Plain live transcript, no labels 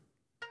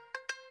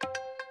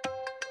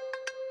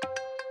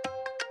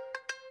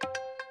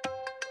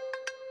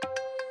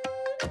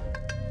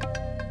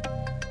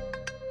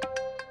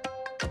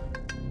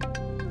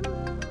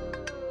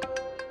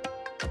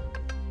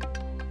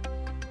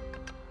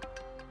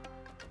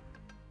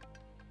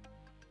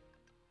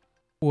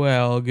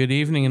Well, good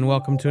evening and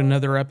welcome to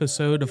another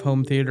episode of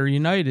Home Theater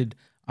United.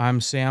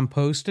 I'm Sam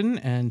Poston,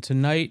 and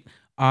tonight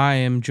I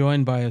am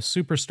joined by a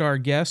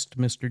superstar guest,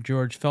 Mr.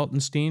 George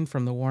Feltenstein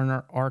from the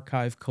Warner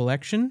Archive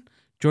Collection.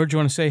 George, you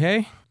want to say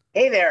hey?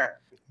 Hey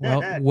there. Well,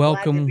 Glad to be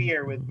welcome,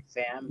 here with you,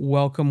 Sam.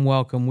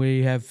 welcome.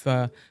 We have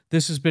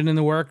this has been in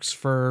the works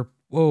for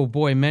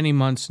many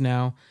months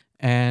now,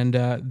 and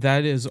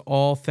that is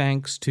all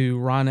thanks to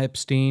Ron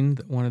Epstein,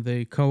 one of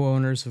the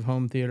co-owners of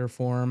Home Theater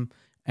Forum.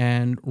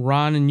 And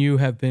Ron and you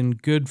have been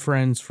good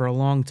friends for a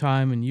long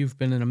time, and you've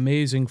been an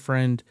amazing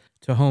friend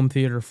to Home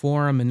Theater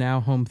Forum and now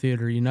Home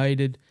Theater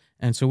United.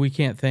 And so we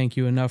can't thank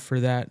you enough for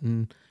that.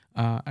 And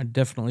I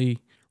definitely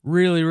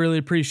really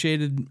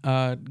appreciated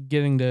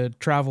getting to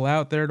travel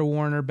out there to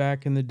Warner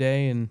back in the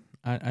day, and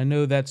I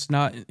know that's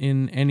not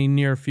in any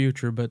near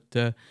future,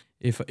 but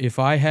if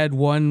I had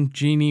one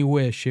genie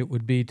wish, it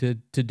would be to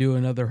do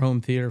another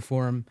Home Theater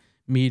Forum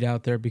meet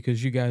out there,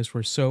 because you guys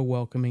were so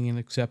welcoming and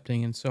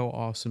accepting and so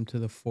awesome to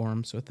the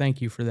forum. So thank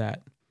you for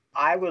that.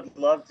 I would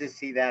love to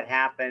see that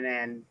happen,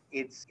 and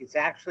it's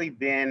actually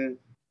been,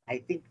 I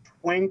think,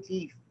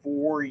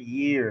 24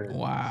 years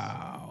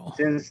Wow.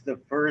 since the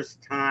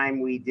first time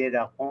we did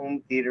a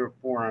home theater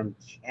forum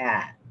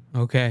chat.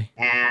 Okay.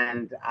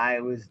 And I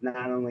was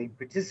not only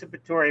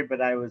participatory,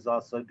 but I was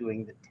also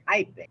doing the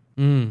typing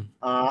Mm.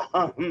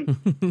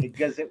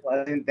 because it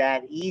wasn't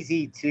that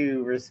easy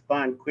to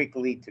respond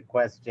quickly to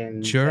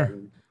questions. Sure.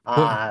 And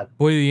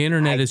Boy, the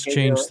internet I has tell you,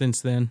 changed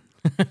since then.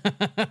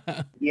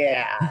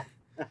 yeah.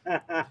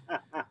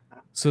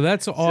 So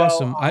that's So,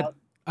 awesome.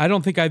 I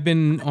don't think I've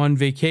been on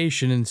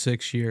vacation in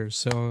 6 years,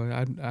 so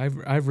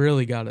I've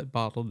really got it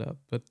bottled up.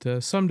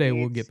 But someday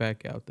we'll get it's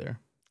back out there.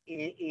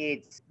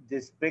 it's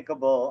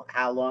despicable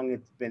how long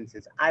it's been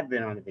since I've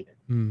been on a vacation.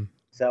 Hmm.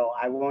 So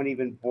I won't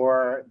even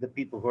bore the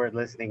people who are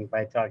listening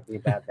by talking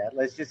about that.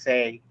 Let's just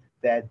say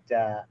that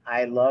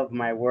I love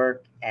my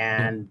work,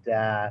 Yeah. and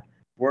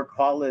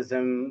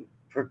workaholism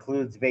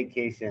precludes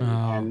vacation,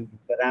 Oh,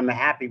 but I'm a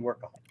happy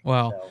workaholic,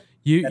 well, so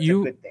you that's a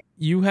you good thing.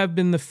 you have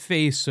been the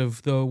face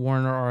of the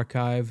Warner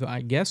Archive,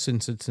 I guess,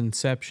 since its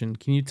inception.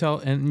 Can you tell?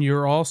 And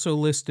you're also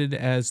listed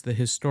as the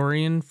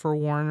historian for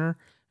Warner,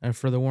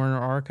 for the Warner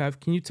Archive.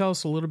 Can you tell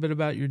us a little bit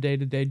about your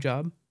day-to-day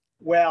job?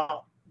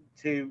 Well,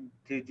 to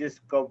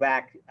just go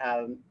back,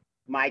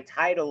 my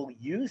title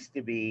used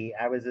to be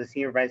I was the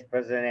senior vice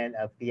president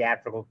of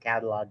theatrical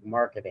catalog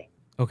marketing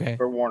Okay.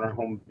 for Warner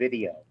Home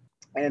Video,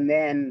 and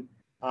then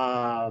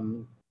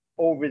um,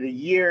 over the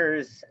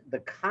years, the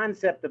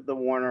concept of the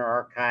Warner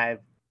Archive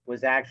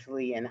was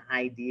actually an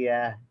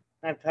idea.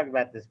 I've talked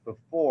about this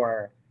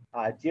before.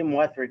 Jim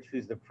Wethridge,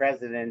 who's the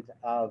president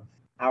of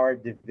our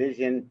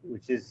division,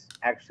 which is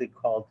actually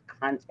called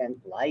content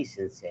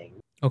licensing,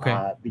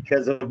 Okay.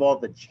 because of all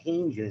the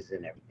changes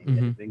and everything that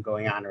Mm-hmm. have been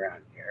going on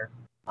around here.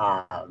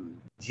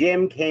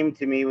 Jim came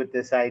to me with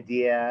this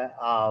idea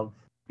of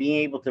being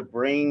able to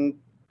bring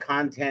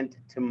content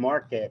to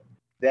market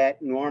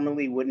that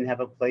normally wouldn't have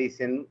a place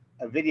in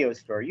a video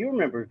store. You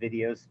remember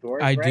video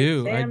stores, I right,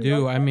 do. I Sam? do.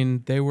 Don't I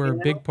mean, they were a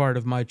you big know? part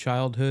of my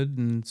childhood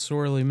and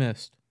sorely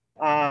missed.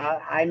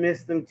 I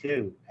miss them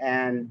too,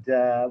 and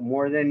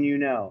more than you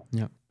know.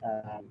 Yeah.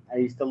 I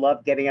used to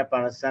love getting up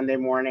on a Sunday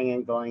morning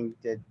and going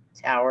to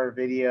Tower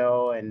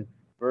Video and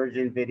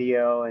Virgin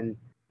Video, and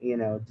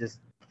just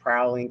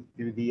prowling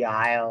through the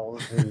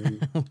aisles,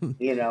 and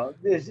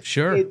there's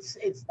Sure. it's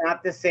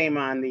not the same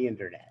on the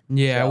internet.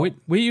 Yeah, So,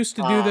 we used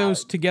to do uh,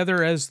 those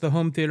together as the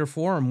Home Theater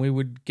Forum. We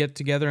would get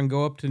together and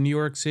go up to New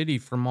York City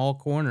from all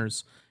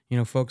corners.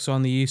 Folks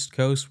on the East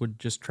Coast would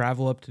just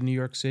travel up to New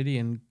York City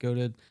and go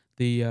to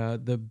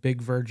the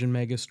big Virgin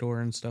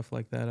Megastore and stuff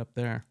like that up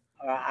there.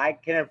 I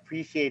can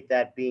appreciate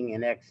that being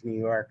an ex-New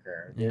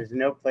Yorker. Yeah. There's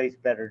no place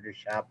better to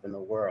shop in the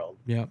world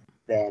Yep.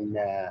 than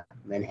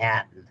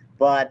Manhattan.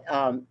 But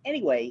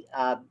anyway,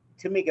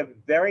 to make a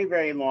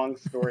very long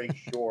story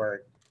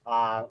short,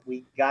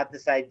 we got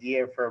this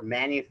idea for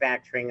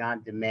manufacturing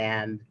on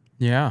demand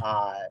Yeah.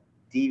 uh,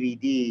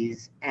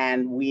 DVDs,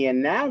 and we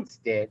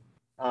announced it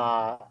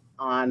uh,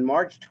 on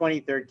March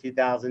 23rd,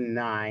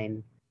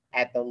 2009,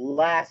 at the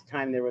last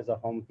time there was a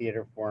home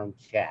theater forum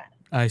chat.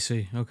 I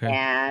see. Okay.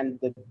 And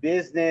the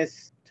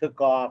business took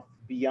off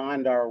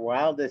beyond our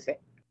wildest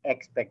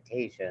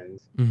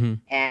expectations. Mm-hmm.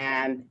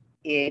 And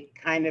it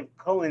kind of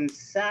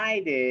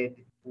coincided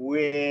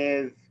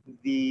with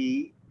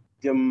the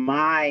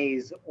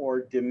demise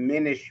or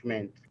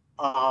diminishment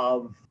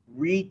of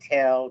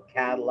retail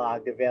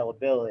catalog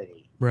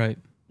availability. Right.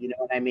 You know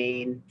what I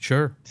mean?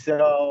 Sure.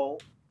 So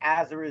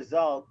as a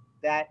result,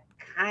 that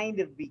kind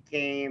of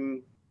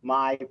became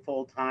my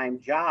full time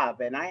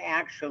job. And I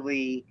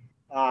actually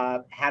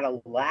had a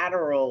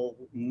lateral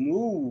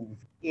move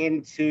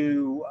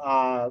into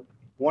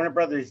Warner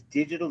Brothers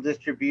digital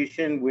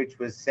distribution, which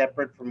was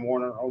separate from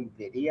Warner Home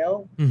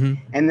Video. Mm-hmm.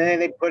 And then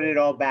they put it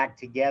all back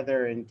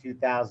together in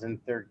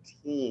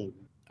 2013.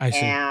 I see.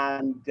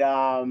 And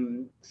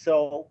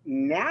so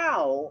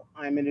now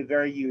I'm in a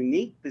very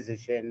unique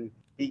position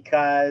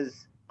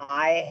because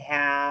I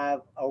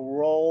have a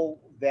role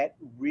that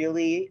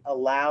really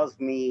allows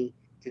me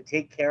to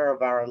take care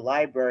of our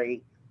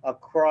library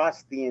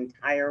across the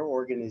entire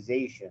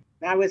organization.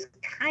 And I was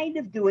kind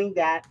of doing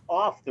that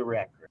off the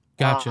record.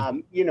 Gotcha.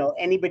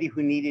 Anybody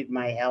who needed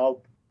my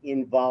help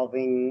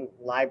involving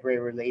library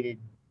related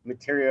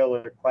material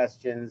or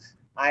questions,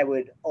 I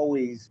would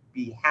always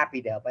be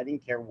happy to help. I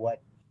didn't care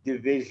what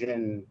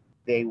division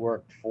they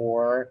worked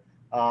for,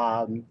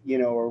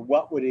 or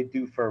what would it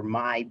do for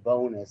my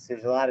bonus.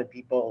 There's a lot of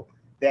people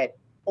that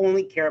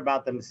only care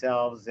about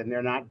themselves and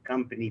they're not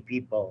company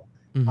people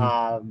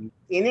in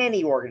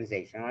any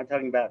organization. I'm not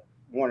talking about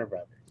Warner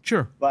Brothers.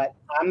 Sure. But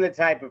I'm the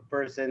type of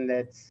person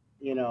that's,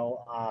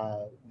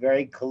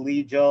 very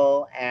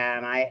collegial.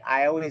 And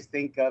I always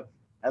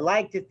I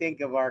like to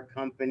think of our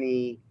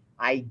company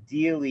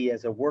ideally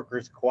as a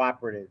workers'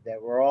 cooperative,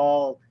 that we're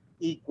all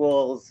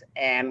equals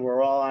and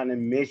we're all on a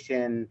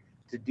mission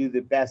to do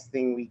the best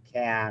thing we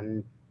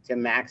can to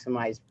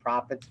maximize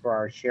profits for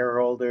our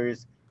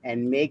shareholders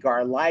and make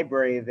our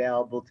library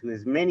available to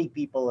as many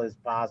people as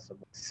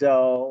possible.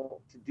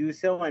 So to do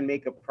so and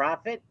make a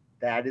profit,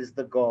 that is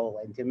the goal.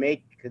 And to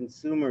make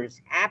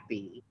consumers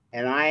happy,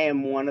 and I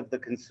am one of the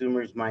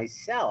consumers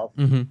myself,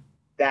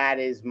 that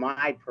is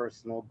my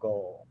personal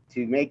goal,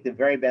 to make the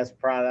very best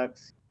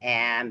products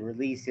and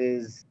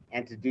releases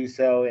and to do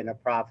so in a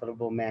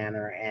profitable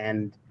manner.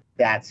 And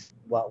that's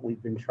what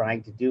we've been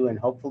trying to do and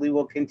hopefully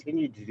will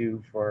continue to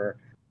do for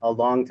a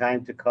long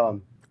time to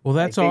come. Well,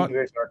 that's all.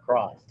 Fingers are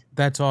crossed.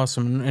 That's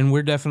awesome, and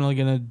we're definitely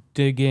going to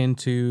dig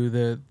into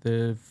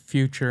the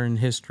future and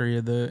history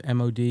of the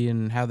MOD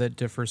and how that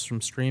differs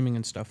from streaming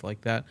and stuff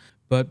like that.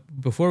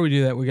 But before we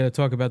do that, we got to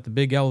talk about the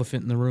big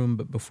elephant in the room.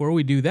 But before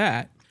we do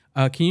that,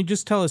 can you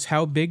just tell us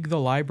how big the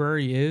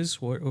library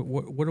is? What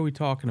are we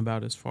talking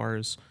about as far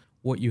as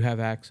what you have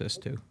access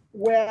to?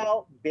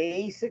 Well,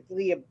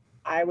 basically,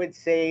 I would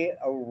say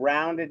a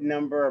rounded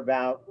number,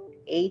 about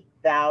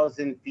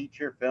 8,000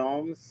 feature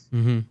films.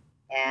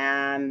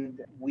 And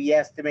we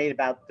estimate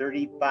about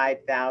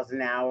 35,000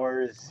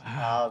 hours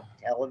of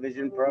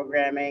television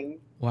programming.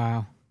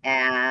 Wow.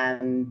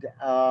 And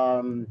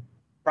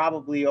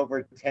probably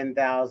over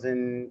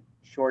 10,000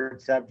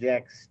 short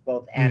subjects,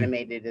 both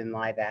animated and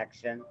live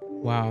action.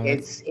 Wow.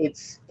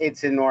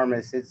 It's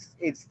enormous.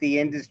 It's the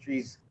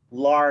industry's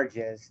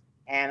largest.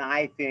 And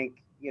I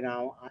think,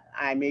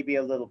 I may be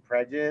a little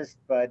prejudiced,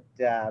 but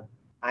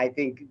I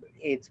think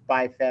it's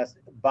by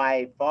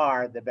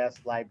far the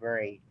best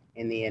library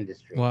in the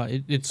industry. Well,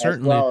 it's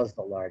certainly, as well as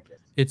the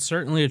largest. It's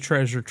certainly a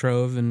treasure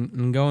trove,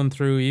 and going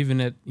through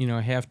even at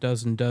a half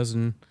dozen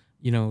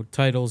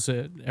titles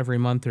every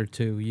month or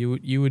two,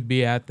 you would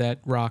be at that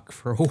rock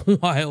for a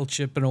while,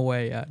 chipping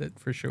away at it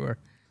for sure.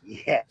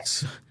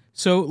 Yes.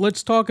 So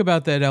let's talk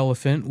about that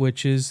elephant,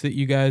 which is that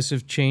you guys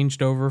have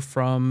changed over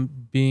from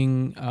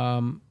being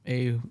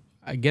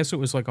I guess it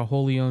was like a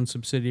wholly owned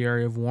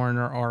subsidiary of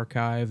Warner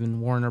Archive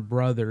and Warner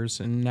Brothers,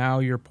 and now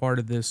you're part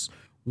of this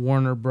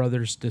Warner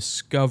Brothers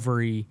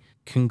Discovery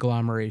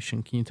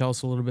conglomeration. Can you tell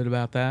us a little bit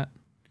about that?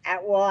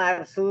 Well,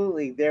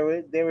 absolutely.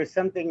 There was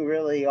something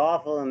really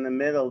awful in the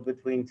middle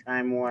between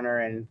Time Warner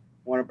and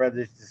Warner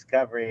Brothers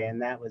Discovery,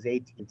 and that was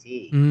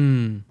AT&T.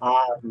 The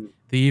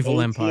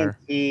evil empire.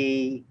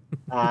 AT&T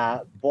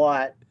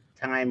bought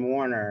Time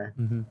Warner,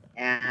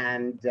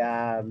 and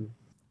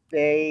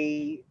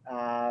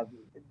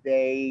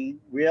they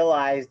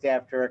realized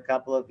after a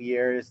couple of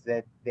years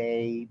that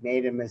they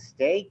made a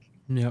mistake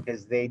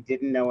because they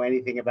didn't know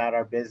anything about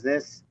our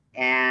business.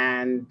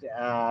 And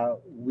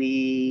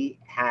we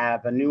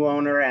have a new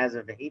owner as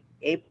of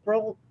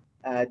April,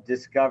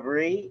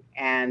 Discovery,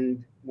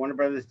 and Warner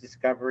Brothers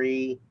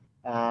Discovery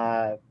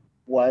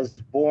was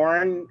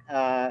born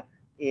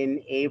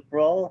in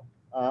April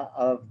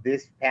of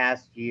this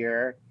past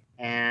year.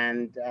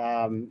 And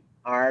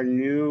our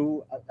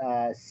new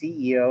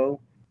CEO,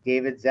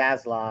 David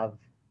Zaslav,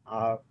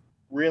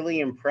 really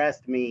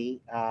impressed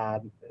me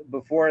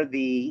before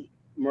the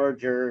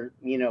merger,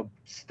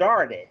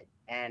 started.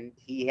 And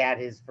he had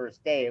his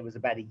first day. It was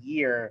about a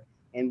year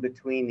in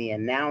between the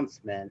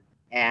announcement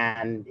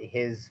and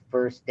his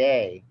first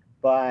day.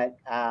 But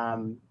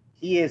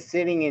he is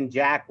sitting in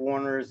Jack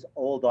Warner's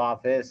old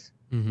office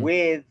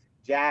with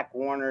Jack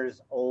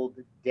Warner's old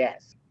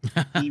desk.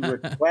 He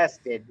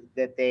requested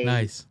that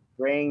they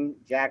bring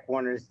Jack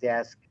Warner's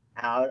desk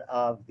out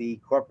of the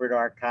corporate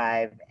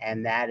archive,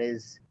 and that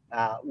is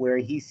where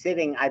he's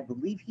sitting. I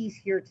believe he's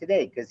here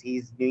today because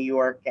he's New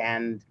York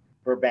and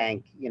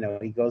Burbank. He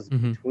goes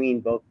between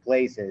both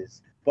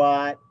places.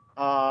 But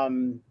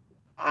I'm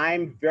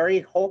very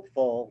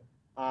hopeful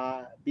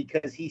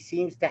because he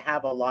seems to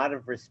have a lot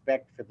of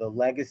respect for the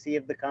legacy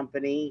of the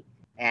company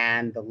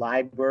and the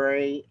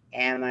library.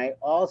 And I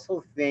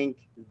also think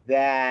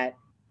that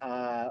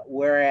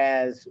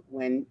whereas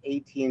when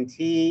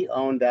AT&T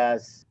owned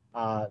us,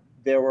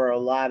 there were a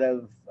lot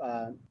of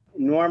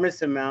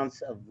enormous amounts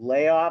of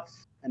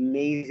layoffs.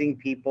 Amazing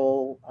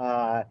people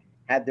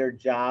had their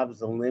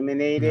jobs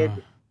eliminated.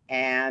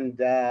 And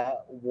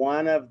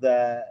one of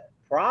the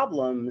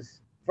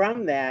problems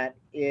from that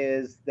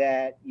is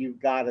that you've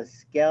got a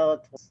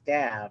skeletal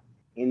staff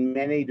in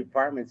many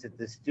departments at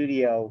the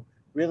studio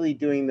really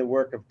doing the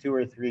work of two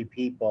or three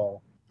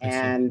people. I see.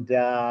 And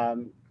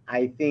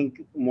I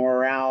think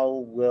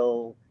morale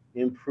will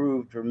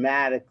improve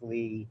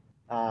dramatically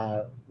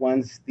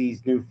once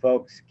these new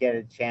folks get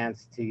a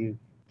chance to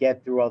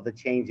get through all the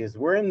changes.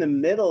 We're in the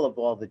middle of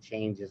all the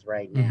changes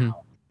right Mm-hmm.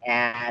 now,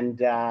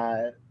 and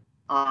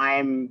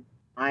I'm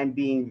I'm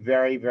being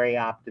very, very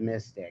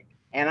optimistic.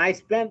 And I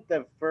spent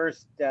the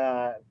first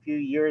few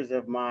years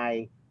of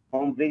my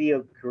home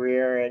video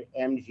career at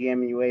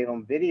MGM UA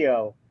Home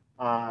Video,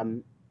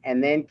 um,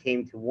 and then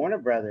came to Warner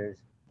Brothers.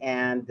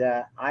 And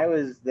I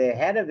was the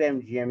head of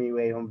MGM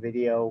UA Home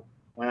Video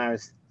when I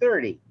was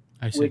 30,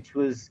 I see. which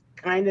was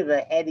kind of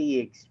a heady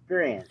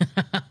experience.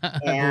 I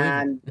believe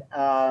it.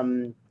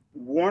 And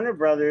Warner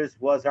Brothers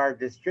was our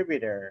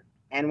distributor.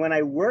 And when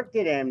I worked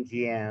at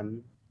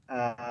MGM,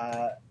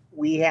 uh,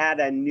 we had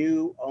a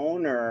new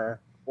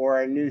owner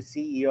or a new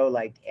CEO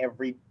like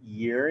every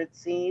year, it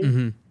seemed.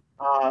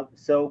 Mm-hmm.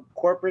 So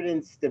corporate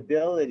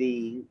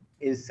instability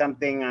is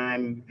something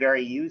I'm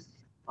very used to.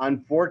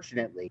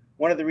 Unfortunately,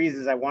 one of the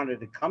reasons I wanted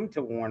to come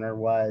to Warner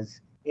was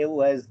it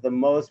was the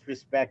most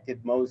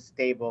respected, most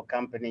stable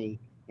company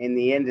in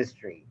the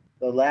industry.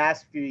 The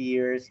last few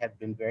years have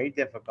been very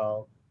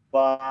difficult,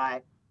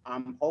 but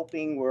I'm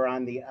hoping we're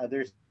on the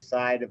other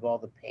side of all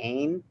the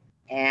pain.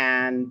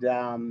 And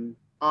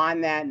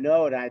on that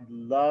note, I'd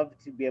love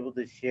to be able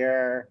to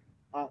share.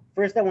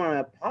 First, I want to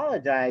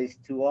apologize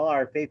to all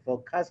our faithful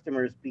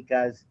customers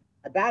because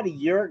about a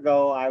year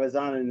ago, I was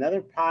on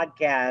another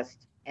podcast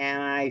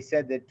and I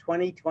said that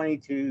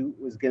 2022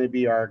 was going to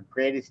be our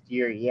greatest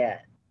year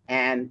yet.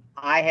 And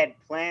I had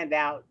planned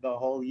out the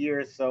whole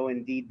year, so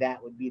indeed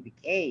that would be the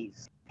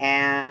case.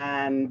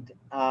 And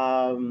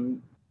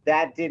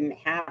that didn't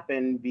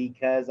happen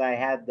because I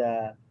had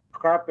the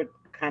carpet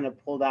kind of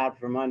pulled out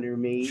from under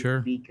me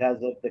Sure.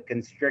 because of the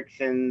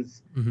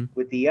constrictions Mm-hmm.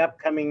 with the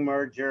upcoming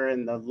merger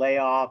and the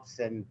layoffs,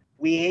 and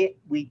we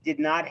did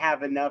not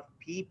have enough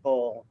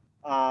people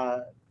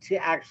to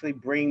actually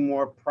bring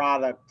more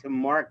product to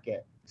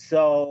market.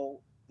 So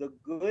the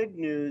good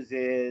news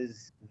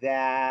is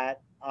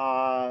that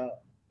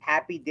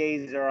happy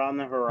days are on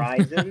the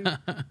horizon,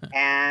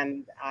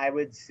 and I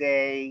would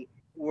say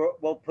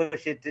we'll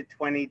push it to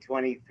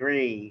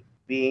 2023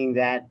 being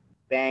that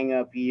bang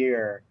up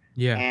year.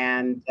 Yeah.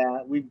 And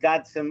we've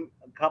got a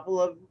couple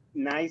of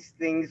nice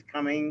things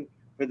coming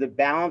for the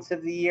balance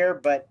of the year.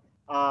 But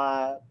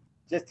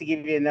just to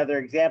give you another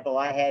example,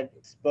 I had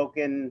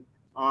spoken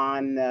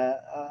on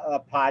a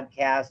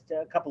podcast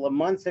a couple of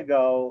months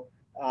ago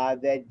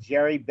that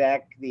Jerry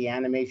Beck, the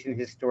animation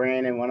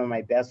historian and one of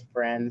my best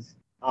friends,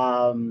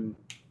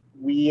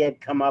 we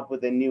had come up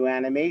with a new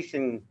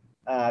animation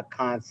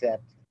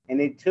concept. And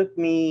it took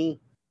me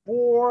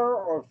 4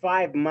 or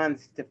 5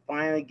 months to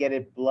finally get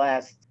it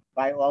blessed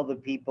by all the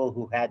people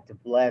who had to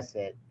bless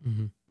it.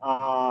 Mm-hmm.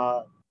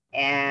 Uh,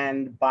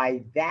 and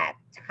by that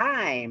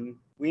time,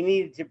 we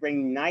needed to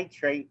bring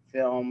nitrate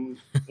film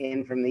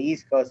in from the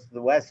East Coast to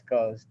the West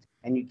Coast.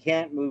 And you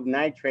can't move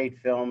nitrate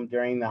film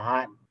during the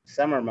hot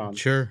summer months.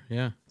 Sure.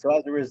 Yeah. So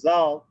as a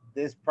result,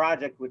 this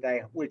project,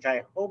 which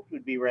I hoped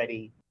would be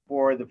ready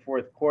for the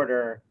fourth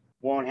quarter,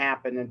 won't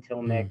happen until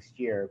Mm. next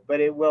year. But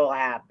it will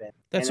happen,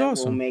 That's and it will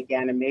awesome. make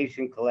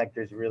animation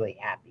collectors really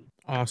happy.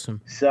 Awesome.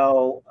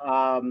 So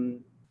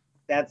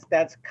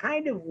that's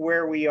kind of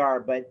where we are.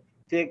 But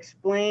to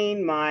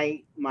explain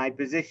my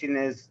position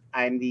is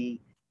I'm the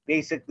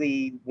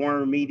basically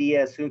Warner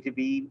Media, soon to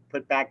be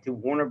put back to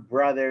Warner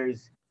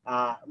Brothers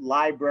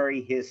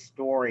library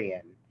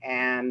historian,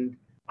 and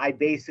I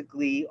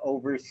basically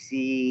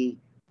oversee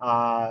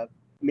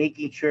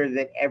making sure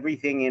that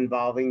everything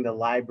involving the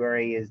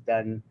library is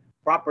done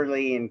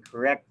properly and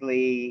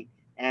correctly.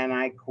 And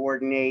I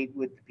coordinate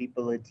with the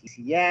people at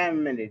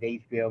TCM and at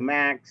HBO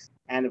Max.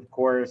 And of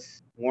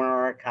course, Warner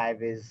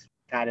Archive is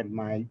kind of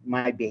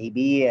my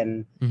baby,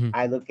 and Mm-hmm.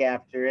 I look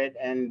after it.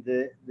 And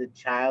the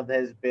child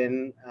has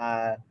been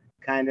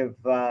kind of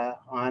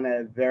on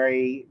a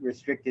very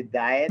restricted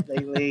diet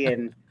lately,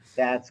 and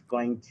that's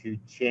going to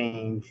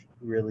change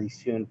really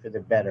soon for the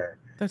better.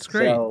 That's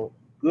great. So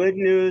good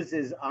news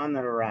is on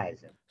the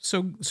horizon.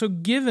 So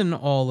given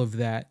all of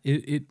that,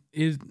 it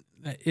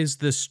is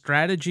the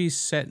strategy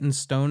set in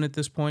stone at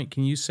this point?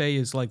 Can you say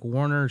is like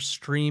Warner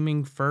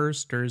streaming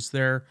first, or is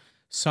there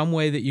some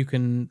way that you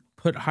can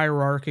put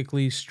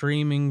hierarchically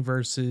streaming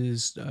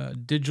versus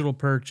digital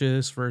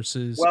purchase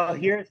versus Well,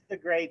 here's the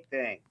great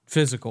thing.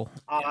 physical?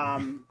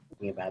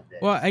 About this.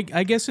 Well, I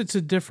guess it's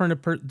a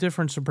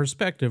difference of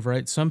perspective,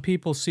 right? Some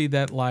people see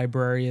that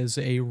library as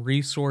a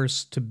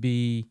resource to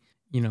be,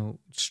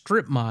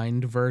 strip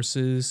mined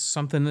versus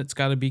something that's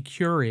got to be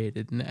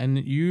curated.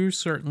 And you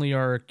certainly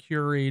are a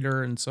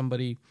curator and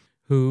somebody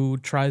who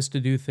tries to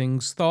do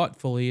things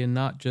thoughtfully and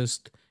not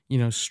just,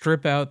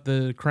 strip out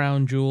the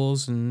crown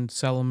jewels and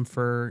sell them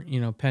for,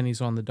 pennies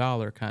on the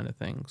dollar kind of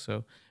thing.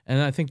 So,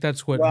 and I think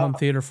that's what Home Well,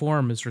 Theater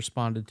Forum has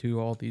responded to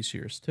all these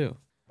years too.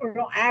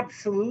 no,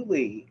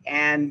 absolutely.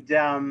 And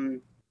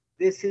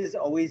this has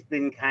always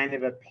been kind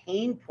of a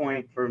pain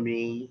point for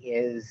me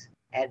is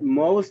at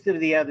most of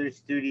the other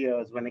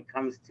studios when it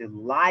comes to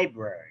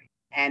library,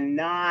 and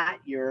not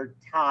your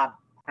top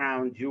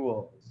crown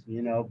jewels,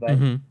 but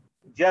Mm-hmm.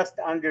 just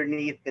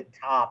underneath the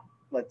top,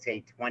 let's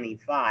say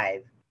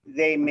 25,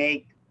 they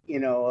make,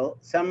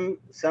 some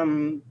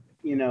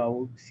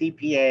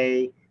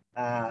CPA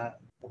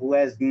who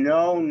has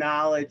no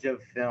knowledge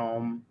of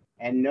film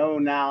and no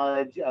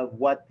knowledge of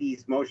what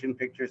these motion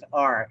pictures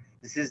are.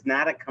 This is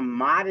not a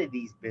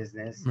commodities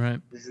business. Right.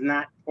 This is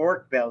not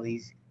pork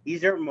bellies.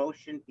 These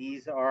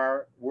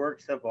are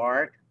works of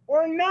art,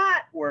 or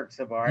not works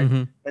of art,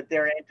 Mm-hmm. but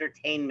they're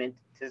entertainment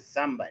to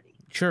somebody.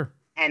 Sure.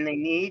 And they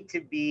need to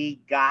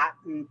be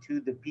gotten to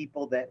the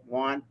people that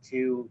want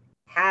to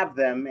have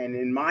them, and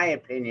in my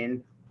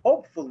opinion,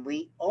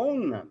 hopefully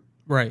own them.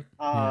 Right.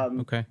 Yeah.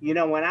 Okay.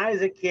 When I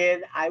was a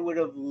kid, I would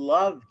have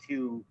loved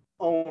to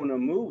own a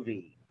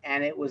movie,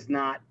 and it was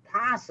not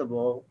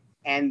possible.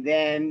 And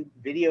then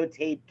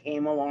videotape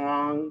came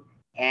along,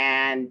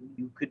 and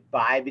you could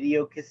buy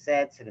video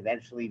cassettes, and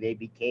eventually they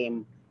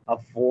became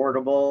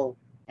affordable.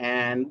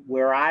 And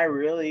where I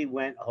really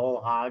went whole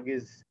hog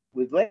is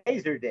with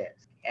Laserdisc.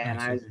 I And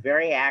I see. was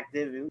very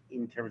active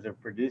in terms of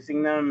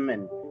producing them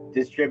and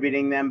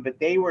distributing them, but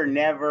they were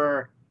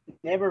never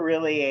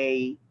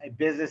really a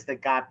business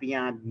that got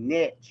beyond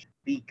niche,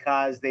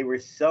 because they were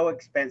so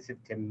expensive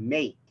to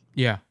make,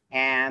 Yeah.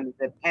 and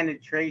the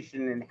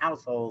penetration in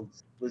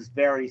households was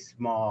very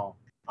small.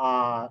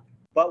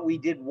 But we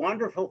did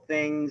wonderful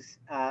things,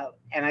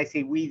 and I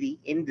say we, the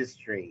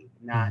industry,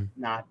 not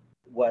Mm-hmm. not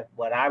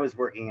what I was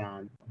working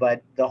on,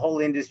 but the whole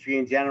industry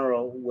in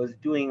general was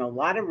doing a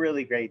lot of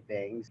really great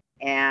things,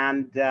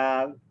 and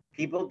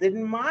people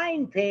didn't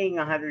mind paying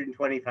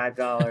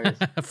 $125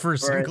 For a for a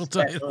single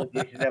special title.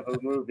 edition of a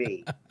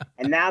movie.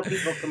 And now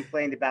people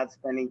complained about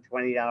spending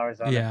 $20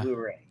 on a Yeah.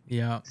 Blu-ray.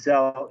 Yeah.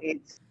 So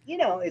it's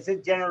a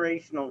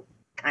generational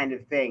kind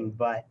of thing.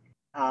 But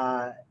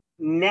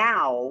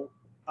now,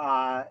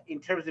 in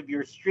terms of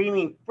your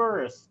streaming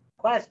first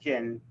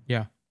question,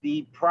 Yeah.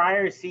 the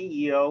prior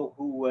CEO,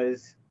 who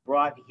was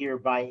brought here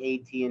by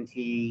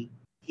AT&T,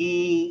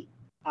 he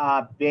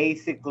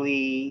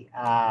basically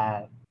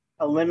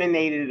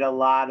eliminated a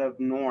lot of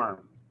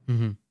norms.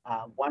 Mm-hmm.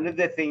 One of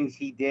the things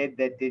he did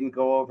that didn't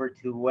go over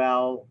too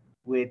well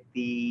with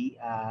the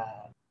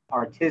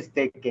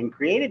artistic and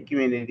creative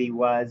community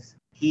was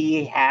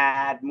he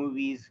had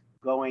movies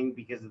going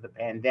because of the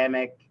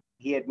pandemic.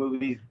 He had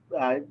movies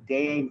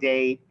day and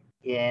date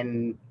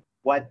in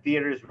what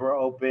theaters were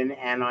open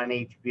and on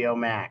HBO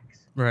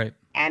Max. Right.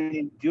 And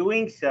in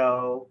doing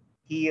so,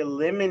 he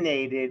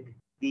eliminated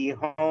the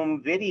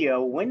home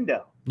video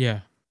window.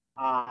 Yeah.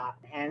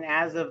 And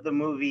as of the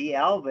movie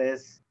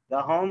Elvis,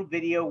 the home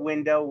video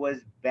window was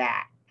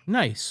back,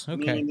 Nice.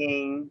 Okay.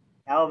 meaning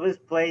Elvis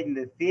played in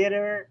the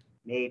theater,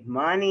 made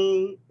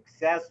money,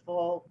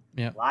 successful.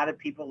 Yeah. A lot of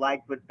people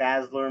liked what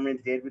Baz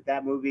Luhrmann did with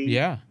that movie.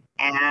 Yeah.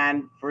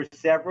 And for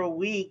several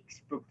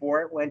weeks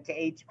before it went to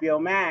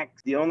HBO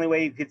Max, the only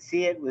way you could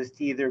see it was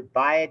to either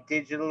buy it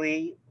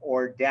digitally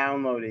or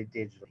download it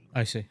digitally.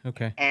 I see.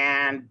 Okay.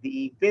 And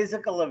the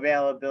physical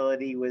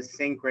availability was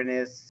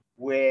synchronous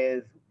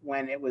with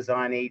when it was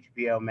on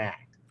HBO Max.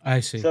 I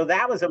see. So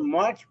that was a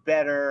much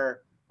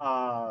better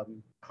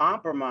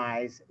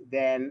compromise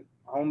than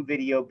home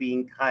video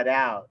being cut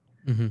out.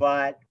 Mm-hmm.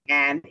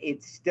 And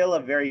it's still a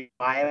very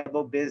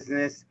viable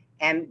business.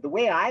 And the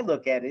way I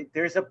look at it,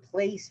 there's a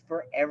place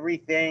for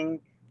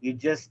everything. You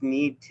just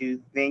need to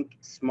think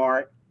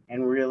smart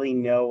and really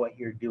know what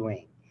you're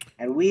doing.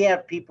 And we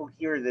have people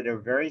here that are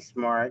very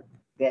smart,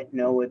 that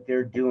know what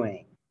they're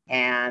doing.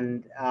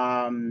 And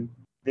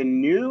the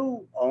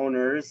new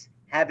owners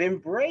have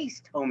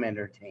embraced home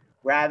entertainment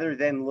rather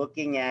than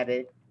looking at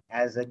it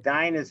as a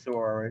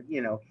dinosaur.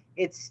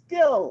 It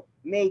still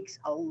makes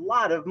a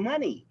lot of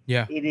money.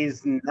 Yeah. It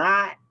is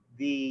not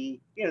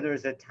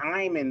there's a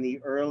time in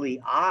the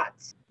early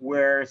aughts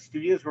where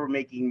studios were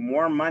making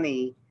more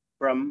money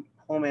from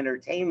home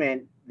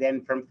entertainment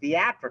than from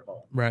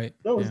theatrical. Right.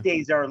 Those Yeah.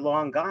 days are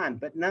long gone,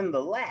 but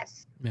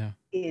nonetheless, Yeah.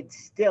 it's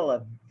still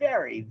a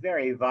very,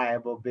 very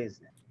viable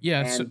business. Yeah.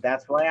 And So,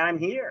 that's why I'm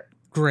here.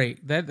 great.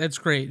 That's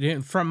great.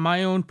 Yeah, from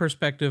my own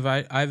perspective,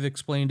 I've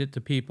explained it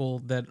to people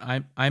that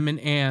I'm an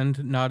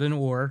and, not an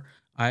or.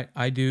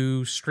 I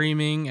do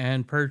streaming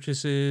and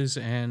purchases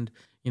and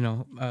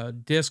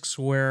discs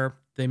where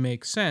they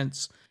make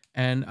sense.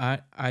 And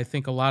I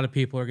think a lot of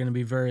people are going to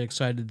be very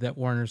excited that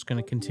Warner's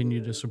going to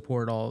continue to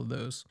support all of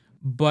those.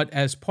 But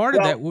as part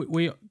of that,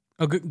 Well,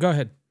 go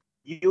ahead.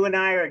 you and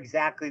I are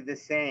exactly the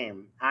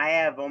same. I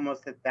have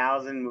almost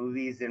 1,000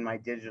 movies in my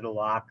digital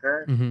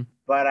locker, Mm-hmm.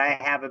 but I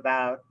have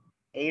about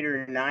 8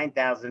 or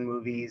 9,000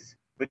 movies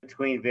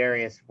between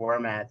various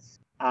formats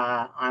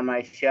on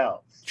my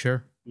shelves.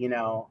 Sure.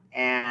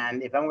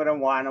 And if I'm going to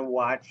want to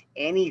watch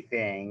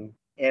anything,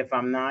 if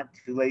I'm not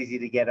too lazy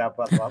to get up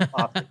off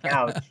the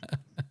couch,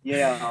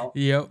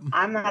 Yep.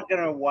 I'm not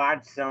going to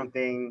watch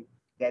something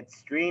that's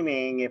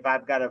streaming if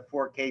I've got a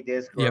 4K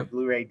disc or a Yep.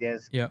 Blu-ray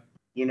disc, Yep.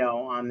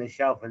 on the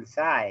shelf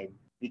inside,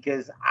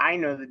 because I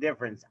know the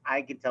difference.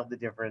 I can tell the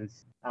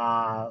difference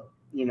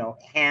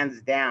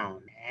hands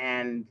down.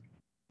 And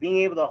being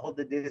able to hold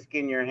the disc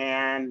in your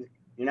hand,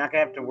 you're not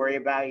going to have to worry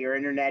about your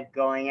internet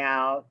going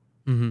out.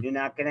 Mm-hmm. You're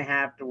not going to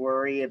have to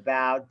worry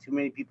about too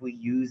many people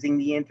using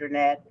the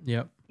internet.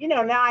 Yep.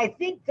 Now I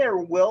think there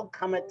will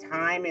come a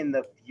time in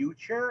the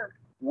future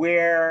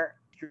where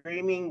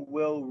streaming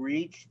will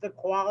reach the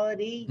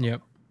quality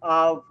Yep.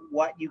 of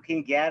what you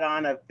can get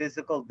on a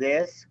physical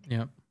disc.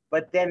 Yep.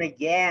 But then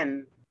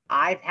again,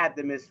 I've had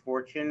the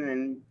misfortune,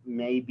 and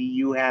maybe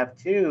you have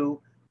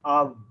too,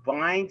 of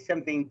buying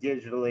something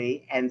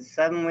digitally and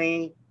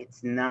suddenly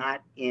it's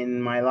not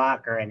in my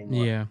locker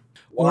anymore. Yeah.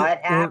 Or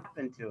What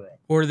happened to it?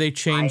 or they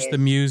change the I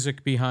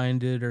music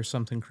behind it or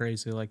something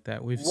crazy like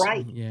that.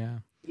 right. Yeah.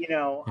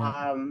 Yeah.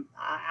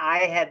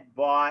 I had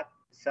bought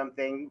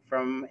something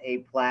from a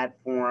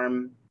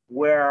platform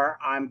where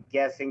I'm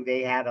guessing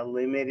they had a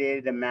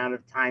limited amount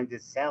of time to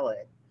sell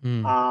it.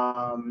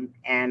 Mm.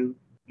 And,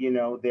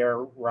 their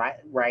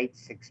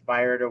rights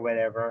expired or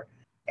whatever.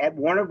 At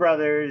Warner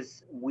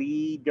Brothers,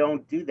 we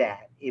don't do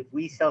that. If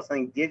we sell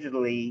something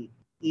digitally,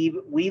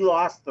 we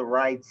lost the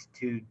rights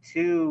to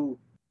two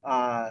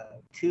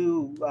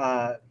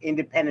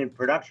independent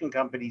production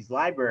companies'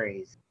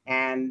 libraries.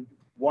 And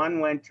one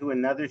went to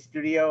another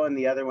studio and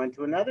the other went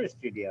to another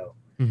studio.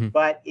 Mm-hmm.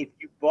 But if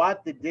you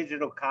bought the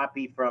digital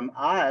copy from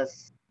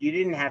us, you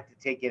didn't have to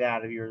take it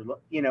out of your,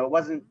 it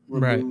wasn't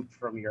removed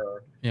from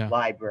your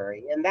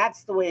library. And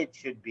that's the way it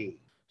should be.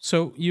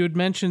 So you had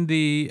mentioned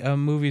the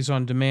movies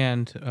on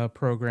demand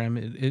program.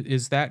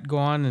 Is that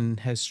gone, and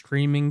has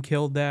streaming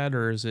killed that,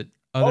 or is it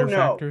other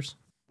factors?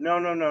 No.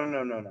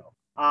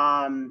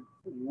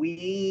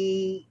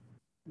 We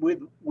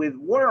with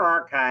Warner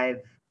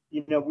Archive,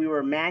 we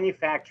were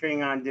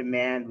manufacturing on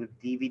demand with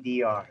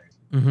DVD-Rs.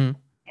 Mm-hmm.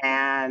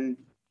 And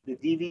the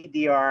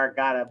DVD-R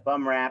got a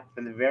bum rap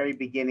from the very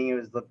beginning. It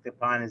was looked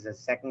upon as a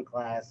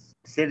second-class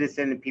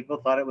citizen, and people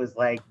thought it was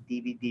like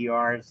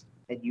DVD-Rs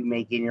that you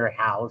make in your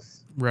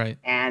house. Right.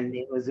 And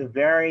it was a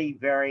very,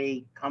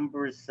 very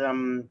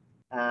cumbersome,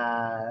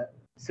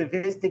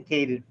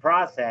 sophisticated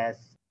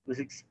process. It was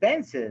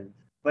expensive,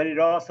 but it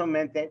also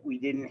meant that we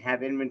didn't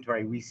have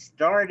inventory. We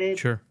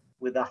started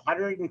with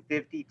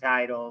 150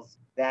 titles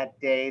that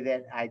day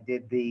that I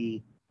did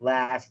the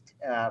last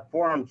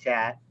forum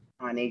chat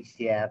on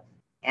HTF,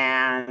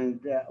 and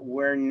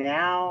we're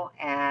now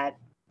at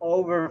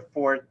over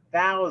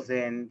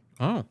 4,000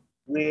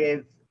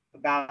 with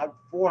about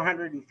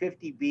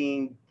 450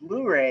 being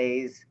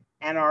Blu-rays,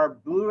 and our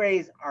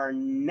Blu-rays are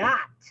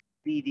not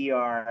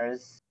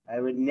BDRs.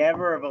 I would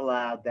never have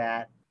allowed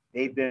that.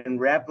 They've been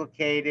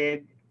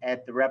replicated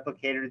at the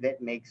replicator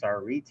that makes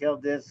our retail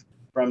disc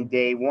from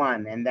day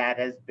one, and that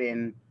has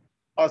been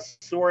a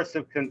source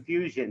of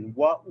confusion.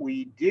 What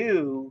we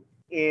do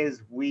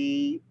is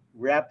we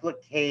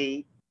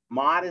replicate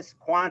modest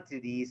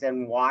quantities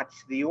and watch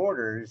the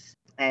orders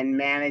and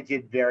manage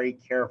it very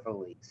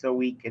carefully so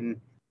we can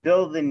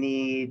fill the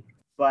need,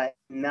 but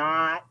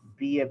not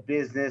be a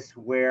business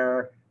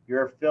where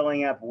you're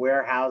filling up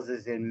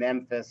warehouses in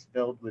Memphis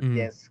filled with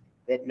discs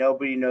that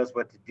nobody knows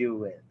what to do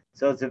with.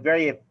 So it's a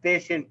very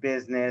efficient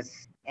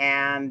business.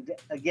 And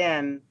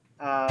again,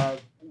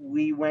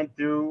 we went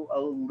through a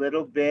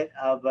little bit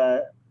of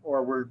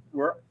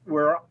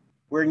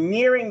we're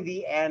nearing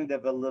the end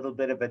of a little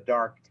bit of a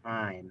dark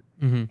time.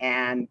 Mm-hmm.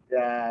 And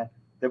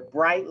the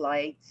bright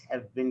lights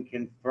have been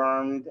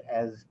confirmed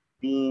as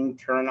being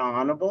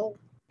turn-onable,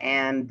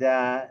 and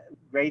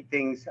great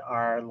things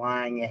are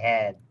lying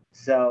ahead.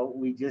 So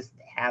we just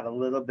had a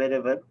little bit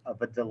of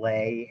a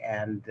delay,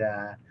 and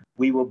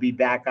we will be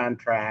back on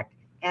track.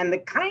 And the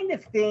kind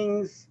of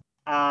things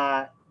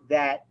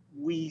that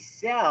we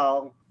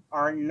sell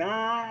are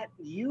not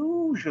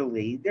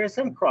usually, there's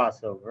some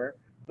crossover,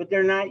 but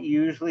they're not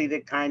usually the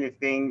kind of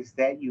things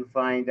that you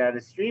find at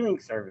a streaming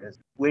service,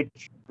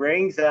 which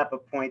brings up a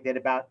point that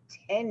about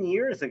 10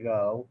 years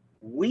ago,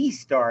 we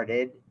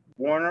started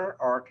Warner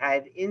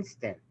Archive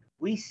Instant.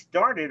 We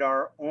started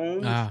our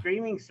own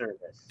streaming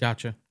service.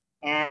 Gotcha.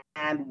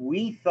 And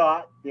we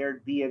thought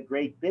there'd be a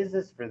great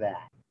business for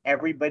that.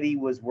 Everybody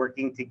was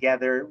working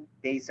together,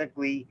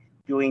 basically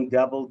doing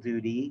double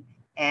duty.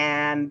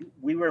 And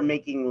we were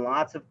making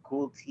lots of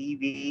cool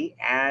TV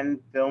and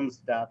film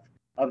stuff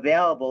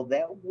available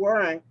that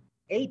weren't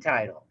a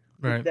title.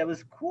 Right. That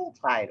was cool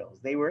titles.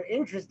 They were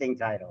interesting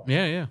titles.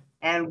 Yeah.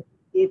 And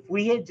if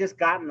we had just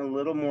gotten a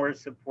little more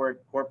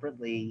support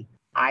corporately,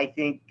 I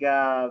think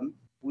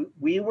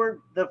we were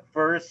the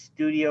first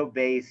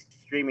studio-based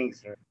streaming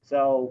service.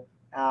 So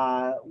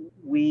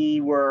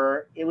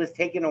it was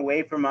taken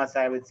away from us,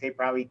 I would say,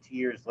 probably 2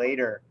 years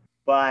later.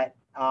 But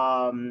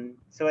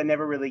so it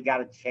never really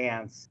got a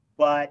chance.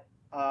 But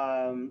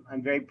I'm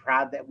very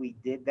proud that we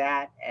did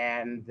that.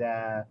 And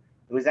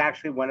it was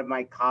actually one of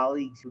my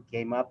colleagues who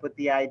came up with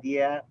the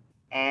idea.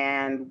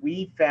 And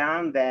we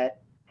found that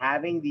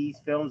having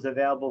these films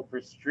available for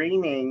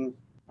streaming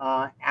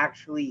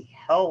actually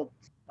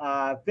helped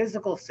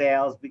physical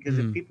sales, because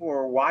if people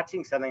were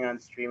watching something on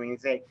streaming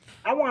and say,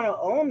 I want to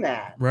own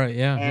that. Right,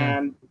 yeah.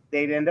 And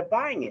they'd end up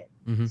buying it.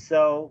 Mm-hmm.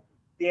 So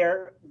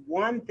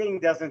one thing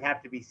doesn't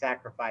have to be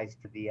sacrificed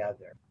for the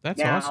other. That's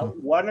Now, awesome.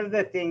 one of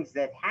the things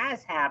that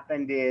has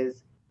happened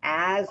is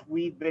as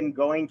we've been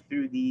going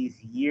through these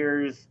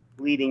years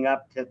leading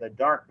up to the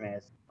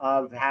darkness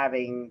of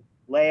having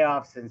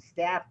layoffs and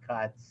staff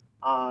cuts,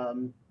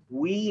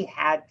 we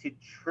had to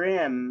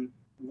trim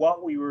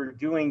what we were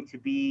doing to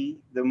be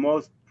the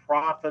most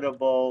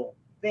profitable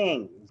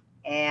things.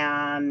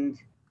 And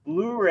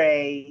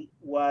Blu-ray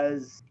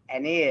was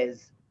and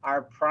is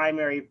our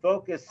primary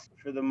focus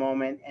for the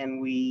moment,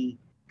 and we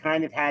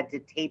kind of had to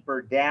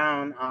taper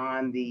down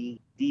on the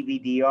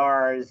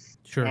DVD-Rs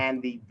Sure.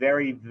 and the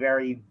very,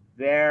 very,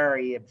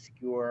 very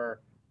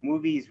obscure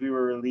movies we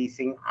were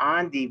releasing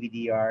on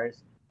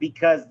DVD-Rs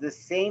because the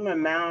same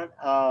amount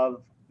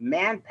of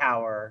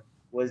manpower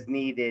was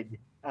needed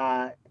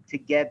to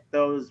get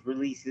those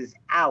releases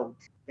out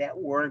that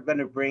weren't going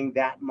to bring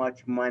that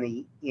much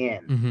money in.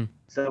 Mm-hmm.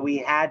 So we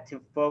had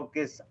to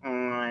focus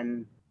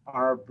on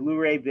our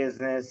Blu-ray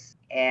business,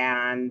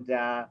 and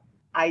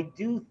I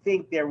do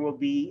think there will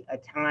be a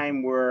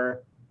time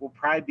where we'll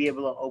probably be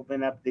able to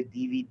open up the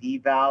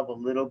DVD valve a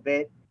little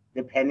bit,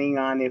 depending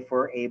on if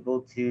we're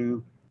able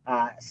to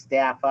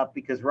staff up.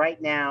 Because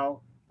right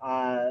now,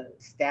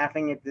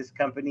 staffing at this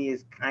company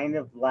is kind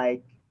of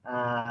like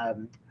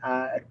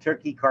a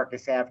turkey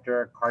carcass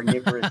after a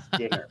carnivorous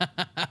dinner.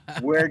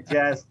 We're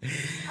just,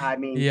 I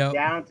mean, Yep.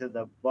 down to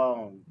the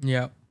bone.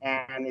 Yep.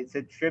 And it's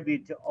a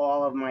tribute to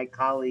all of my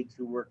colleagues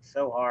who work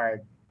so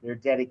hard, their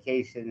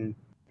dedication,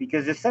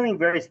 because there's something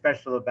very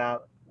special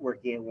about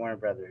working at Warner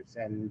Brothers.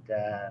 And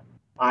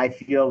I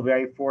feel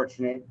very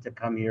fortunate to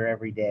come here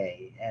every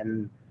day.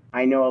 And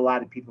I know a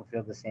lot of people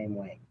feel the same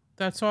way.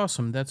 That's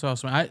awesome. That's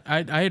awesome. I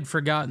had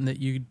forgotten that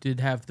you did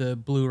have the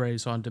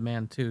Blu-rays on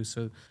demand too.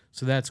 So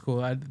that's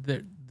cool.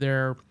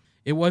 There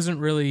it wasn't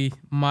really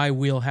my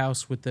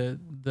wheelhouse with the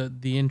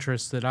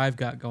interest that I've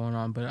got going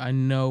on, but I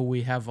know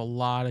we have a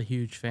lot of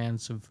huge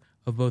fans of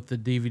both the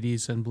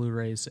DVDs and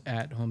Blu-rays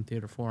at Home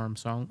Theater Forum.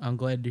 So I'm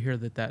glad to hear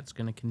that that's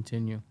going to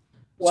continue.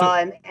 Well,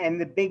 So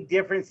and the big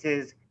difference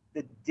is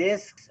the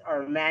discs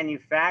are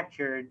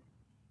manufactured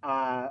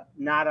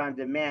not on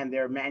demand.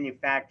 They're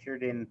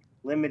manufactured in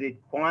limited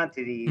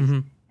quantities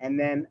mhm. and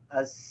then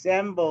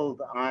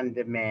assembled on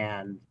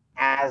demand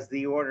as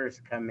the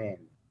orders come in.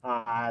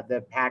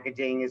 The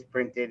packaging is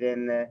printed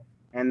and the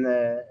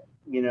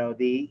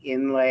the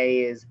inlay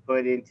is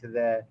put into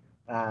the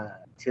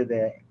to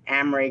the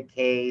Amray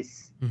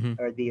case Mhm.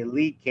 or the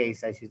Elite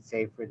case, I should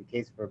say, for the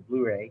case for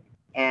Blu-ray,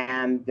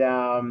 and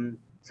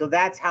so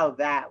that's how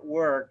that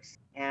works.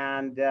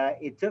 And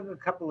it took a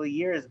couple of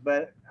years,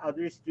 but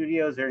other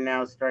studios are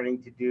now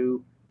starting to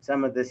do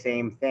some of the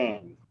same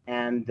thing.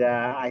 And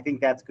I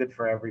think that's good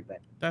for everybody.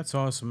 That's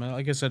awesome.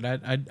 Like I said,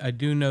 I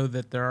do know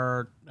that there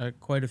are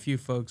quite a few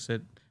folks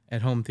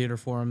at Home Theater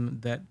Forum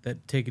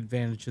that take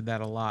advantage of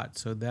that a lot.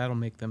 So that'll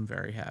make them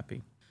very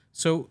happy.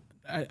 So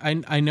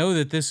I know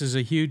that this is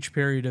a huge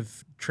period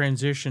of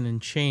transition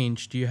and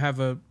change. Do you have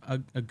a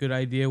good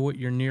idea what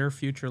your near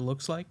future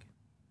looks like?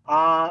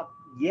 Uh,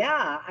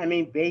 yeah, I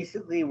mean,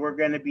 basically, we're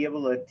going to be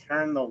able to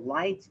turn the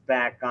lights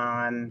back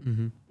on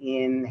Mm-hmm.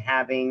 in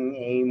having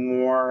a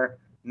more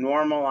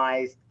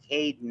normalized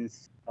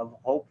cadence of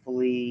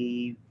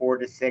hopefully 4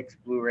 to 6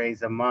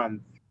 Blu-rays a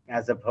month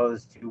as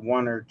opposed to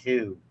one or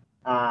two.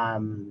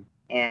 And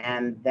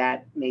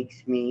that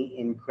makes me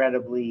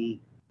incredibly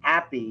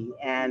happy.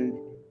 And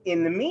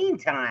in the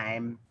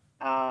meantime,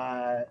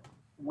 uh,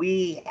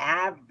 we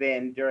have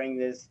been during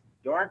this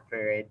dark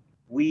period,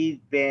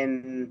 we've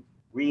been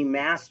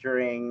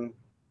remastering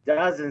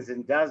dozens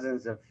and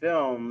dozens of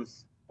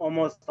films.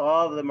 Almost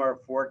all of them are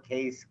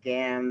 4K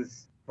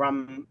scans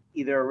from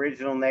either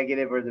original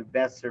negative or the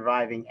best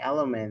surviving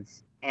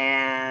elements.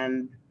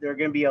 And there are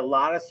going to be a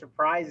lot of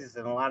surprises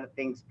and a lot of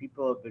things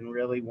people have been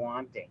really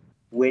wanting,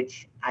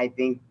 which I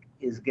think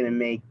is going to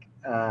make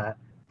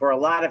for a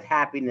lot of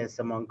happiness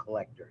among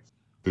collectors.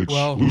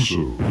 Well,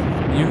 Exclusive.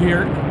 you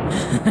hear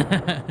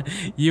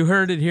you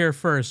heard it here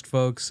first,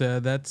 folks.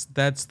 That's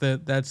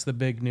the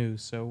big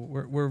news. So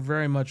we're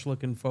very much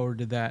looking forward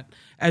to that.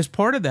 As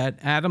part of that,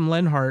 Adam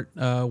Lenhart,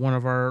 one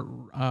of our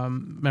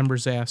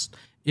members, asked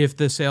if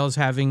the sale is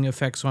having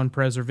effects on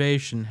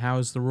preservation. How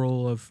has the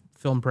role of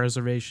film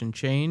preservation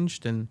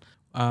changed, and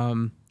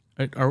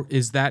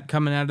is that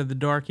coming out of the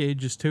dark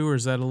ages too, or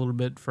is that a little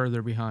bit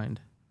further behind?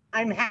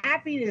 I'm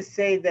happy to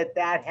say that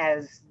that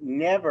has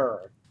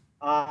never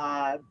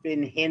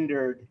been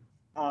hindered,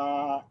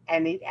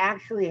 and it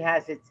actually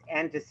has its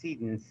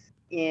antecedents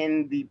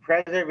in the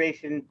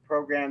preservation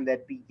program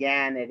that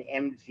began at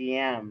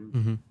MGM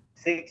Mm-hmm.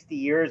 60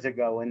 years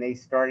ago when they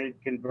started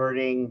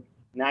converting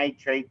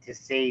nitrate to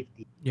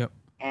safety. Yep.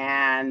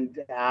 And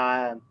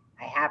I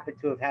happen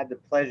to have had the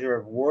pleasure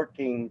of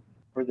working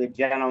for the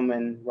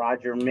gentleman,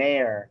 Roger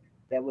Mayer,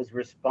 that was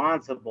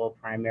responsible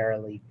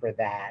primarily for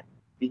that.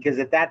 Because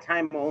at that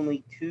time,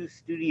 only two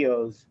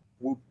studios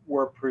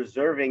were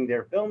preserving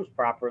their films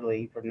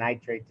properly from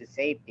nitrate to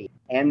safety,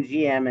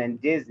 MGM and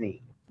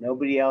Disney.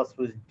 Nobody else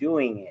was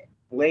doing it.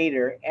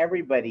 Later,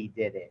 everybody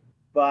did it.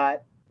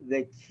 But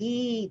the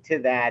key to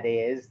that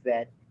is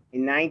that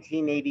in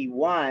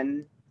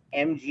 1981,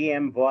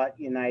 MGM bought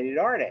United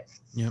Artists.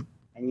 Yep.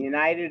 And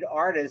United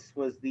Artists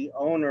was the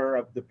owner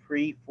of the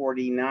pre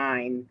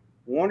 49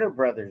 Warner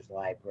Brothers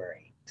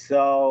library.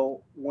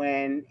 So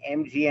when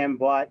MGM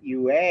bought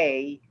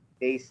UA,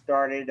 they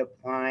started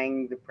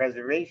applying the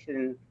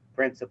preservation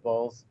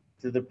principles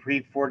to the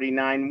pre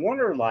 49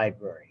 Warner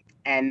library.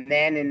 And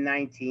then in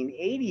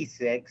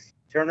 1986,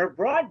 Turner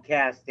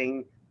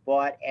Broadcasting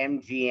bought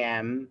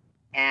MGM,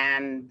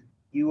 and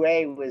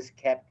UA was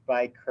kept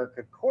by Kirk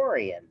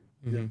Kerkorian.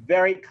 It was a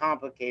very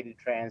complicated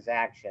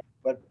transaction.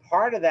 But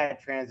part of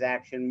that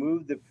transaction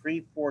moved the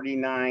pre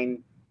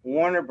 49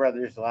 Warner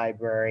Brothers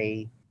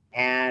library,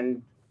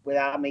 and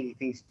without making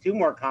things too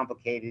more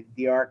complicated,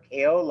 the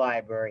RKO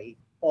library,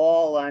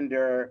 all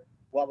under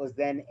what was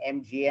then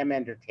MGM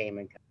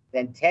Entertainment.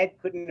 Then Ted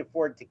couldn't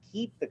afford to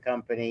keep the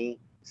company,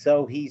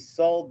 so he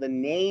sold the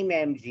name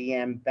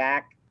MGM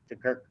back to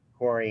Kirk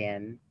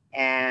Kerkorian,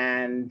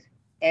 and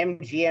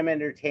MGM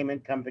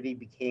Entertainment Company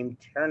became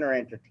Turner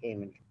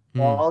Entertainment.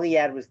 All he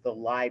had was the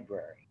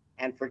library.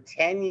 And for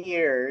 10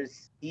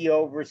 years, he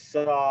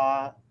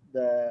oversaw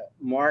the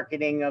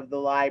marketing of the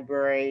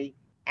library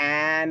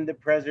and the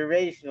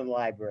preservation of the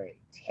library.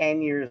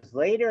 10 years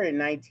later, in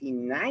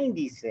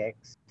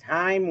 1996,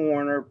 Time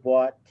Warner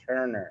bought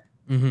Turner.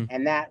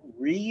 And that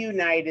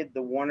reunited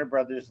the Warner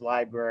Brothers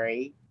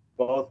library,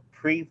 both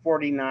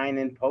pre-49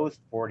 and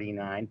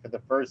post-49, for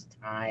the first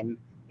time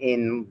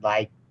in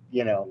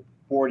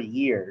 40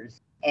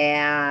 years.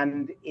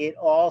 And it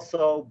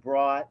also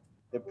brought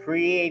the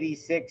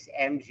pre-86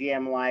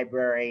 MGM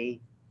library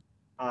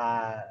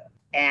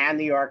and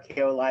the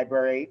RKO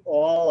library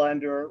all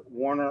under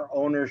Warner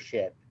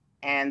ownership.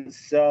 And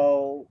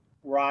so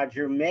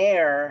Roger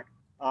Mayer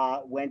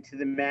went to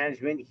the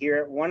management here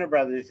at Warner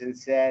Brothers and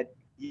said,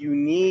 you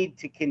need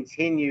to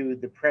continue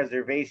the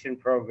preservation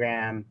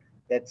program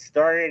that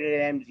started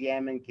at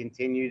MGM and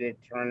continued at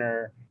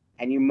Turner,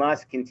 and you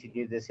must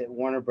continue this at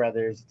Warner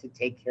Brothers to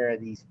take care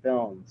of these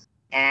films.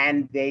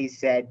 And they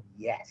said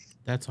yes.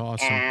 That's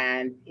awesome.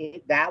 And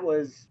that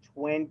was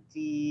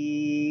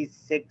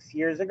 26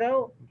 years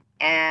ago.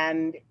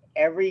 And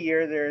every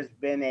year there's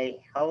been a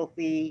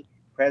healthy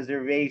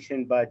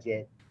preservation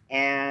budget.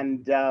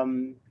 And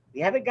we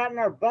haven't gotten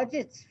our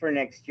budgets for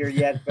next year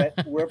yet, but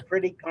we're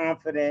pretty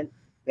confident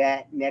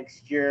that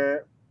next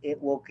year it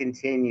will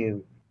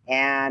continue.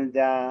 And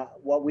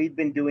what we've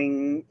been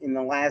doing in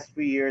the last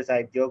few years,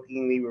 I've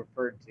jokingly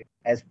referred to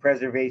as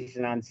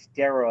preservation on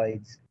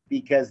steroids,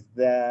 because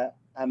the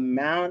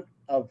amount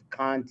of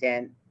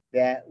content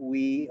that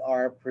we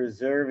are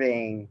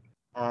preserving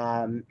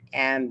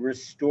and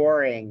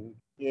restoring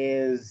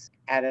is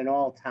at an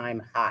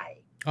all-time high.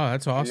 Oh,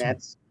 that's awesome.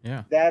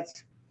 And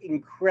that's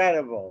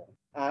incredible.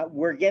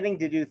 We're getting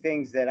to do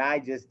things that I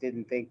just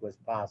didn't think was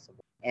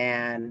possible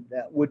and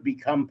would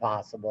become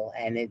possible.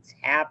 And it's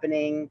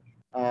happening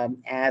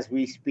as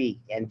we speak.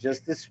 And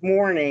just this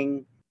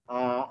morning,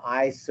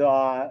 I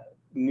saw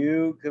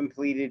new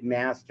completed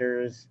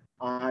masters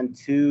on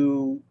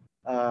two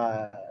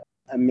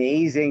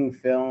amazing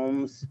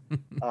films,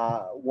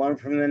 one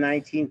from the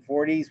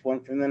 1940s,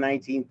 one from the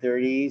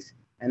 1930s,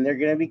 and they're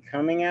going to be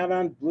coming out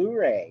on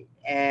Blu-ray,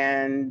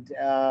 and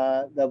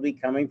they'll be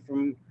coming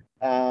from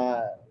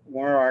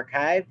Warner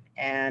Archive,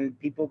 and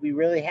people will be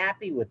really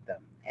happy with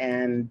them.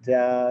 And,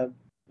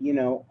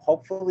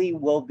 hopefully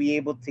we'll be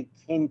able to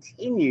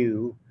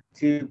continue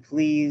to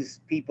please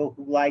people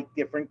who like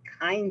different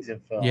kinds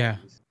of films. Yeah.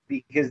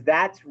 Because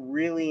that's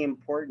really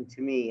important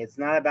to me. It's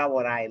not about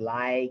what I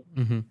like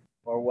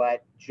or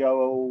what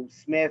Joe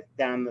Smith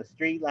down the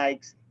street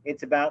likes.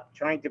 It's about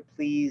trying to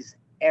please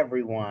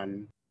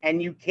everyone.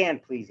 And you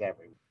can't please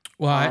everyone.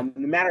 Well,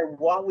 no matter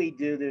what we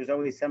do, there's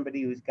always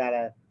somebody who's got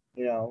to,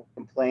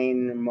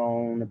 complain and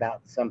moan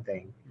about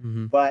something.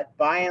 But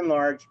by and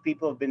large,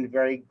 people have been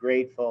very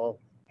grateful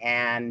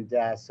and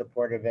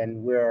supportive,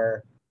 and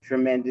we're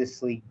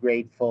tremendously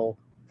grateful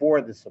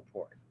for the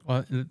support.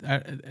 Well,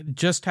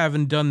 just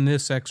having done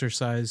this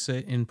exercise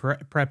in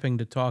prepping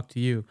to talk to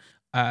you,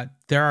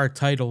 there are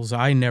titles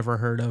I never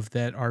heard of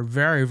that are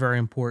very, very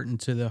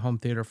important to the Home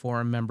Theater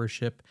Forum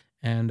membership.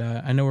 And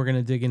I know we're going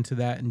to dig into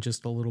that in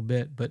just a little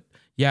bit. But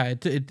yeah,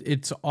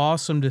 it's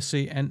awesome to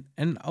see. And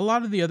a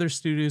lot of the other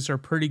studios are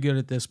pretty good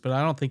at this, but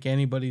I don't think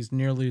anybody's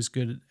nearly as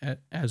good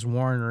as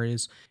Warner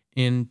is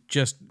in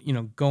just,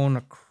 going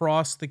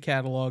across the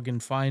catalog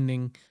and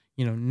finding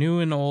new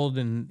and old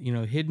and,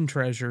 hidden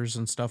treasures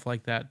and stuff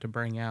like that to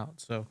bring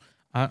out. So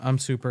I'm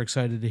super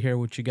excited to hear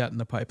what you got in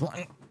the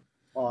pipeline.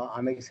 Well,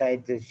 I'm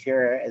excited to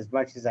share as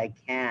much as I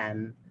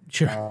can.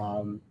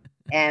 Sure.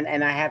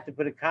 And I have to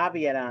put a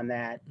caveat on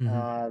that.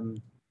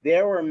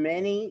 There were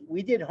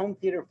we did Home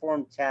Theater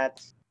Forum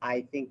chats,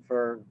 I think,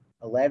 for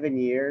 11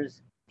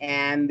 years.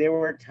 And there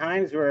were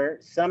times where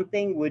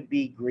something would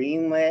be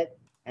greenlit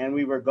and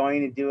we were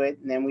going to do it.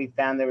 And then we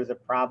found there was a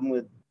problem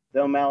with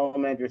Film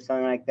Element or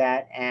something like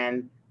that,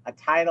 and a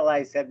title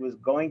I said was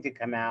going to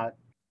come out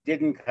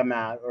didn't come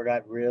out or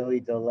got really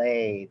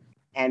delayed.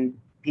 And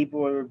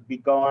people would be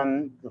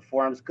going the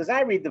forums, because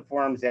I read the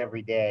forums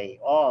every day,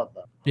 all of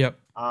them. Yep.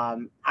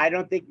 I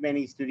don't think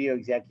many studio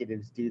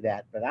executives do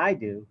that, but I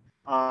do,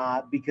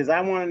 because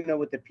I want to know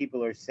what the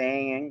people are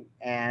saying.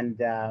 And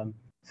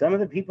some of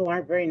the people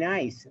aren't very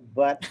nice,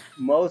 but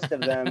most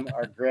of them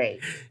are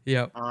great.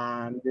 Yep.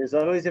 There's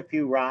always a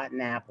few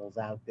rotten apples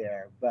out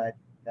there, but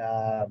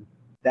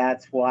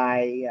that's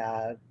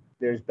why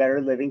there's better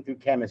living through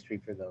chemistry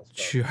for those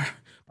folks. Sure.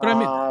 But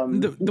I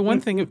mean, the one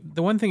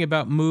thing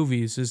about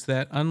movies is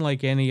that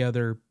unlike any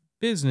other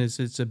business,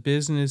 it's a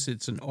business,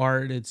 it's an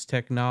art, it's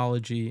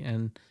technology,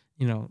 and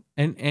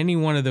and any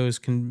one of those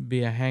can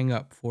be a hang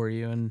up for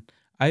you. And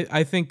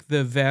I think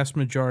the vast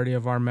majority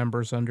of our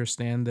members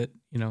understand that,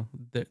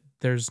 that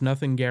there's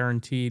nothing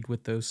guaranteed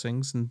with those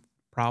things and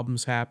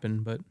problems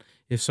happen. But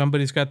if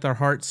somebody's got their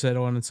heart set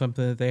on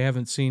something that they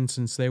haven't seen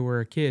since they were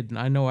a kid, and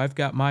I know I've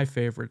got my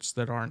favorites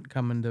that aren't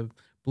coming to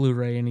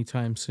Blu-ray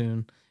anytime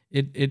soon,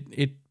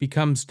 it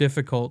becomes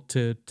difficult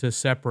to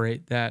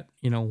separate that,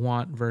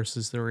 want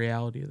versus the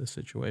reality of the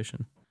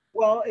situation.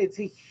 Well,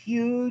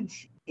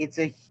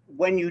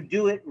 when you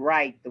do it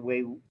right, the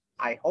way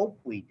I hope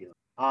we do.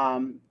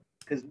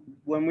 Because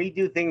when we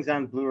do things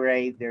on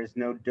Blu-ray, there's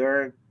no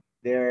dirt,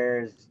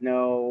 there's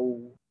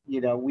no,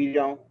 we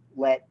don't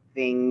let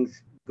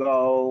things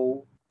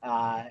go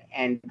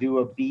and do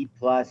a B+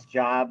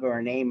 job or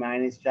an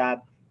A-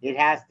 job. It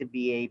has to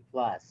be A+.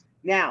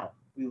 Now,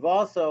 we've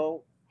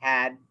also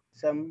had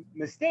some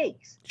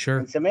mistakes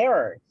and some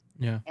errors.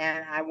 Yeah.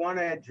 And I want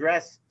to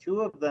address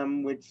two of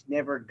them, which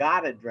never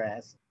got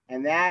addressed.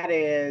 And that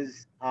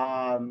is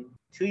 2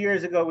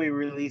 years ago, we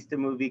released a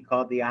movie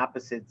called The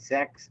Opposite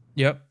Sex.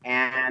 Yep.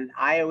 And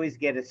I always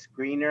get a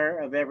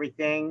screener of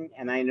everything.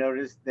 And I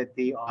noticed that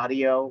the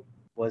audio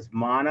was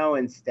mono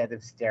instead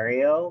of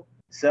stereo.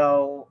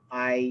 So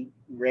I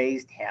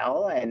raised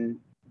hell and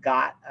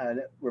got a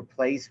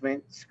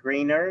replacement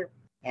screener.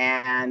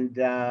 And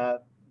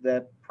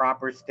the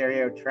proper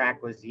stereo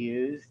track was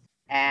used.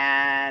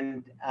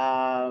 And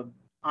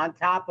on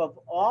top of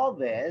all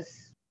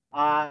this,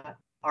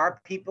 our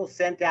people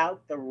sent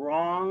out the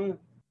wrong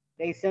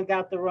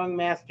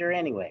master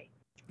anyway.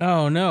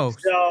 Oh no!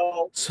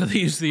 So they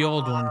used the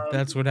old one.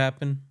 That's what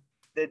happened.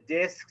 The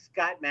discs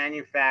got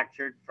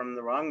manufactured from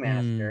the wrong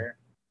master.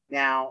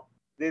 Now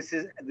this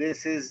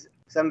is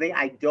something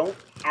I don't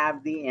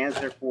have the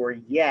answer for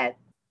yet,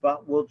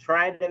 but we'll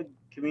try to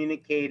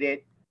communicate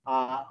it.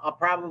 I'll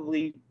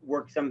probably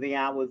work something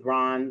out with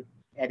Ron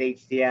at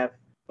HDF,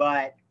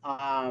 but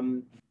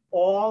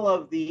all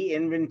of the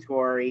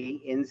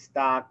inventory in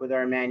stock with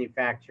our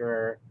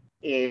manufacturer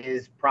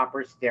is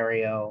proper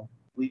stereo.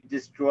 We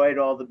destroyed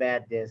all the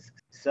bad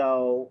discs.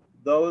 So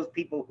those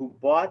people who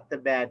bought the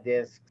bad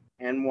discs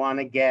and want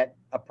to get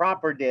a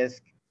proper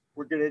disc,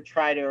 we're going to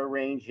try to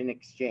arrange an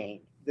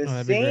exchange.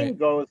 The same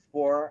goes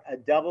for a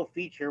double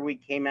feature we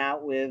came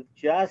out with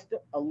just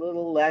a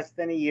little less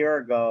than a year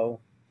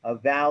ago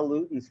of Val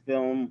Lewton's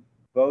film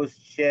Ghost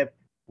Ship,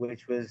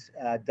 which was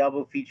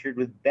double featured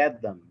with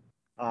Bedlam.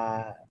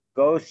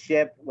 Ghost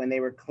Ship, when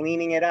they were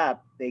cleaning it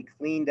up, they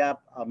cleaned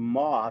up a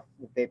moth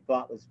that they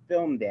thought was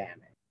film damage.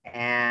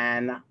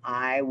 And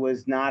I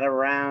was not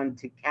around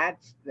to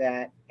catch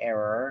that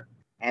error.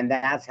 And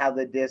that's how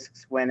the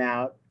discs went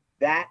out.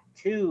 That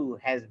too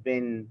has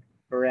been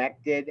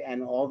corrected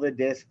and all the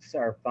discs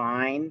are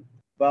fine.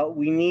 But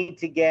we need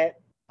to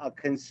get a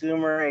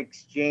consumer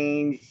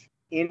exchange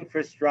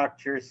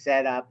infrastructure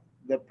set up.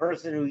 The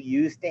person who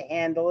used to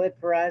handle it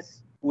for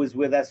us, who was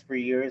with us for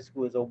years,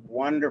 who was a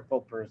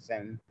wonderful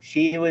person,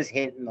 she was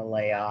hitting the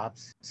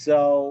layoffs.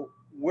 So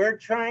we're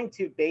trying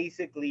to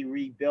basically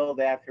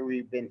rebuild after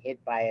we've been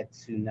hit by a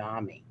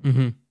tsunami.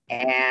 Mm-hmm.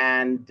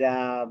 And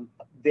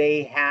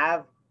they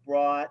have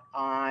brought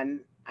on,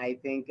 I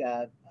think,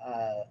 a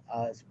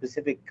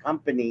specific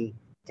company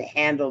to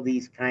handle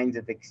these kinds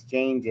of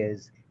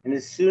exchanges. And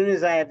as soon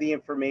as I have the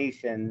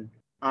information,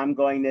 I'm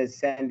going to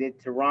send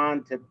it to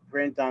Ron to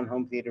print on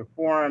Home Theater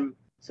Forum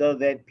so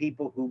that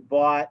people who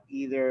bought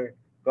either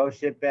Ghost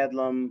Ship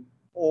Bedlam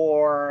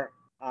or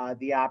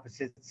The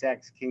Opposite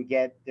Sex can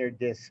get their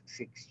discs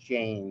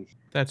exchanged.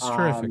 That's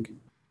terrific.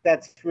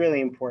 That's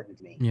really important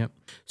to me. Yep.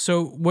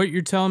 So what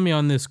you're telling me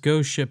on this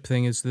Ghost Ship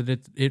thing is that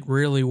it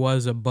really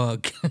was a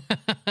bug.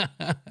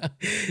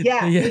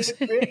 Yeah, yes.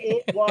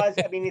 It was.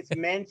 I mean, it's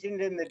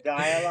mentioned in the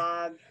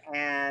dialogue,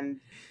 and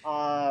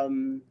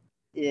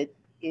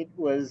it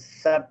was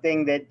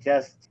something that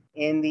just,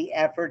 in the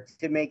efforts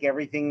to make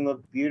everything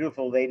look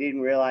beautiful, they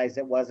didn't realize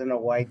it wasn't a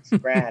white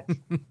scratch.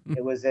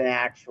 It was an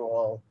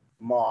actual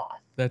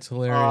moth. That's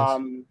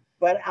hilarious.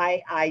 But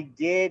I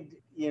did,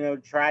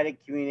 try to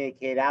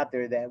communicate out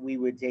there that we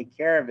would take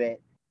care of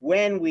it.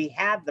 When we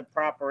had the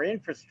proper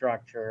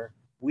infrastructure,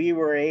 we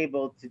were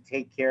able to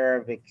take care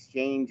of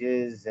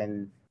exchanges,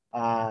 and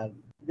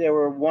there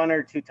were one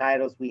or two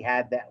titles we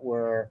had that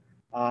were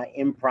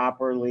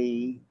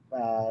improperly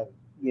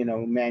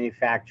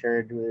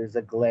manufactured. There's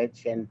a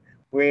glitch, and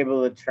we're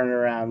able to turn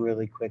around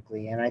really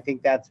quickly. And I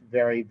think that's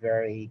very,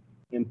 very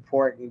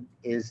important,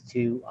 is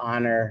to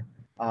honor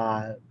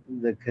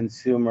the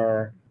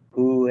consumer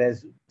who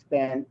has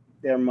spent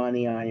their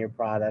money on your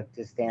product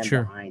to stand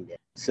Sure. behind it.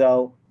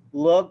 So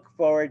look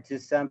forward to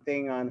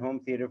something on Home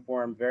Theater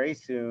Forum very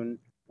soon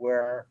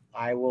where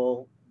I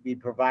will be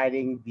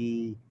providing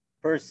the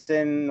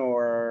person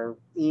or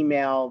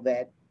email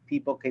that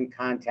people can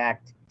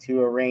contact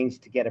to arrange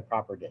to get a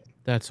proper date.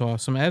 That's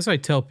awesome. As I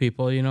tell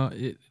people,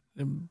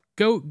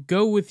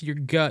 go with your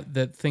gut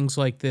that things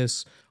like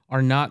this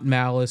are not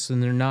malice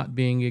and they're not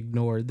being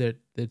ignored. That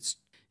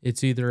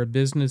it's either a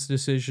business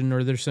decision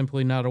or they're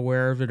simply not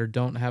aware of it or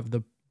don't have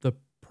the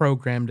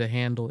program to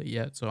handle it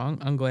yet. So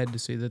I'm glad to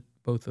see that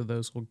both of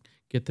those will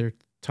get their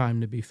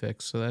time to be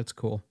fixed. So that's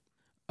cool.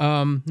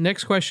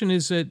 Next question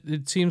is that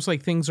it seems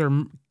like things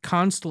are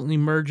constantly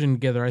merging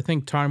together. I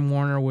think Time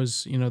Warner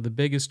was, the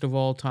biggest of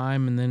all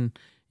time, and then,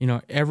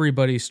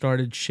 everybody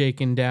started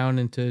shaking down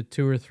into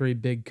two or three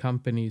big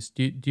companies.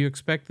 Do you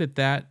expect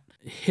that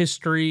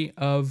history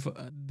of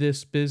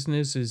this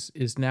business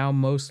is now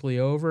mostly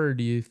over, or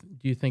do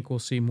you think we'll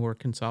see more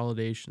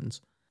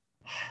consolidations?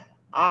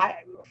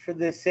 For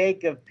the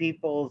sake of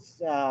people's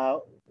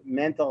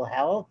mental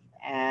health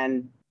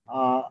and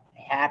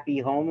happy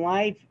home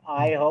life,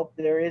 I hope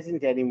there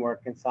isn't any more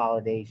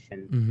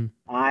consolidation.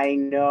 Mm-hmm. I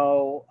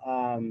know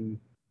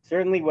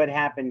certainly what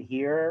happened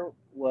here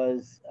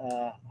was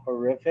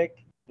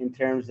horrific in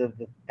terms of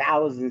the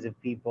thousands of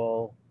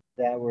people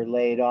that were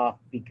laid off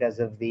because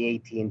of the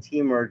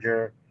AT&T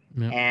merger.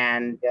 Yep.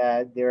 And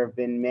there have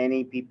been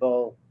many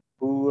people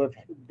who have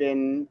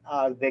been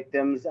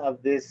victims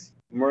of this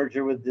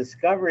merger with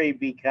Discovery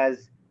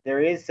because there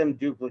is some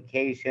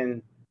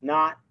duplication,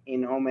 not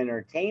in home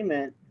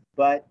entertainment,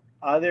 but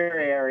other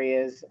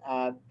areas.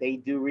 They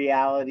do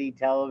reality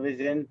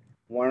television.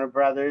 Warner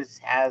Brothers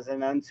has an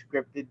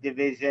unscripted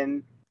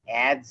division,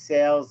 ad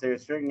sales. There are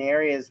certain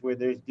areas where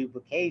there's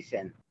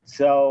duplication.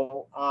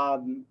 So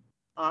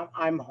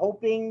I'm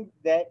hoping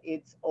that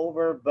it's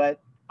over,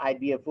 but I'd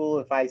be a fool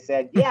if I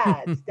said,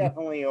 yeah, it's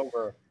definitely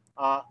over.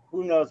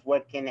 Who knows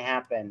what can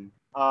happen?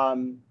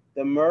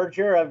 The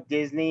merger of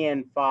Disney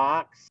and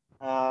Fox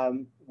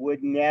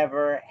would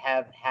never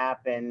have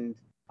happened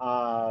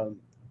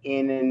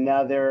in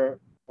another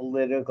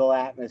political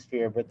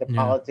atmosphere, but the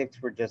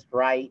politics were just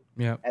right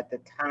at the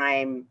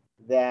time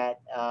that,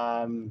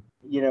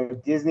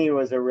 Disney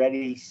was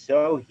already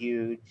so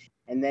huge,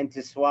 and then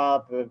to swallow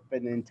up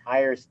an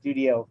entire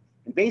studio,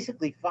 and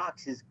basically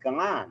Fox is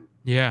gone.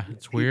 Yeah,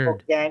 it's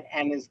weird.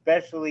 And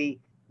especially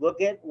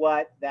look at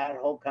what that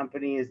whole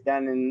company has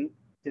done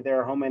to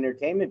their home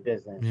entertainment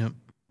business. Yep.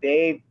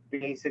 They've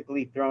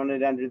basically thrown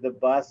it under the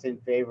bus in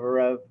favor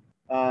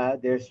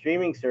of their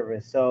streaming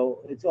service.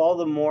 So it's all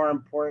the more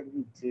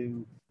important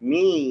to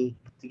me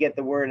to get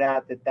the word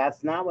out that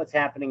that's not what's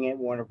happening at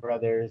Warner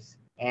Brothers.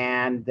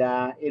 And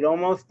it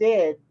almost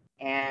did.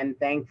 And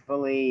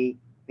thankfully,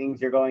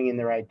 things are going in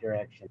the right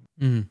direction.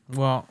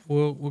 Well,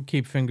 we'll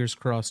keep fingers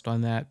crossed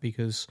on that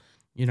because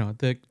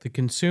the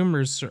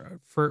consumers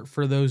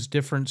for those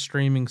different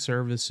streaming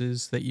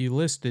services that you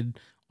listed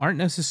aren't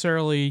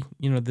necessarily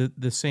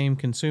the same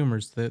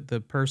consumers.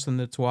 The person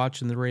that's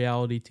watching the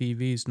reality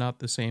TV is not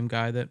the same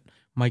guy that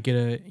might get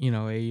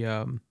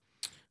a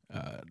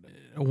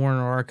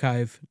Warner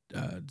Archive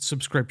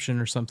subscription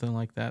or something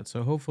like that.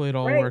 So hopefully it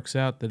all works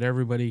out that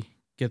everybody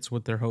gets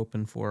what they're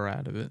hoping for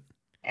out of it.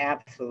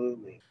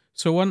 Absolutely.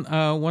 So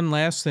one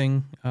last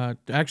thing,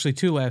 actually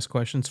two last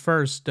questions.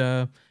 First,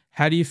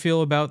 how do you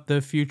feel about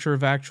the future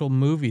of actual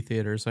movie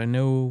theaters? I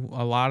know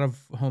a lot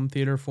of Home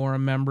Theater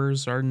Forum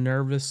members are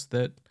nervous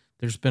that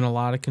there's been a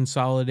lot of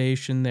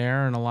consolidation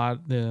there, and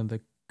the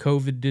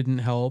COVID didn't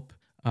help.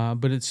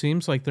 But it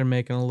seems like they're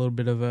making a little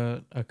bit of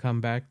a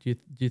comeback. Do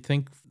you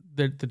think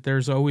that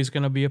there's always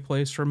going to be a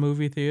place for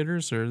movie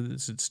theaters, or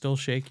is it still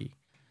shaky?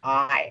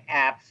 I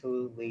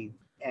absolutely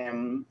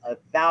am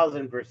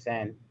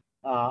 1,000%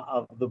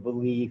 of the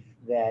belief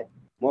that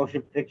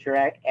motion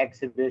picture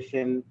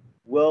exhibition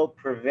will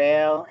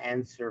prevail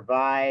and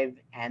survive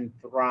and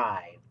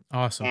thrive.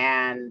 Awesome.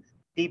 And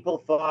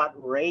people thought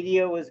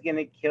radio was going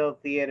to kill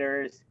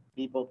theaters.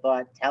 People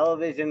thought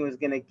television was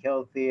going to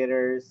kill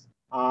theaters.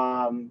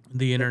 The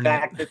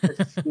internet. The fact that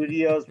the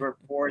studios were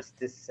forced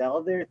to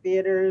sell their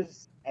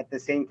theaters at the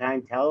same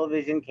time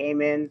television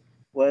came in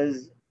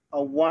was a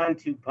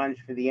 1-2 punch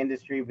for the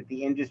industry, but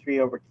the industry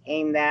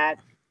overcame that.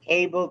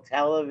 Cable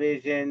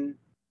television,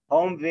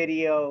 home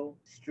video,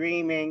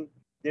 streaming,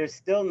 there's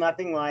still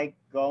nothing like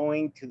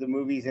going to the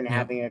movies and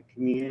having a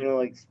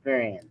communal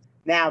experience.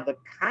 Now, the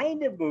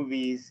kind of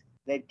movies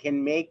that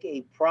can make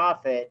a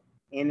profit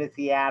in a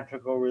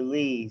theatrical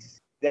release,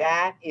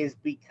 that is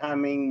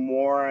becoming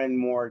more and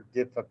more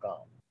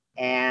difficult.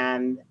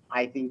 And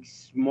I think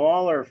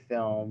smaller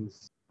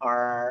films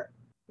are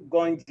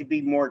going to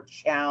be more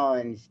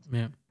challenged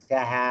to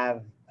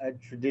have a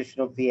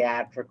traditional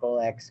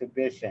theatrical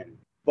exhibition.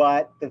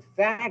 But the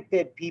fact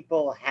that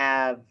people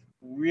have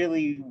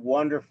really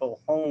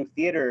wonderful home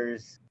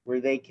theaters where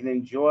they can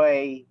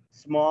enjoy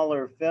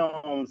smaller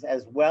films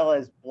as well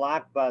as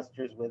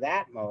blockbusters with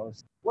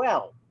Atmos,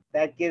 well,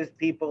 that gives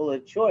people a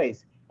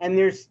choice. And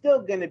there's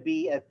still going to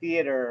be a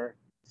theater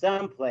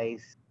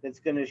someplace that's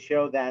going to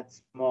show that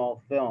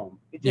small film.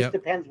 It just Yep.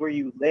 depends where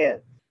you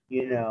live.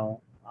 You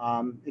know,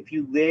 if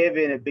you live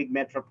in a big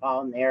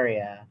metropolitan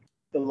area,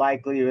 the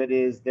likelihood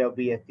is there'll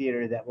be a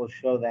theater that will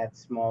show that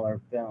smaller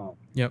film.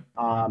 Yep.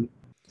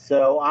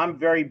 So I'm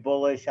very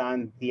bullish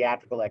on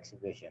theatrical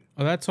exhibition.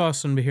 Oh, that's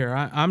awesome to hear.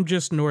 I'm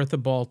just north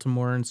of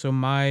Baltimore, and so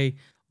my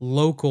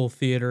local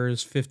theater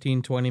is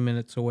 15, 20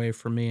 minutes away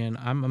from me, and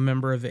I'm a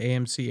member of the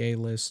AMC A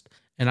list.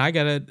 And I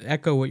got to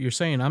echo what you're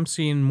saying. I'm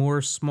seeing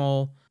more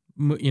small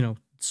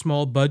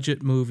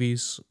budget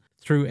movies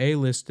through A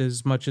list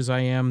as much as I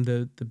am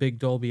the big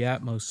Dolby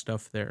Atmos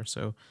stuff there.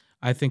 So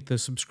I think the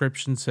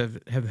subscriptions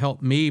have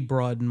helped me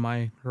broaden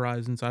my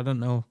horizons. I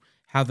don't know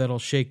how that'll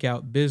shake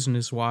out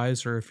business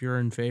wise or if you're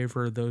in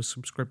favor of those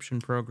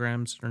subscription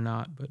programs or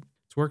not, but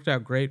it's worked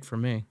out great for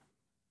me.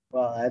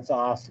 Well, that's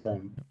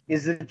awesome.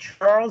 Is the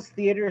Charles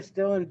Theater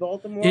still in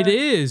Baltimore? It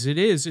is. It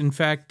is. In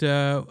fact,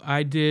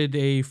 I did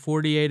a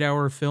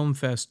 48-hour film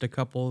fest a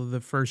couple of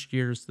the first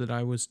years that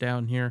I was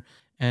down here,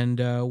 and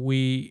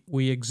we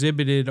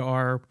exhibited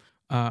the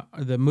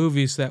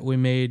movies that we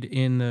made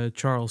in the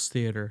Charles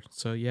Theater.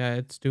 So yeah,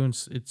 it's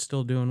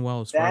still doing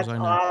well as far as I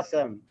know. That's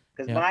awesome.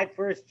 Because Yeah. my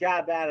first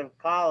job out of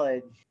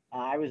college,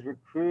 I was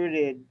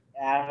recruited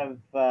out of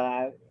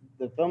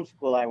the film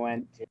school I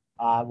went to,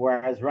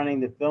 where I was running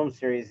the film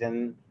series,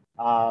 and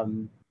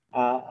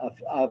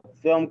a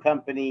film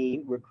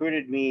company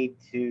recruited me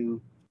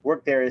to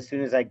work there as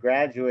soon as I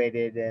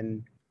graduated,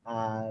 and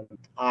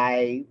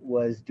I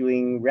was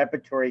doing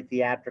repertory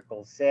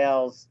theatrical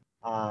sales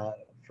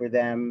for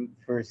them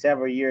for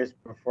several years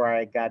before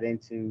I got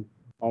into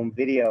home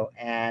video,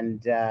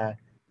 and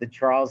the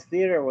Charles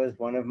Theater was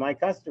one of my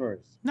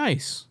customers.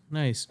 Nice.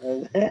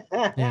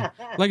 Yeah.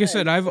 Like I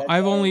said,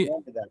 I've only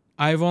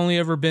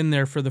ever been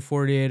there for the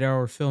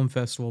 48-hour film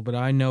festival, but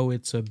I know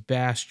it's a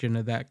bastion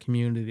of that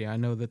community. I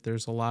know that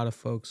there's a lot of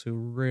folks who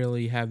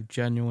really have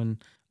genuine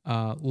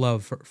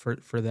love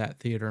for that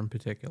theater in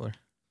particular.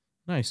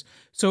 Nice.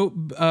 So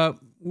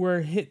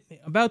we're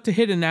about to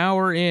hit an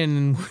hour in,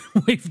 and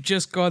we've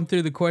just gone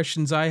through the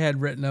questions I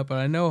had written up, and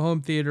I know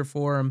Home Theater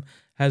Forum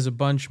has a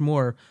bunch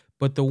more.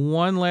 But the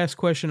one last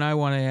question I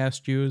want to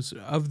ask you is,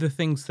 of the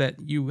things that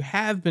you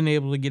have been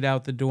able to get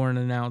out the door and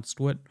announced,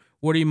 what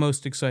are you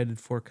most excited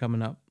for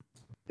coming up?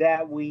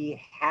 That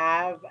we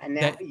have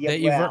announced.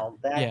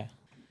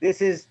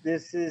 This is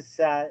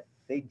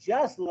they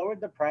just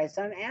lowered the price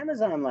on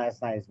Amazon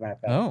last night, as a matter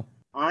of fact. Oh.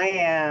 I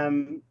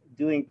am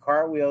doing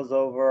cartwheels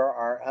over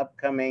our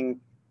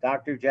upcoming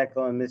Dr.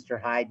 Jekyll and Mr.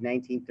 Hyde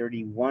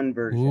 1931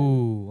 version.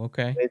 Ooh,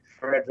 okay. With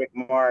Frederick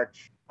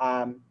March.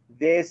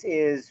 This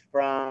is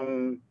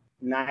from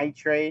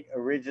Nitrate,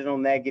 original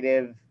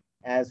negative,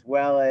 as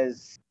well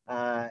as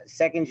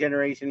second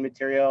generation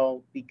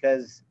material,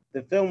 because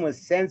the film was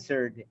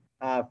censored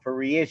for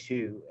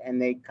reissue,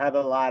 and they cut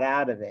a lot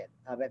out of it.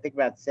 I think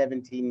about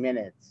 17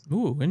 minutes.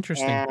 Ooh,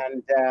 interesting.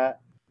 And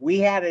we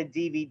had a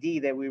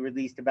DVD that we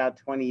released about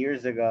 20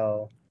 years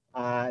ago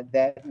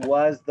that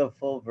was the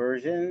full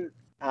version.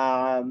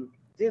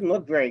 Didn't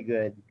look very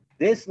good.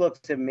 This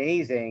looks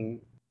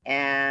amazing,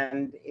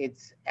 and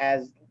it's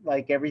as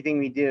like everything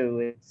we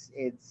do.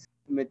 It's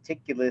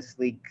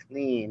meticulously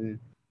clean,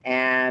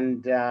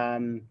 and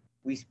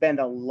we spend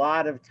a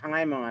lot of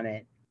time on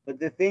it. But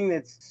the thing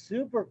that's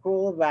super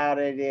cool about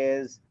it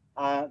is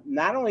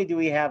not only do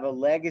we have a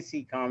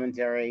legacy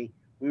commentary,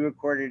 we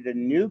recorded a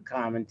new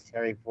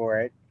commentary for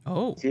it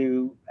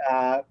to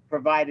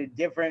provide a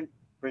different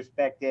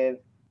perspective,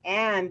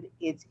 and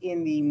it's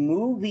in the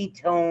movie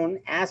tone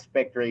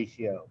aspect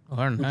ratio,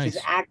 which is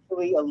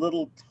actually a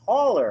little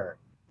taller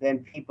than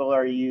people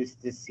are used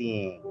to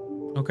seeing.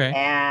 Okay.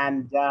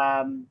 And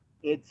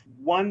it's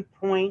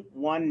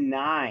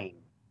 1.19.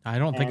 I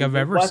don't think I've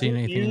ever seen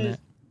anything in that.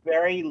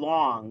 Very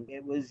long.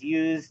 It was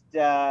used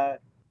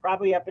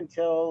probably up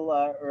until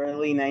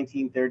early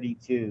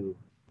 1932,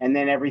 and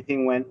then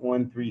everything went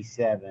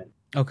 1:37.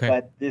 Okay.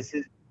 But this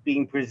is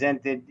being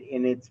presented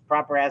in its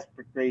proper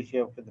aspect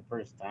ratio for the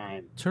first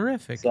time.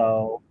 Terrific.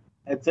 So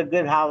it's a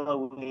good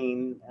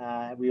Halloween.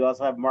 We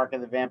also have Mark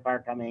of the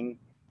Vampire coming,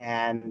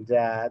 and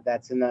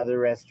that's another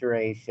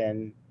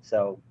restoration.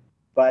 So,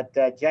 but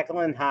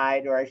Jekyll and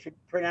Hyde, or I should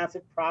pronounce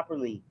it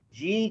properly,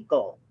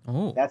 Jekyll.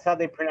 Oh. That's how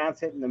they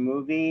pronounce it in the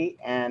movie,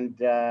 and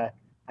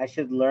I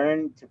should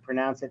learn to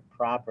pronounce it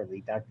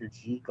properly, Dr.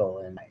 Jekyll.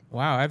 And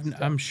wow,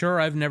 I'm sure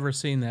I've never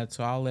seen that,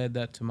 so I'll add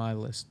that to my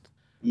list.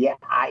 Yeah,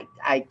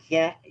 I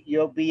can't.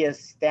 You'll be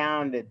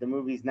astounded. The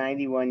movie's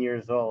 91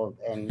 years old,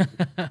 and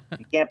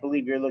you can't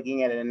believe you're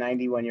looking at a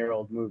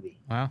 91-year-old movie.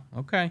 Wow.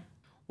 Okay.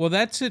 Well,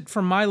 that's it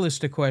for my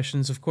list of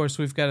questions. Of course,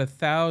 we've got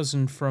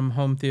 1,000 from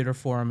Home Theater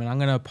Forum, and I'm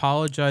going to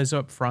apologize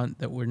up front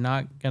that we're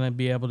not going to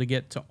be able to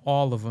get to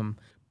all of them.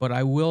 But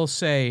I will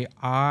say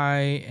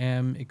I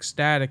am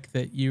ecstatic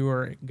that you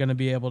are going to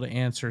be able to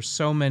answer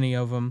so many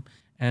of them.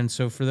 And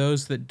so for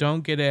those that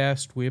don't get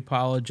asked, we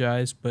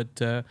apologize,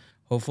 but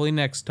hopefully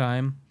next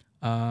time.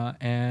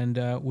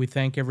 And we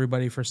thank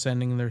everybody for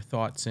sending their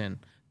thoughts in.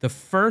 The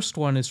first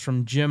one is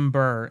from Jim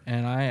Burr,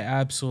 and I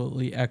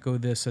absolutely echo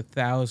this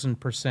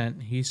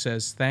 1,000%. He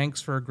says,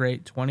 "Thanks for a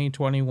great 20 and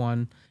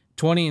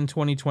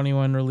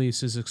 2021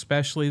 releases,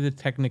 especially the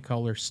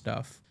Technicolor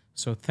stuff."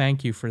 So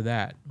thank you for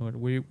that.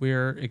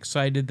 We're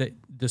excited that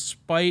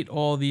despite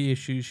all the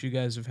issues you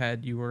guys have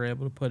had, you were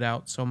able to put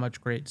out so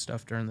much great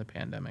stuff during the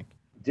pandemic.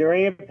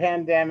 During a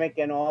pandemic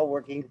and all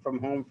working from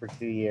home for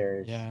 2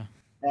 years. Yeah.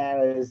 That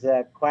was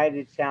quite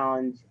a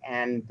challenge,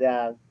 and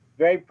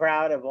very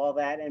proud of all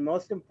that. And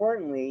most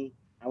importantly,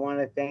 I want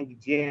to thank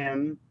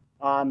Jim,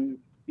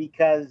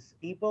 because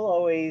people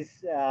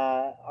always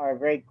are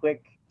very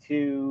quick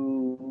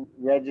to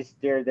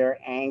register their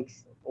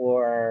angst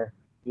or,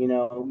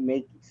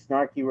 make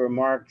snarky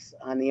remarks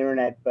on the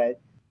internet, but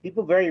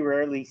people very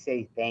rarely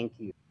say thank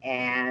you.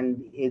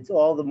 And it's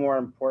all the more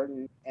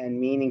important and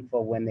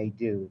meaningful when they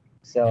do.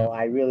 So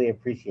I really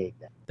appreciate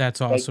that.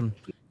 That's awesome.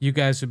 You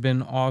guys have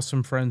been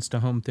awesome friends to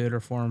Home Theater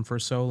Forum for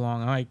so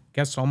long. I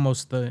guess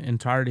almost the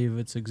entirety of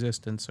its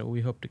existence. So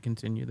we hope to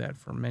continue that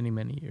for many,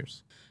 many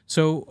years.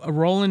 So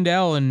Roland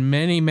L. and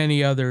many,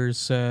 many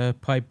others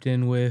piped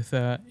in with,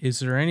 is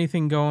there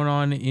anything going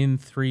on in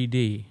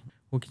 3D?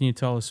 What can you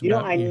tell us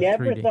about I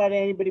never thought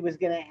anybody was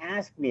going to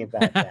ask me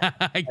about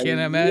that. I can't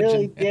imagine.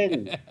 Really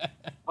didn't.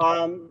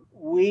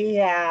 We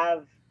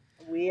have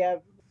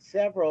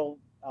several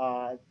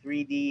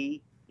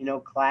 3D,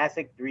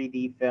 classic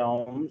 3D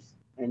films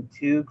and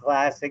 2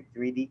 classic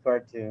 3D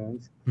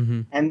cartoons.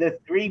 Mm-hmm. And the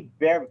 3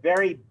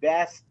 very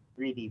best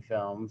 3D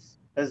films,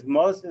 because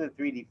most of the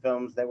 3D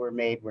films that were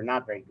made were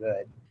not very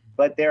good,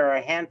 but there are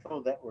a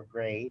handful that were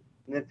great.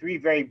 And the 3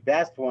 very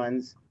best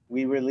ones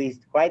we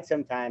released quite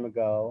some time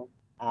ago,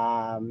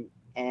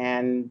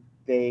 and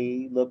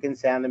they look and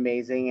sound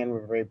amazing, and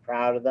we're very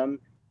proud of them.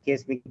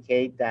 Kiss Me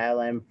Kate,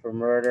 Dial M for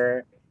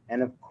Murder,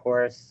 and of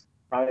course,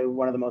 probably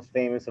one of the most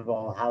famous of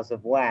all, House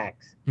of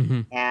Wax.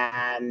 Mm-hmm.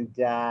 And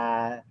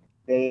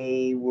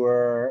they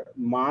were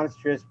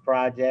monstrous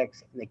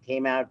projects, and they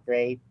came out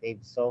great. They've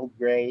sold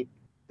great.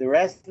 The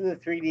rest of the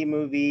 3D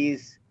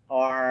movies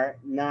are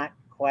not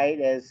quite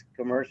as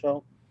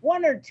commercial.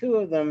 1 or 2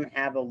 of them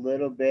have a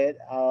little bit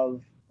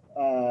of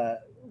a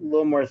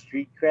little more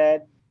street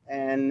cred,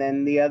 and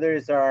then the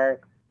others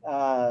are,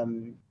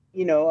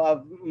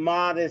 of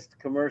modest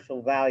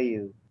commercial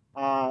value.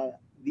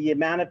 The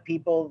amount of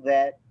people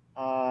that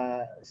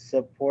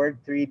support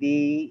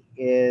 3D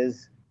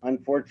is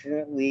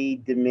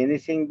unfortunately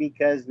diminishing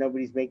because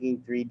nobody's making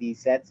 3D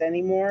sets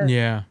anymore.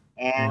 Yeah.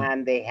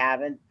 And they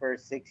haven't for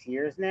 6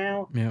 years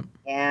now. Yep.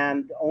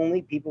 And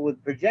only people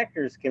with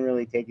projectors can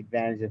really take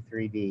advantage of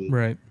 3D.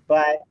 Right.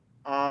 But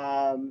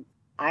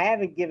I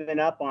haven't given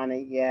up on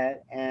it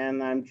yet,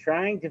 and I'm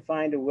trying to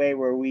find a way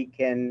where we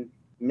can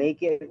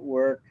make it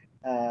work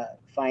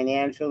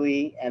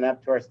financially and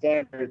up to our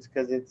standards,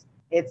 because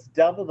it's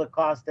double the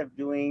cost of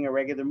doing a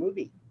regular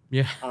movie.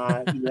 Yeah.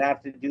 You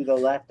have to do the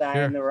left eye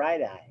and the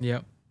right eye.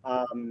 Yep.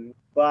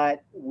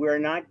 But we're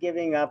not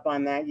giving up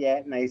on that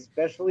yet, and I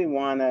especially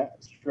want to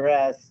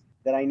stress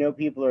that I know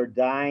people are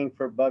dying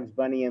for Bugs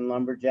Bunny and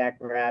Lumberjack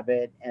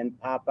Rabbit and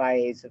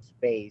Popeye Ace of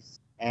Space,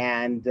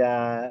 and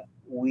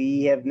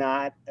we have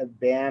not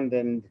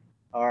abandoned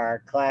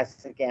our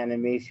classic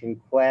animation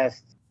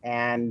quest.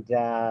 And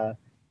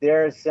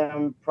there are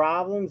some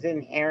problems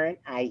inherent,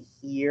 I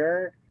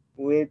hear,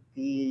 with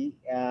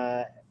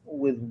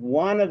with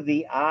one of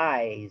the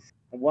eyes.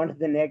 One of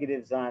the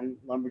negatives on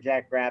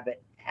Lumberjack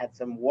Rabbit had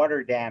some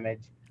water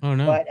damage. Oh,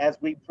 no. But as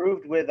we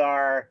proved with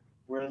our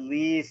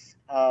release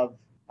of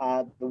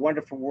The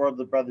Wonderful World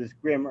of Brothers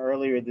Grimm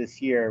earlier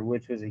this year,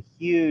 which was a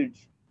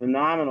huge,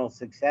 phenomenal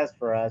success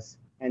for us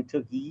and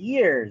took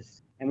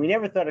years, and we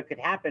never thought it could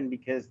happen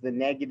because the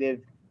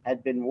negative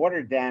had been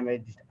water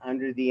damaged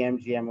under the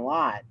MGM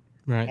lot.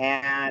 Right.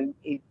 And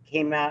it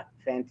came out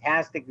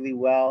fantastically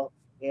well.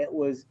 It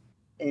was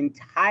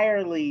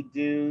entirely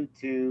due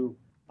to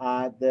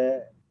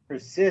the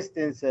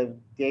persistence of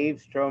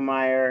Dave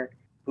Strohmeyer,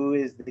 who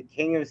is the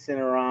king of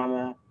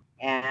Cinerama,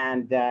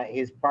 and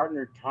his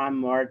partner Tom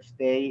March.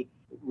 They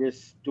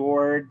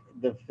restored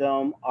the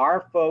film.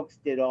 Our folks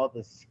did all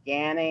the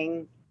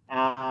scanning.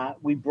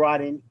 We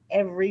brought in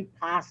every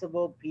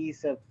possible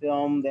piece of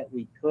film that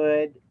we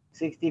could,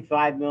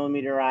 65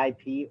 millimeter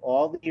IP,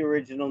 all the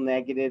original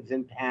negatives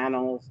and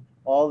panels,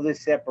 all the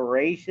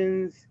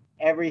separations,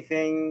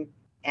 everything.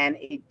 And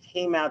it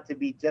came out to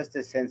be just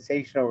a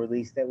sensational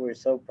release that we're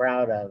so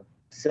proud of.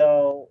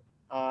 So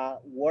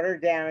water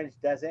damage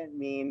doesn't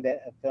mean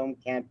that a film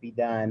can't be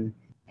done.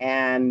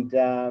 And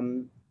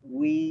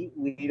we'll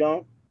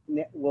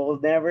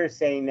never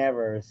say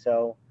never.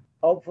 So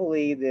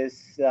hopefully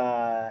this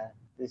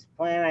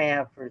plan I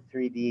have for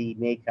 3D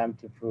may come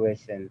to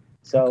fruition.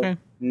 So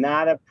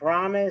Not a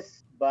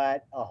promise,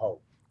 but a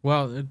hope.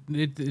 Well,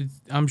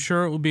 I'm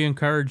sure it will be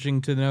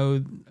encouraging to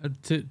know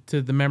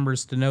to the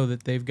members to know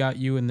that they've got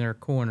you in their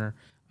corner.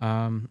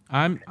 I'm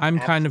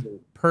kind of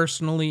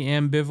personally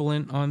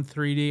ambivalent on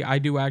 3D. I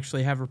do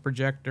actually have a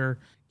projector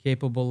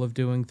capable of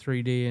doing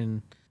 3D,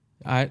 and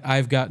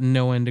I've gotten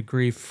no end of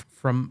grief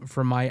from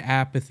my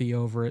apathy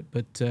over it,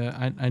 but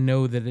I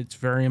know that it's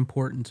very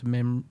important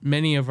to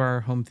many of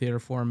our home theater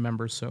forum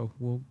members. So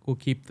we'll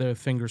keep the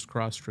fingers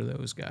crossed for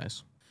those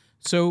guys.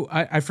 So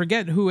I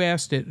forget who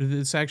asked it.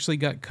 This actually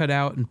got cut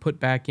out and put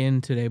back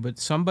in today, but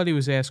somebody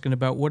was asking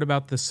about what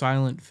about the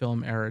silent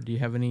film era? Do you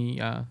have any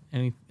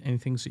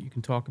things that you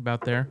can talk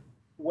about there?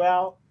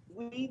 Well,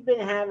 we've been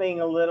having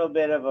a little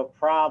bit of a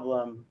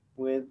problem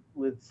with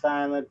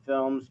silent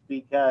films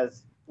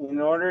because in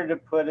order to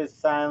put a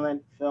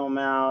silent film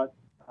out,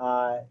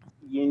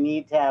 you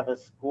need to have a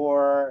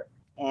score,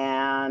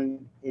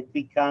 and it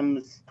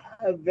becomes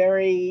a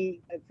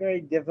very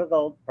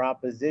difficult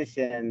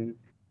proposition.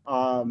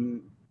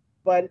 Um,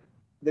 but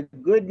the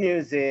good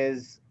news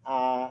is,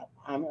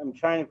 I'm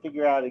trying to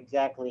figure out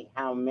exactly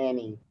how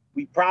many.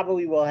 We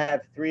probably will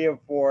have 3 or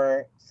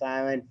 4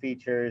 silent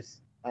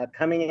features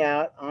coming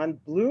out on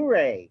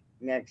Blu-ray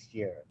next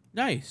year.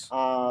 Nice.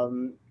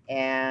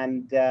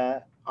 And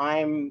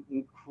I'm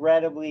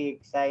incredibly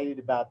excited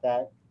about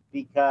that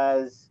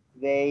because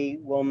they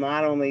will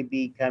not only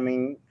be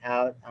coming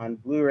out on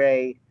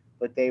Blu-ray,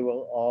 but they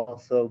will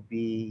also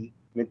be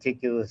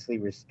meticulously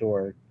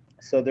restored.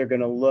 So they're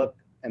going to look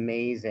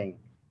amazing.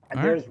 All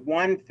right. There's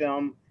one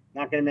film,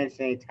 not going to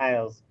mention any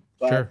titles,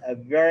 but Sure. a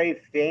very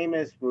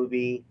famous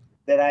movie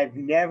that I've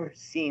never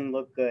seen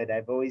look good.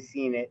 I've always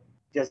seen it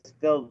just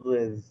filled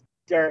with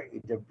dirt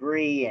and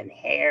debris and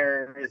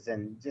hairs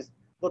and just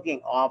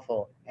looking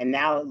awful. And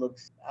now it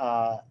looks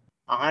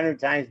 100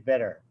 times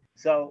better.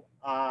 So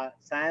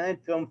silent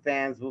film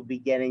fans will be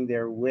getting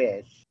their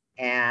wish,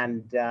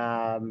 and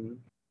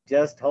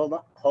just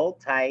hold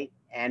tight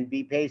and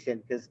be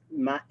patient because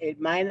it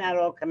might not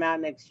all come out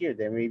next year.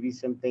 There may be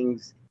some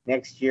things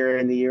next year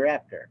and the year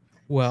after.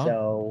 Well,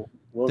 So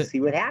we'll th-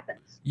 see what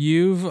happens.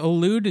 you've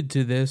alluded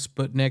to this,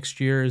 but next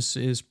year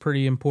is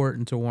pretty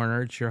important to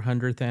Warner. It's your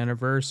 100th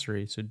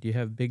anniversary. So do you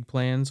have big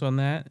plans on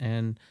that?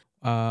 And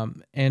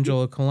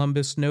Angela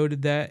Columbus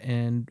noted that,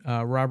 and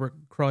Robert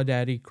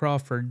Crawdaddy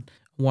Crawford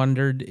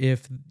wondered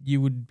if you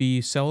would be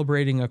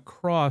celebrating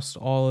across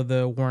all of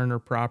the Warner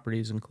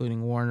properties,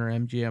 including Warner,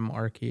 MGM,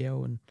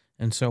 RKO,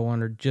 and so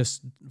on, or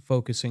just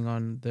focusing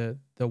on the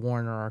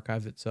Warner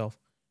archive itself.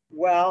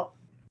 Well,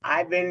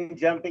 I've been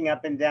jumping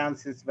up and down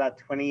since about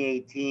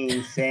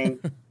 2018 saying,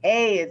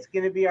 hey, it's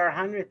going to be our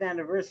 100th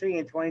anniversary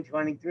in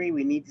 2023.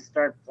 We need to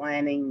start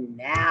planning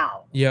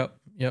now. Yep,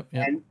 yep,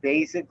 yep. And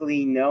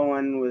basically, no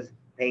one was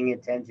paying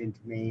attention to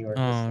me or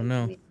Oh listening to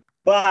no. me.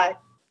 But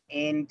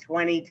in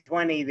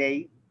 2020,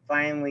 they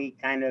finally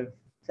kind of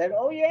said,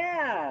 oh,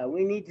 yeah,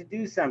 we need to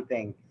do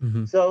something.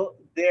 Hmm. So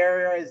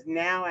there is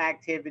now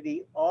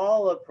activity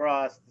all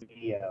across the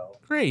video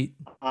Great.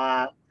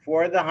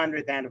 for the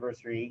 100th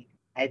anniversary.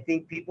 I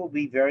think people will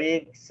be very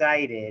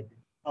excited.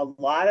 A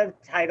lot of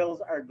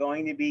titles are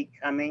going to be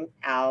coming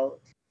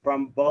out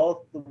from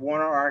both the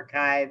Warner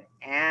Archive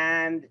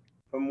and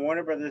from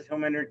Warner Brothers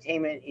Home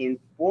Entertainment in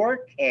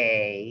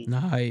 4K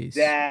Nice.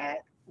 that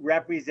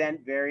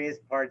represent various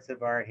parts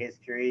of our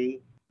history,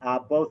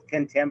 both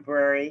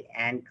contemporary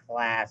and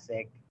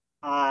classic.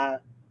 Uh,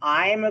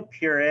 I'm a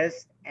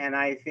purist, and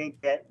I think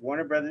that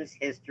Warner Brothers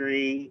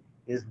history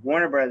is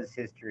Warner Brothers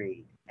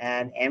history,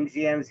 and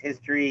MGM's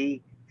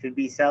history should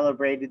be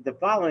celebrated the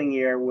following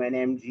year when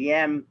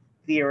MGM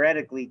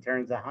theoretically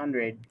turns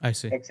 100, I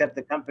see. except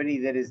the company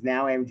that is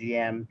now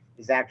MGM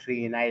is actually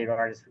United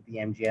Artists with the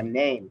MGM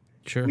name.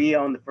 Sure. We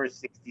own the first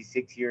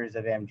 66 years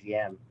of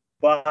MGM.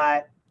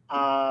 But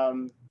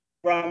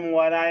from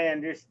what I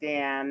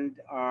understand,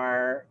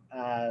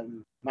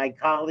 my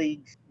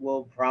colleagues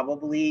will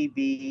probably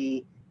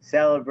be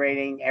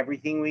celebrating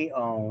everything we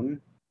own.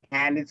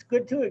 And it's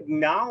good to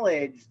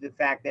acknowledge the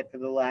fact that for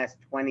the last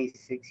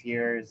 26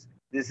 years,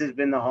 this has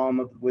been the home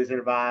of Wizard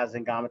of Oz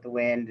and Gone with the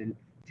Wind and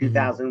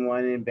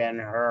 2001 and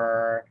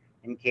Ben-Hur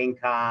and King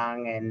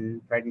Kong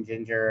and Fred and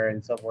Ginger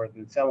and so forth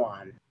and so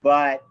on.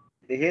 But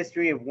the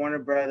history of Warner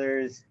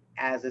Brothers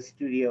as a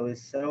studio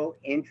is so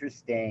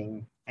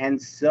interesting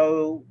and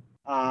so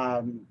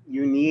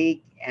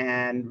unique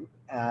and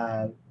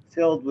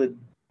filled with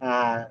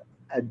a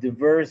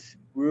diverse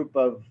group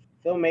of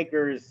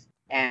filmmakers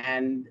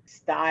and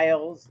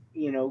styles,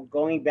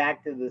 going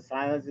back to the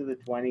silence of the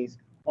 20s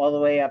all the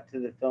way up to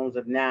the films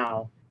of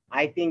now.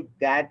 I think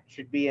that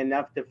should be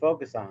enough to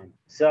focus on.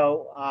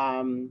 So,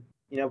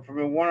 from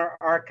a Warner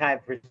Archive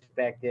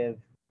perspective,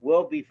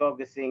 we'll be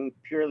focusing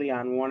purely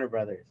on Warner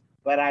Brothers.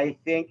 But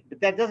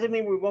that doesn't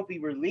mean we won't be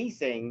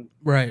releasing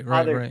Right,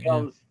 other yeah.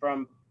 films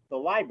from the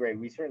library.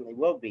 We certainly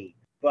will be.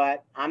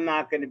 But I'm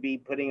not going to be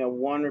putting a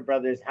Warner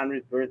Brothers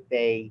 100th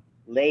birthday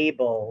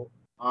label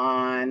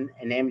on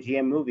an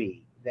MGM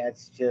movie.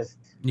 That's just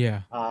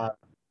Yeah.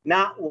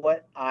 not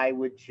what I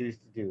would choose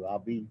to do. I'll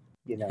be,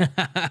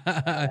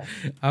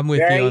 I'm with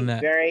you on very,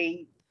 that.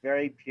 very,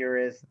 very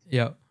purist.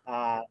 Yep.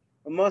 But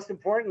most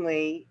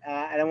importantly,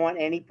 I don't want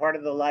any part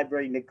of the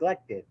library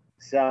neglected.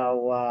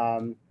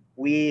 So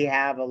we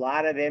have a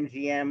lot of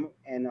MGM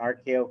and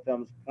RKO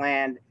films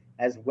planned,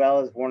 as well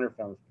as Warner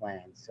films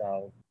planned.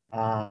 So,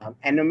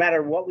 and no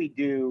matter what we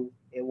do,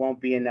 it won't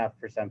be enough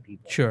for some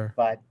people. Sure.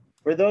 But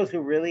for those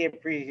who really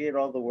appreciate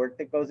all the work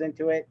that goes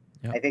into it,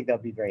 Yep. I think they'll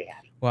be very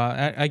happy. Well,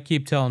 I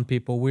keep telling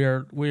people we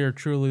are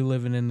truly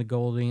living in the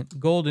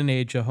golden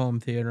age of home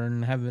theater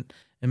and have an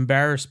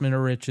embarrassment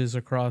of riches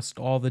across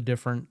all the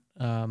different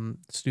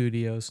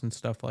studios and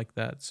stuff like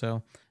that.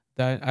 So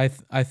that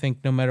I think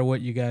no matter what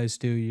you guys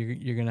do,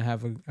 you're gonna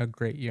have a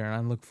great year, and I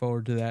look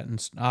forward to that.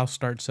 And I'll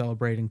start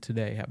celebrating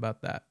today. How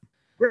about that?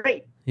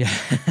 Great. Yeah.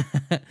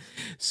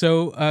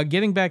 So,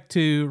 getting back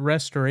to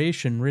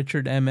restoration,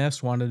 Richard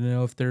MS wanted to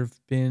know if there have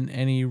been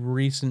any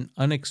recent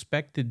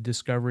unexpected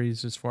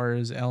discoveries as far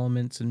as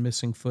elements and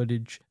missing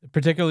footage,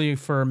 particularly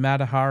for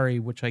Matahari,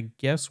 which I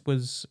guess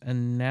was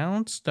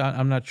announced.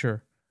 I'm not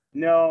sure.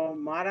 No,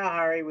 Mata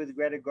Hari with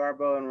Greta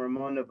Garbo and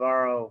Ramon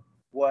Navarro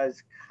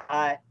was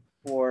cut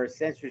for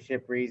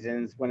censorship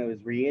reasons when it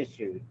was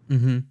reissued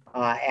Mm-hmm.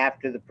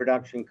 after the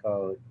production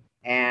code.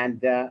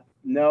 And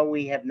no,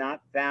 we have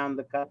not found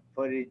the cut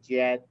footage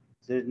yet.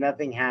 So there's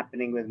nothing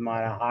happening with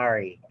Mata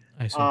Hari.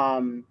 I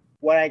see.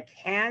 What I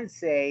can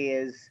say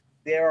is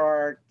there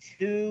are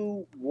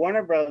two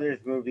Warner Brothers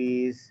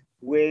movies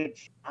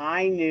which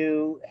I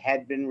knew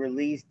had been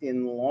released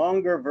in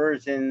longer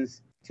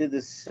versions to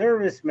the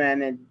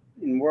servicemen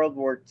in World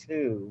War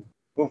II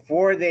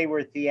before they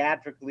were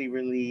theatrically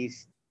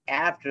released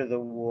after the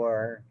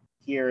war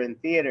here in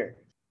theaters.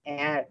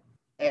 And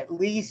at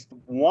least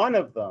one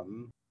of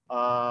them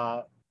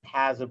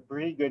has a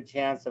pretty good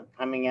chance of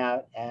coming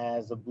out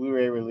as a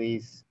Blu-ray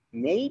release,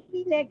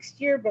 maybe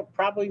next year, but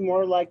probably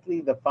more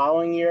likely the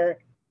following year.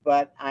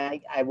 But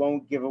I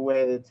won't give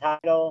away the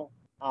title.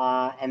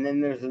 And then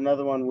there's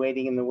another one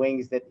waiting in the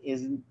wings that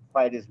isn't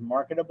quite as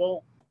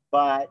marketable.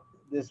 But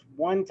this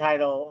one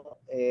title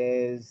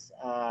is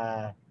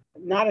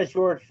not a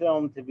short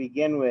film to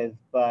begin with,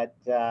 but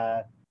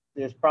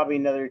there's probably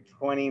another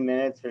 20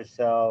 minutes or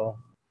so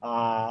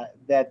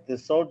that the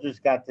soldiers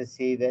got to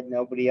see that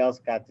nobody else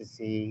got to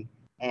see.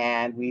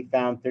 And we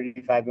found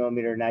 35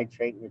 millimeter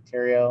nitrate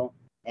material.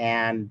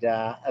 And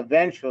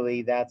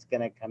eventually that's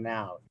going to come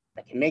out.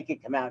 If I can make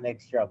it come out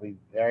next year, I'll be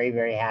very,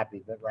 very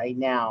happy. But right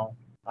now,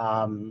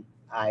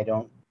 I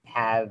don't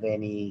have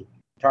any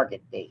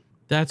target date.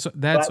 That's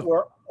But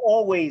we're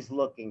always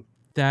looking.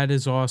 That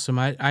is awesome.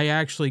 I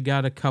actually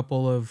got a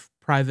couple of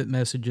private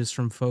messages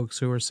from folks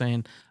who were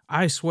saying,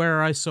 I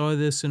swear I saw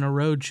this in a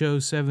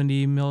Roadshow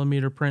 70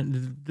 millimeter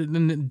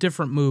print,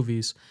 different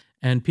movies.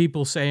 And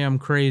people say I'm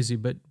crazy,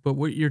 but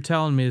what you're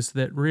telling me is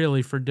that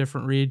really for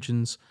different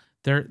regions,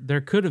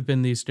 there could have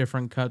been these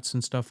different cuts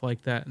and stuff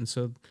like that. And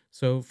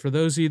so for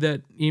those of you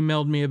that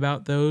emailed me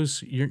about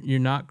those, you're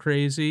not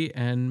crazy,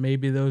 and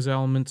maybe those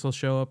elements will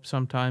show up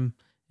sometime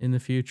in the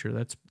future.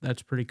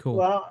 That's pretty cool.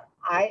 Well,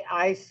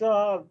 I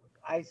saw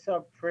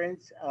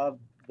prints of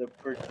the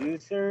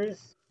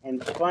producers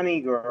and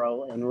Funny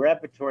Girl in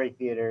repertory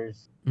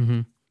theaters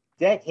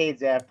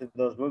decades after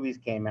those movies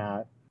came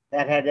out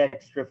that had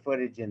extra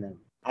footage in them.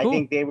 Cool. I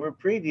think they were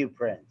preview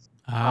prints.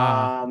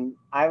 I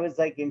was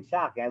like in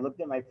shock. I looked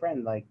at my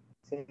friend like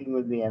sitting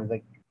with me. I was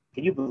like,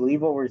 "Can you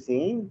believe what we're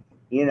seeing?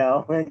 You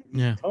know,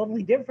 it's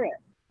totally different."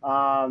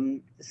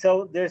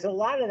 So there's a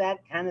lot of that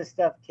kind of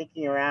stuff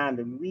kicking around,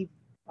 and we've.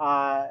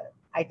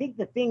 I think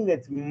the thing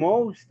that's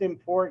most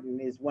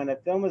important is when a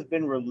film has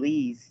been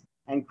released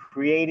and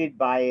created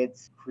by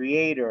its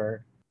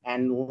creator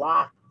and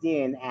locked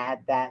in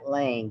at that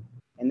length,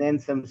 and then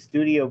some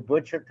studio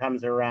butcher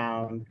comes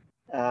around.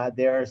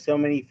 There are so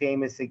many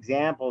famous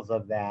examples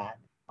of that.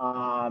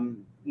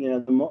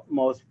 The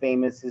most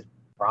famous is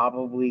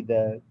probably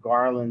the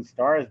Garland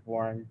Stars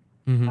Born,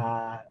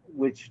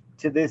 which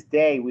to this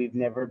day we've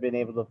never been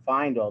able to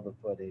find all the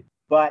footage.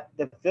 But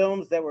the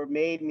films that were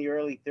made in the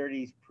early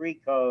 30s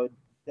pre-code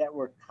that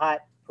were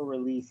cut for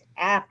release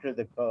after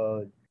the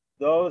code,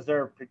 those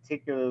are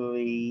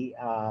particularly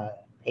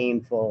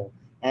painful.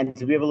 And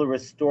to be able to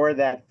restore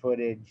that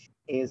footage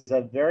is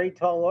a very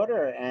tall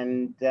order,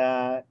 and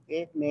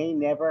it may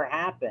never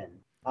happen.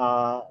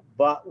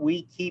 But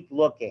we keep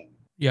looking,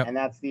 and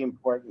that's the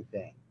important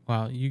thing.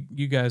 Wow,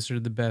 you guys are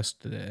the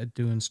best at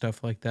doing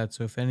stuff like that.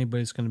 So if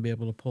anybody's going to be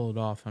able to pull it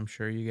off, I'm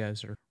sure you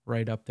guys are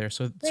right up there.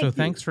 So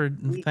thanks for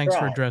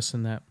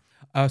addressing that.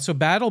 So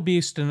Battle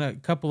Beast and a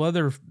couple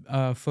other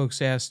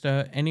folks asked,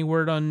 any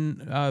word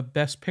on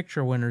Best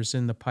Picture winners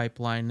in the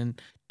pipeline,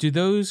 and do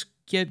those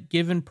get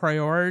given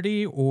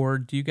priority, or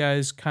do you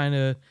guys kind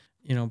of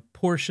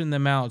portion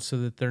them out so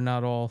that they're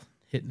not all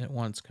hitting at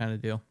once, kind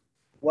of deal?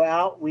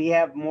 Well, we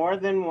have more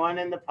than one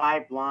in the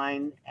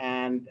pipeline,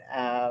 and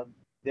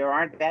there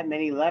aren't that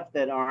many left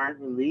that aren't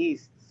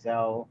released.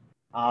 So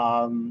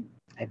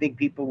I think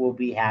people will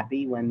be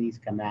happy when these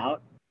come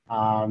out.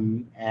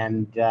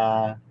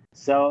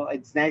 So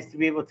it's nice to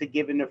be able to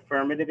give an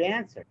affirmative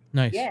answer.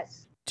 Nice.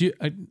 Yes.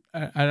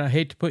 I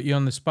hate to put you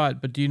on the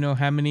spot, but do you know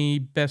how many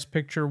Best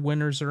Picture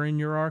winners are in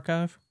your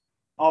archive?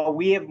 Oh,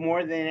 we have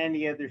more than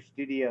any other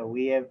studio.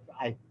 We have,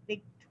 I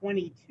think,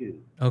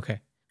 22. Okay.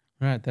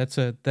 All right. That's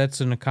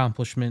an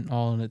accomplishment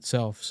all in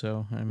itself.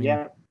 So, I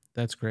mean,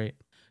 that's great.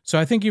 So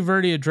I think you've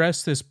already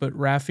addressed this, but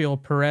Rafael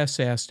Perez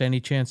asked any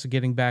chance of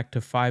getting back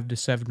to 5 to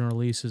 7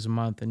 releases a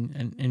month,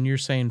 and you're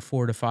saying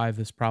 4 to 5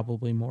 is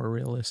probably more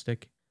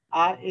realistic.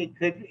 It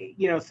could,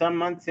 some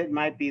months it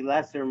might be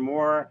less or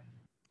more,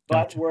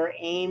 but Gotcha. we're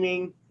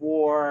aiming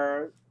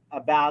for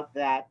about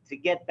that to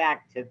get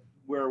back to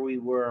where we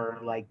were.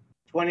 Like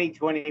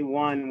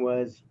 2021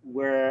 was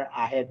where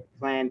I had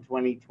planned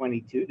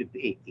 2022 to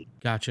be.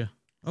 Gotcha.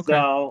 Okay.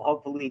 So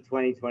hopefully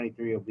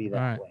 2023 will be All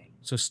that right. way.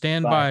 So But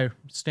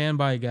stand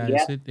by, guys.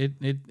 yep,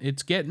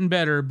 It's getting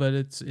better, but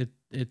it's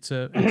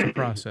a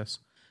process.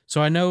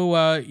 So I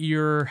know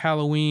your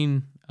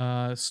Halloween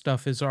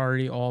stuff has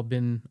already all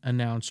been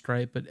announced,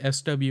 right? But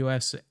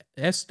SWFF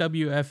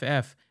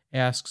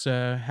asks,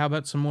 how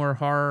about some more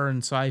horror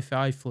and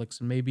sci-fi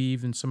flicks, and maybe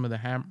even some of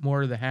the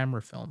more of the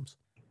Hammer films?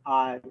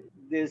 uh,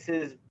 this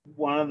is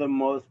one of the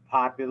most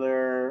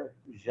popular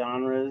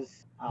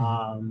genres,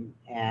 Hmm.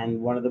 and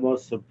one of the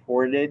most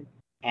supported,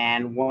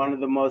 and one of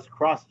the most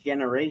cross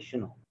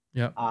generational.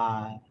 Yep.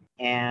 Uh,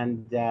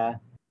 and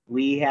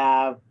we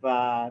have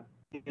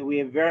we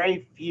have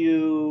very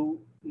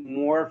few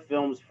more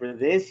films for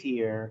this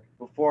year.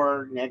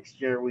 Before next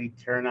year, we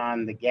turn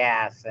on the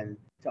gas and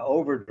to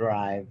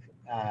overdrive.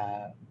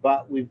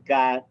 But we've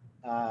got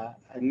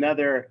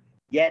another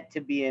yet to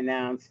be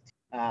announced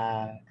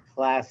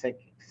classic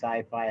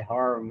sci-fi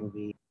horror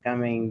movie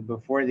coming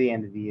before the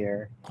end of the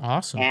year.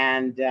 Awesome.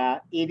 And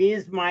it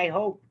is my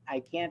hope.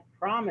 I can't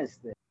promise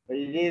this, but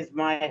it is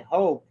my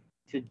hope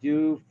to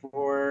do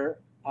for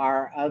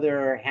our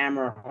other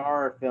Hammer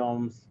horror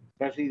films,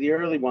 especially the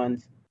early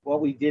ones,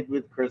 what we did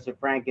with Curse of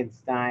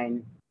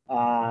Frankenstein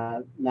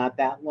not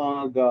that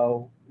long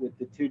ago with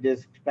the 2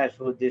 disc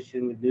special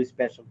edition with new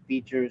special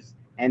features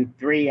and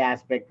 3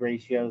 aspect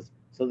ratios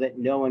so that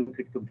no one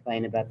could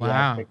complain about the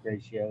Wow. aspect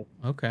ratio.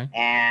 Okay.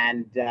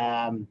 And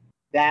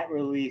that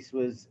release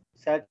was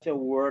such a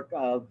work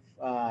uh,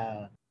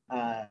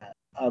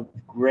 of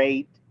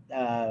great.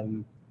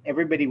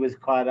 Everybody was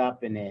caught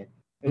up in it.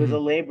 It was Hmm. a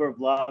labor of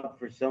love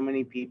for so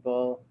many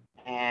people.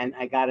 And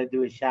I got to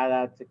do a shout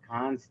out to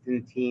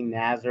Konstantin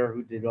Nazar,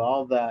 who did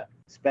all the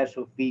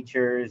special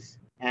features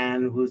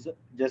and who's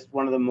just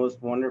one of the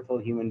most wonderful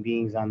human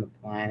beings on the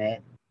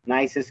planet.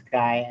 Nicest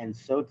guy and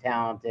so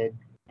talented.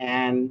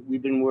 And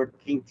we've been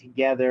working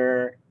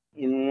together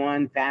in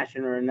one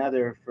fashion or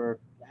another for,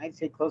 I'd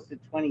say, close to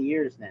 20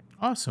 years now.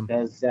 Awesome.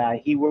 Because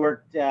he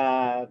worked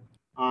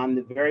on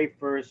the very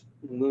first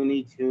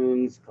Looney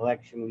Tunes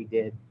collection we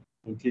did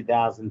in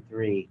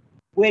 2003,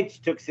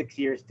 which took 6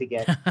 years to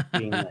get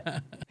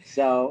greenlit.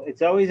 So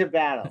it's always a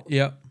battle.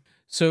 Yep.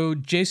 So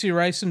J.C.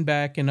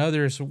 Reisenbach and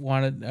others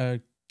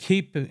wanted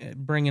keep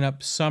bringing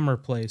up Summer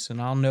Place, and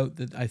I'll note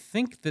that I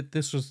think that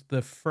this was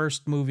the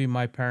first movie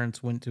my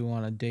parents went to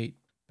on a date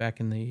back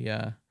in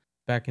the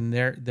back in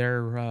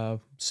their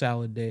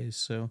salad days.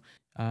 So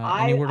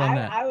any word on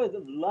that? I would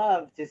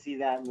love to see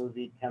that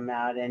movie come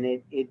out, and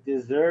it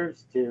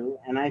deserves to,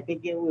 and I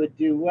think it would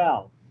do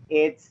well.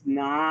 It's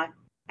not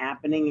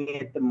happening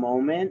at the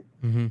moment,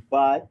 Mm-hmm.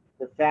 but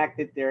the fact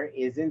that there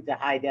isn't a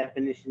high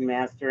definition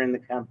master in the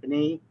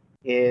company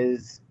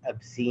is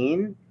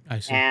obscene, I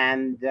see.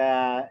 and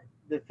the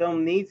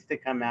film needs to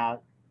come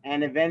out,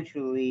 and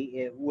eventually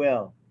it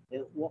will.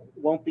 It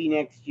won't be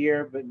next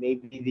year, but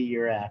maybe the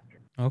year after.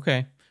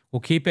 Okay. Well,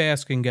 keep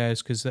asking,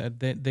 guys, because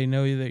they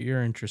know that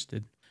you're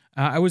interested.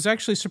 I was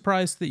actually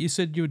surprised that you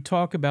said you would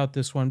talk about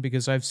this one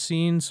because I've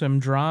seen some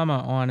drama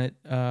on it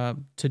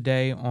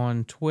today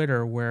on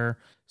Twitter where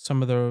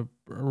some of the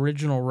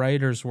original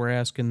writers were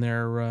asking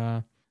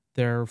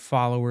their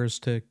followers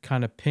to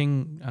kind of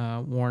ping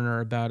Warner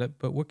about it.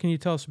 But what can you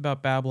tell us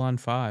about Babylon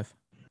 5?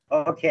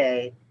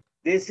 Okay,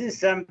 this is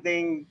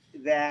something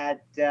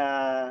that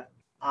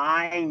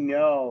I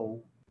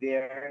know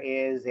there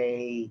is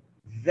a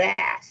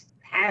vast,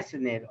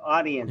 passionate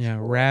audience Yeah,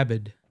 for,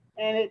 rabid.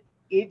 and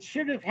it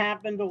should have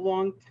happened a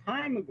long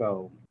time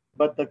ago.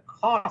 But the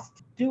cost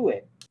to do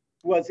it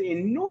was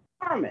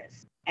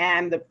enormous,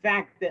 and the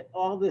fact that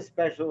all the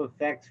special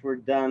effects were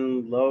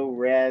done low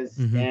res,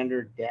 Mm-hmm.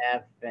 standard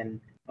def, and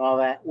all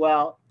that.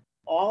 Well,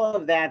 all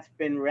of that's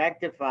been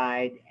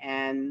rectified,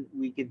 and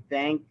we could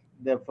thank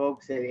the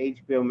folks at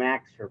HBO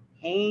Max for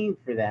paying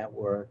for that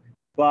work.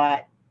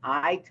 But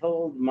I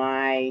told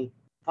my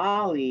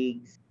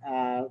colleagues,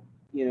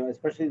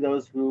 especially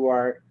those who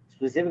are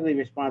specifically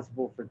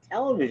responsible for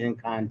television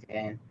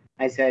content,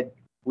 I said,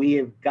 we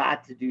have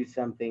got to do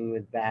something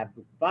with Bab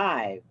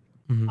 5.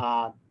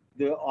 Mm-hmm.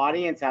 The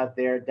audience out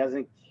there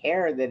doesn't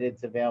care that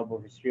it's available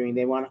for streaming.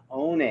 They want to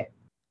own it.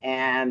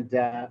 And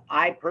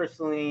I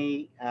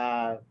personally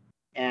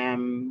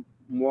am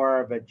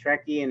more of a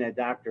Trekkie and a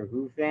Doctor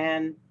Who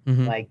fan,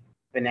 Mm-hmm. like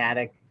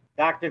fanatic.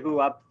 Doctor Who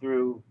up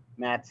through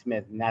Matt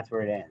Smith, and that's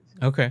where it ends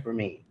Okay. for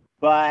me.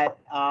 But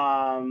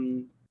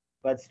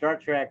Star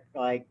Trek,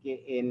 like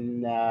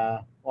in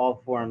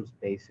all forms,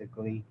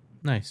 basically.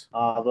 Nice.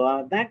 Although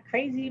I'm not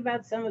crazy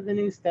about some of the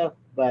new stuff,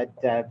 but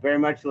very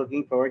much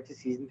looking forward to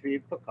season 3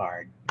 of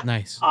Picard.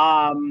 Nice.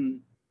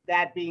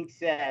 That being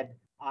said,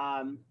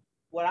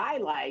 what I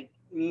like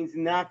means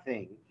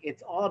nothing.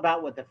 It's all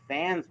about what the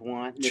fans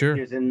want and if Sure.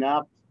 there's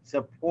enough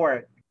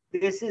support.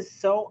 This is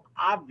so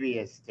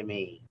obvious to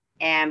me.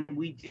 And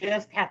we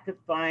just have to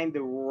find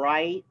the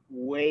right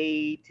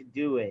way to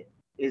do it.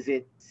 Is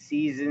it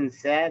season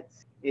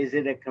sets? Is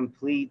it a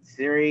complete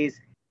series?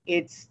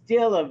 It's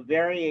still a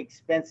very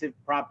expensive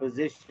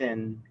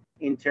proposition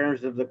in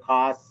terms of the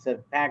costs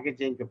of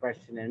packaging,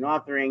 compression, and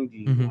authoring. Do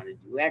you want to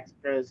do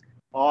extras?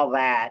 All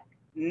that.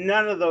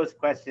 None of those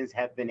questions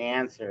have been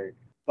answered.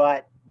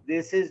 But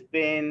this has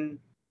been,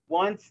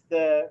 once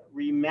the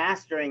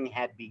remastering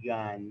had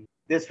begun,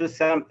 this was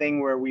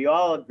something where we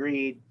all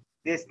agreed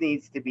this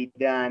needs to be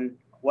done.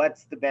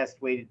 What's the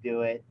best way to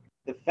do it?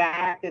 The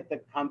fact that the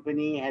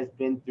company has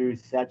been through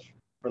such,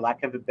 for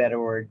lack of a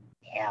better word,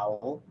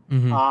 hell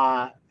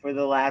for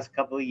the last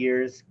couple of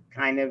years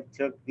kind of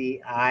took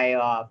the eye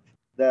off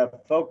the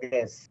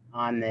focus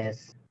on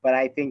this. But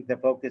I think the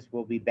focus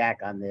will be back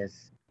on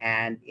this,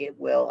 and it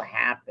will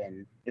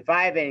happen. If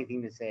I have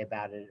anything to say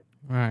about it,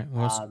 all right.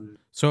 Well,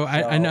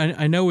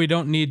 I know we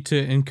don't need to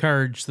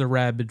encourage the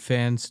rabid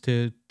fans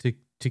to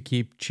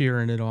keep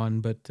cheering it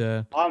on, but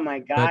oh my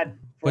God,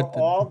 for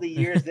all the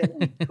years that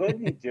we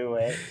couldn't do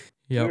it,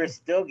 we were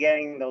still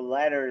getting the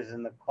letters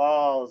and the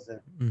calls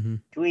and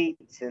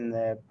tweets and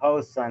the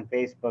posts on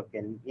Facebook,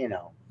 and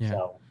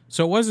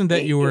So it wasn't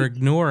that you were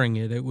ignoring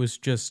it; it was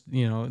just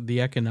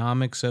the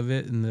economics of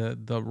it and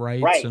the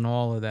rights and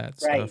all of that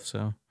stuff.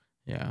 So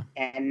yeah.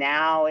 And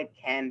now it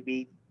can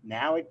be.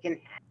 Now it can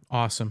happen.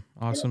 Awesome.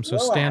 So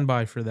stand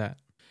by for that.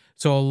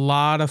 So a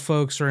lot of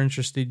folks are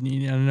interested.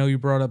 I know you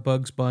brought up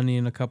Bugs Bunny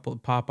and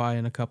Popeye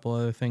and a couple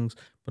other things,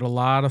 but a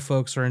lot of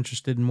folks are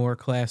interested in more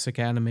classic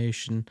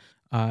animation.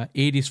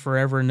 80s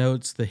Forever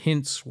notes the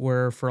hints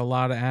were for a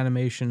lot of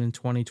animation in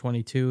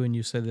 2022, and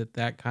you said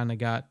that kind of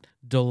got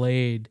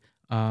delayed.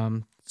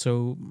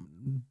 So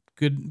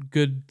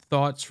good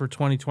thoughts for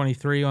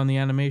 2023 on the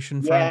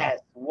animation front? Yes,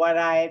 what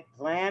I had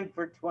planned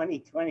for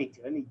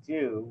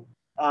 2022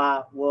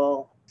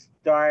 will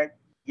start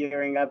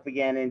gearing up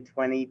again in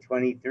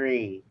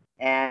 2023.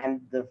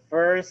 And the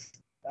first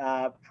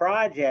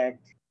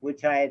project,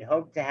 which I had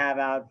hoped to have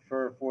out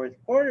for fourth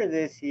quarter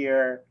this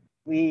year,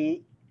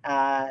 we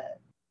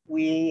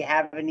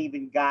haven't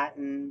even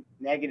gotten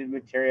negative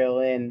material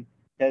in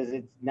because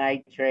it's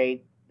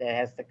nitrate that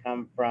has to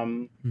come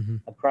from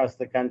across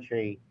the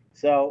country.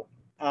 So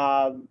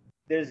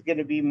there's going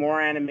to be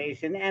more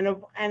animation and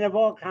of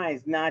all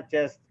kinds, not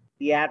just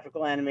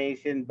theatrical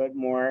animation, but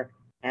more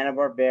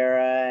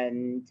Hanna-Barbera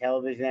and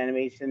television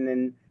animation.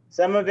 And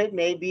some of it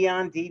may be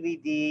on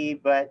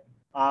DVD, but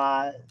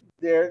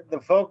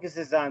the focus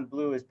is on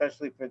Blue,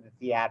 especially for the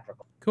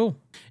theatrical. Cool.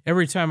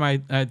 Every time I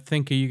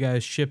think of you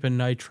guys shipping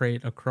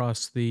nitrate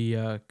across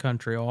the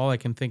country, all I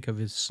can think of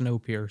is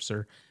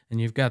Snowpiercer, and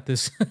you've got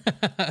this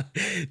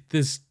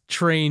this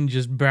train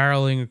just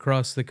barreling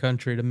across the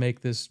country to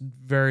make this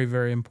very,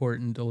 very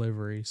important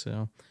delivery.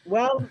 So,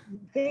 well, the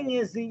thing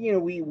is,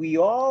 we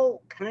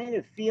all kind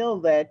of feel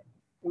that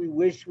we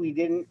wish we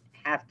didn't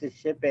have to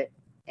ship it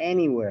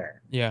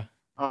anywhere. Yeah.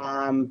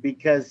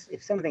 Because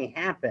if something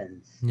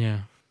happens,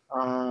 yeah.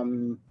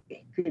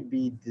 It could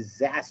be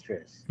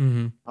disastrous.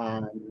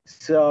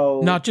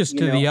 So not just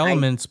to the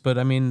elements, but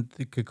I mean,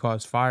 it could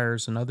cause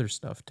fires and other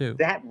stuff too.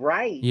 That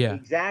right? Yeah,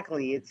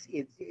 exactly. It's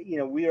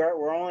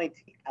we're only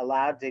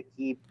allowed to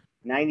keep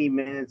 90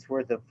 minutes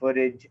worth of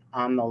footage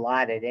on the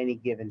lot at any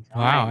given time.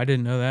 Wow, I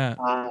didn't know that.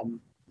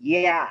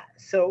 Yeah.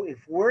 So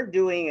if we're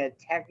doing a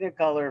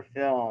Technicolor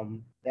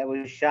film that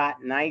was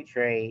shot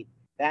nitrate,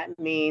 that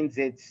means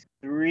it's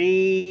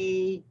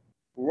 3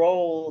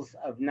 rolls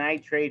of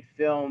nitrate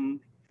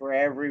film for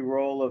every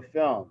roll of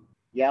film,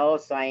 yellow,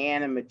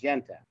 cyan, and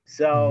magenta.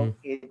 So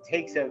it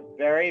takes a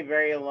very,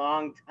 very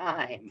long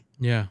time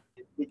to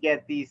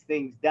get these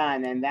things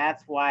done. And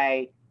that's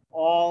why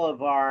all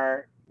of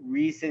our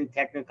recent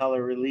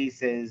Technicolor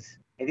releases,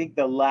 I think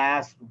the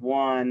last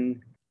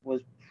one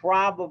was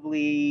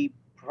probably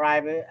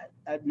The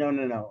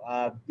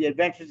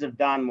Adventures of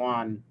Don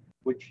Juan,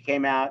 which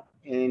came out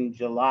in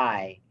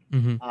July.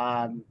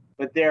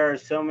 But there are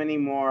so many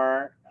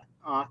more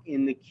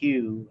in the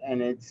queue,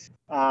 and it's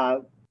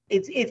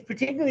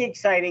particularly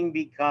exciting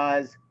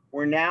because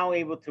we're now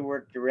able to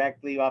work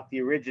directly off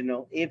the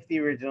original, if the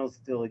original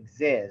still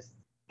exists,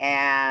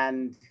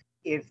 and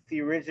if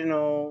the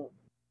original,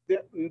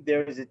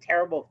 there was a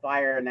terrible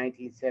fire in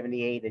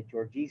 1978 at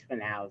George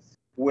Eastman House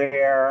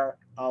where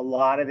a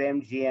lot of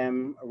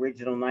MGM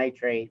original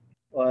nitrate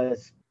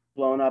was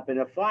blown up in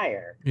a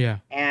fire. Yeah,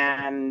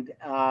 and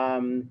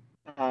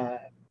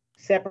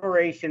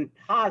separation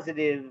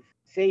positive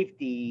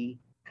safety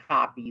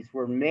copies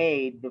were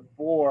made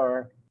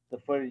before the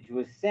footage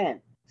was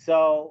sent.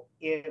 So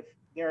if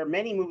there are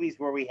many movies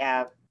where we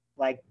have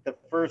like the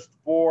first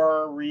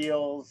 4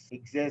 reels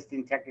exist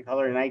in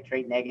Technicolor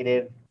nitrate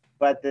negative,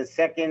 but the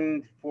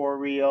second 4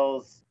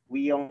 reels,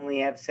 we only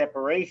have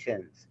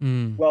separations.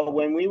 Well,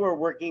 when we were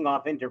working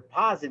off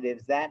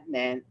interpositives, that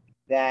meant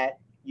that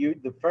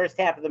the first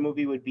half of the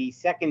movie would be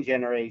second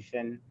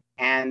generation,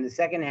 and the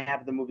second half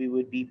of the movie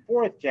would be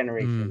fourth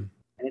generation.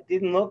 And it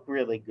didn't look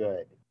really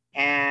good.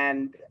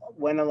 And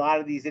when a lot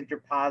of these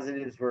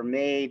interpositives were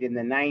made in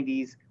the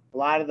 90s, a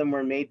lot of them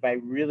were made by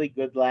really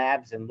good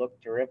labs and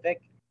looked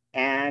terrific.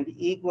 And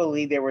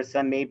equally, there were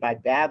some made by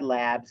bad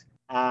labs,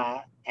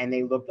 and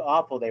they looked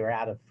awful. They were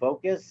out of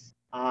focus.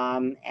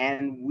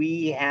 And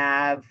we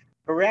have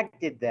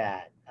corrected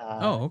that.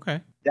 Oh, okay.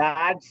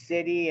 Dodge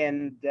City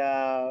and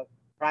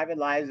Private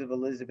Lives of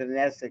Elizabeth and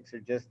Essex are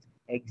just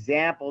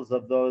examples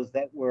of those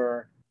that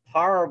were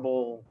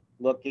horrible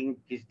looking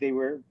because they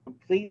were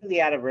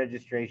completely out of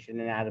registration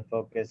and out of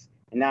focus.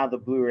 And now the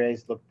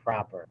Blu-rays look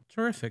proper.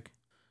 Terrific.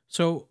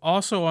 So,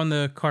 also on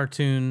the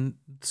cartoon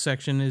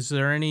section, is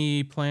there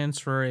any plans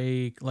for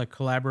a like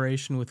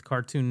collaboration with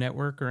Cartoon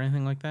Network or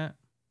anything like that?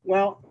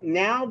 Well,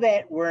 now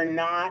that we're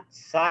not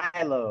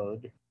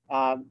siloed,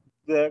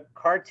 the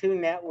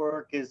Cartoon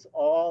Network is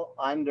all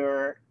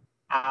under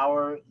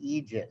our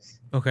aegis.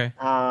 Okay.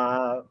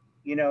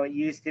 It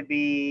used to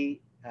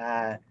be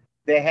the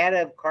head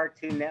of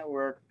Cartoon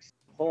Network's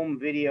home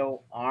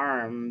video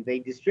arm. They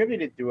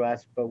distributed through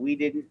us, but we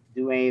didn't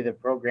do any of the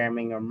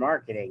programming or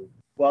marketing.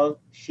 Well,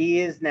 she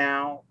is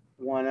now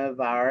one of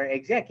our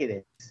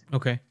executives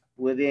Okay.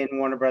 within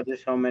Warner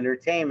Brothers Home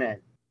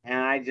Entertainment. And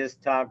I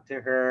just talked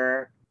to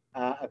her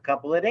a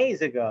couple of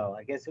days ago.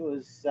 I guess it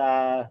was,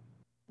 it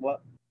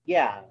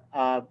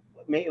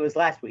was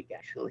last week,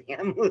 actually.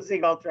 I'm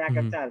losing all track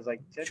of time. It's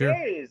like,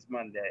 today is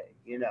Monday,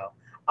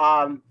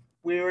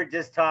 we were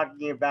just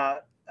talking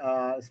about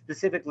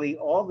specifically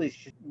all these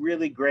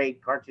really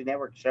great Cartoon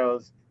Network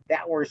shows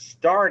that were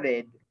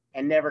started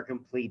and never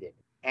completed.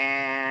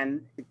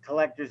 And the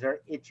collectors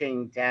are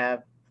itching to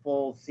have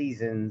full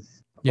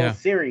seasons, full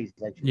series,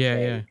 I should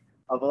say,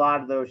 of a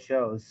lot of those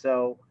shows.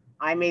 So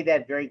I made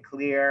that very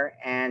clear,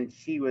 and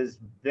she was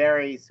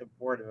very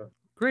supportive.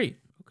 Great.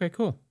 Okay,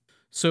 cool.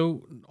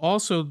 So,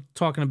 also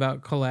talking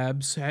about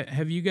collabs,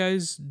 have you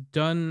guys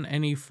done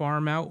any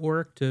farm out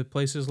work to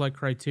places like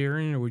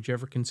Criterion, or would you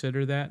ever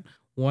consider that?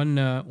 One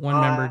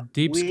member,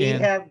 Deep We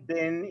Scan. have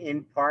been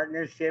in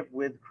partnership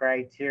with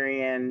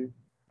Criterion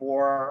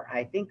for,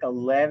 I think,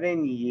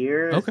 11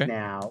 years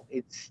now.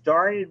 It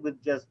started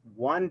with just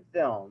one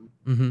film,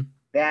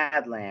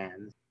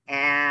 Badlands,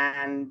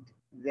 and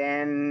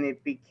then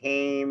it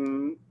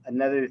became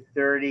another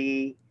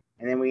 30,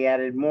 and then we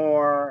added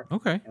more,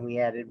 and we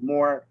added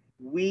more.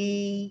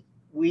 We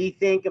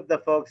think of the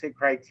folks at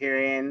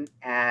Criterion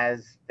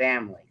as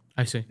family.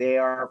 I see. They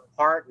are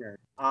partners.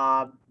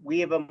 We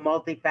have a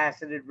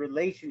multifaceted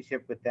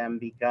relationship with them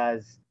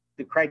because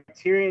the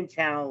Criterion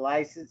Channel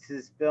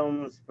licenses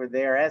films for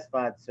their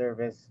SVOD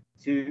service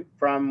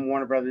from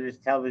Warner Brothers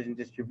Television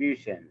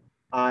Distribution.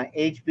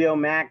 HBO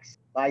Max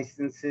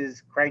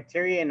licenses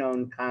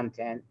Criterion-owned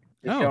content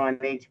to show on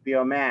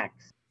HBO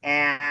Max.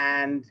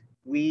 And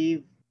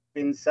we've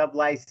been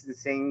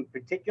sub-licensing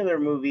particular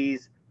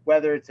movies,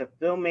 whether it's a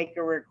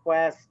filmmaker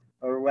request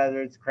or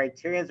whether it's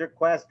Criterion's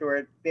request or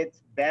it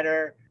fits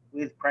better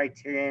with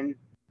Criterion.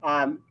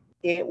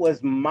 It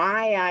was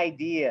my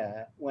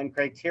idea when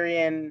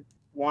Criterion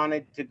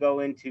wanted to go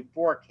into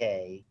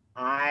 4K.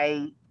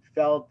 I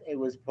felt it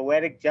was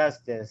poetic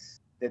justice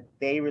that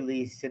they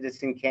released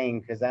Citizen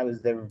Kane because that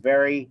was their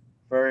very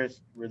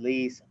first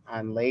release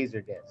on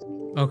Laserdisc.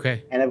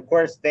 Okay. And of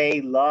course, they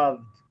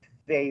loved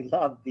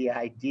the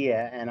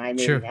idea, and I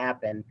made it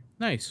happen.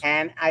 Nice.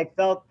 And I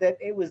felt that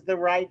it was the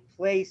right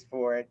place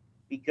for it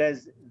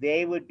because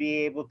they would be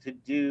able to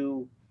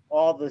do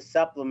all the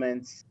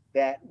supplements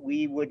that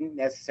we wouldn't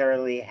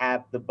necessarily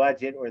have the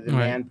budget or the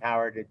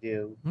manpower to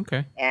do.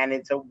 Okay. And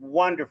it's a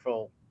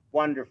wonderful,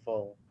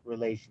 wonderful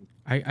relationship.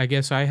 I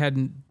guess I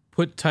hadn't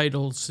put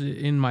titles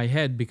in my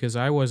head because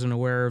I wasn't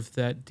aware of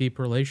that deep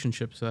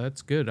relationship. So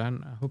that's good.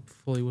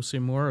 Hopefully we'll see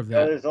more of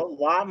that. So there's a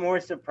lot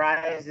more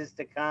surprises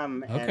to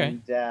come. Okay.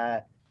 And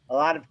a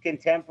lot of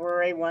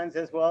contemporary ones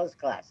as well as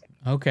classic.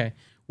 Okay.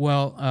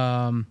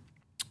 Well,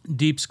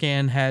 Deep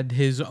Scan had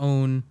his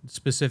own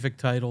specific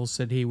titles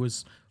that he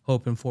was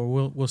hoping for.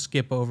 We'll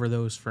skip over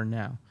those for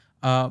now.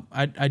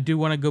 I do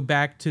want to go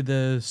back to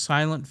the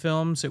silent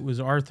films. It was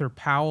Arthur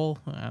Powell.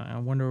 I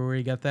wonder where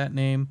he got that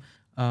name.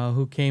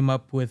 Who came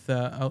up with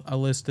a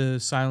list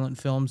of silent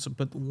films,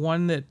 but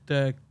one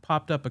that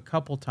popped up a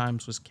couple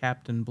times was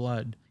Captain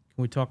Blood.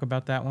 Can we talk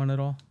about that one at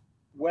all?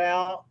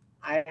 Well,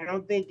 I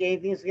don't think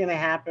anything's going to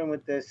happen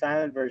with the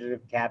silent version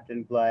of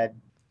Captain Blood,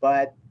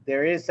 but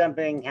there is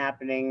something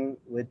happening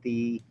with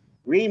the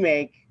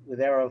remake with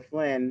Errol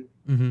Flynn,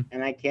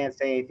 and I can't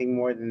say anything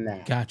more than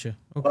that. Gotcha.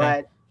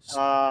 Okay.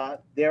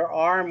 But there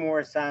are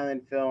more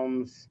silent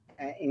films,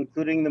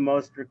 including the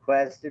most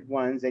requested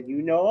ones that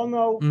all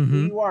know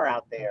who you are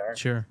out there.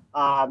 Sure.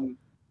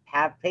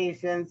 Have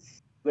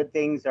patience. Good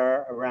things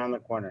are around the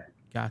corner.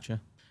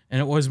 Gotcha. And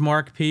it was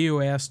Mark P.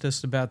 who asked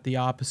us about the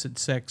opposite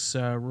sex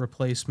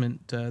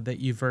replacement that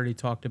you've already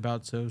talked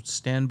about. So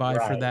stand by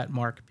for that,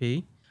 Mark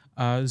P.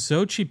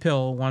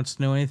 Xochipil wants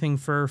to know anything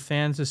for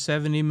fans of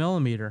 70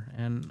 millimeter,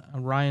 and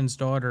Ryan's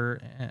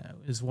daughter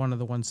is one of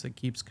the ones that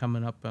keeps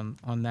coming up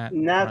on that.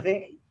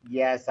 Nothing.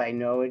 Yes, I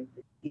know it.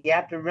 You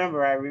have to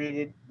remember, I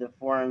read the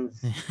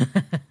forums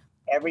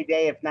every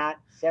day, if not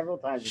several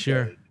times a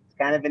Sure. day. It's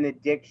kind of an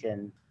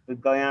addiction. It's been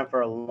going on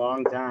for a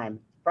long time.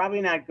 Probably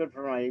not good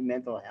for my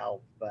mental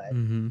health, but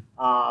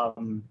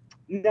Mm-hmm.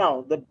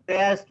 no, the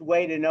best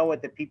way to know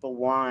what the people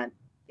want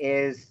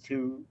is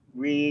to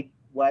read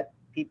what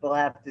people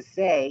have to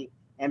say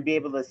and be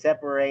able to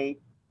separate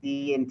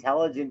the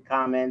intelligent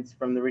comments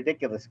from the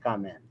ridiculous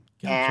comments.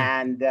 Gotcha.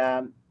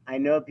 And I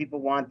know people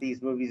want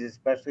these movies,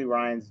 especially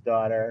Ryan's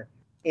Daughter.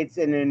 It's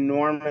an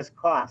enormous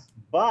cost,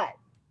 but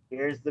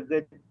here's the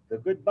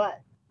good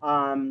but.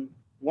 Um,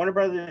 Warner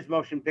Brothers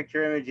Motion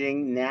Picture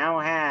Imaging now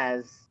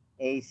has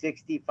a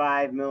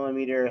 65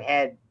 millimeter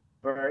head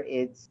for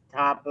its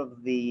top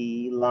of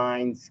the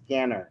line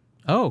scanner.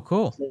 Oh,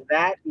 cool. So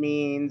that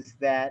means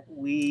that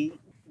we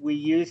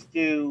used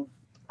to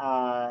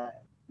uh,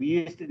 we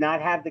used to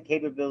not have the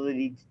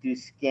capability to do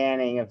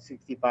scanning of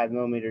 65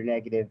 millimeter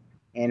negative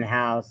in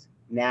house.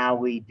 Now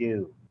we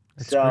do.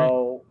 That's great.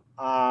 So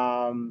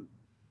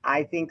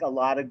I think a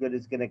lot of good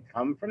is going to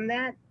come from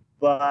that,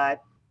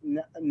 but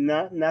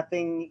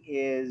nothing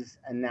is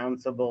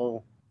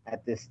announceable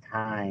at this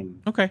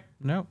time. Okay.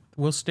 No,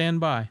 we'll stand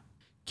by.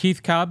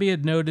 Keith Cobby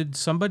had noted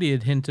somebody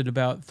had hinted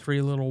about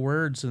Three Little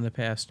Words in the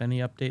past. Any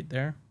update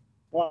there?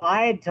 Well,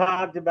 I had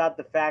talked about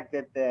the fact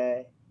that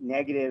the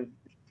negative,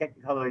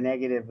 Technicolor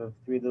negative of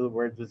Three Little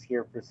Words was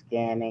here for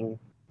scanning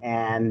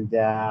and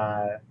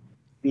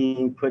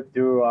being put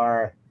through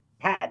our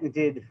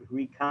patented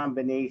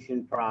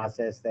recombination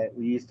process that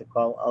we used to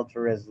call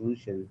ultra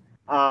resolution.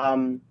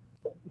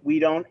 We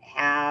don't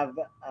have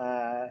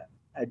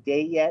a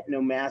date yet.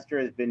 No master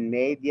has been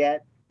made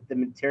yet. The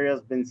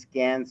material's been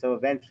scanned, so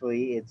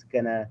eventually it's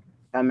going to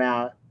come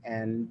out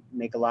and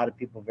make a lot of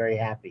people very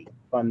happy.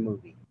 Fun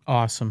movie.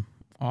 Awesome.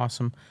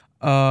 Awesome.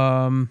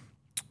 Um,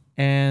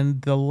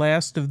 and the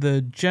last of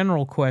the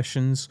general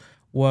questions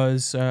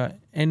was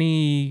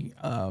any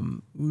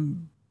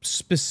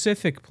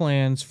specific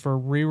plans for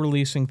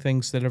re-releasing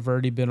things that have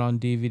already been on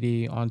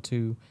DVD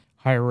onto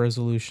higher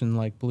resolution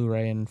like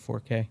Blu-ray and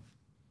 4K?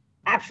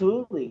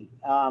 Absolutely.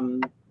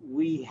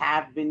 We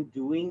have been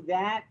doing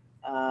that,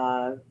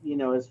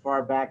 as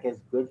far back as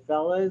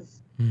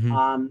Goodfellas.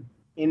 Mm-hmm.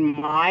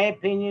 In my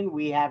opinion,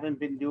 we haven't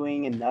been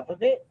doing enough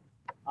of it,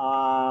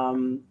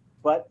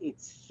 but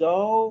it's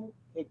so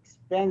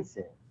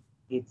expensive.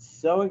 It's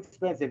so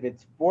expensive.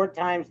 It's 4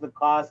 times the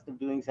cost of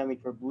doing something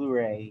for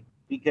Blu-ray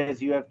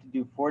because you have to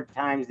do 4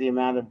 times the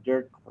amount of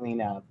dirt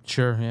cleanup.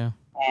 Sure, yeah.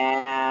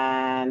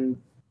 And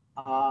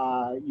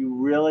you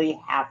really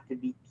have to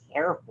be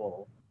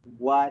careful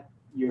what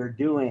you're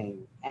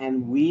doing.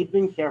 And we've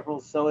been careful,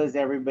 so is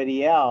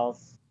everybody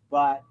else.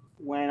 But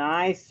when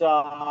I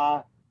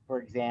saw, for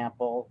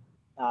example,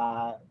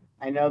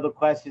 I know the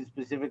question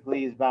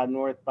specifically is about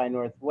North by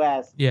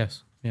Northwest.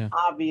 Yes, yeah.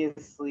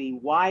 Obviously,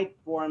 wide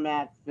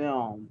format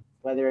film,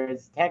 whether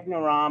it's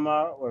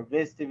Technorama or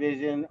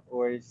VistaVision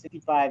or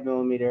 65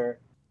 millimeter,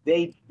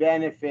 they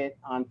benefit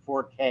on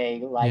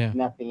 4K like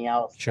nothing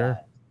else Sure.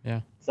 does.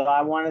 Yeah. So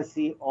I want to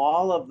see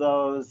all of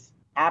those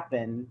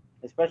happen,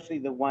 especially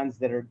the ones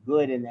that are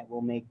good and that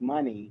will make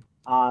money.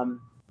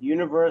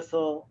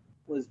 Universal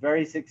was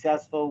very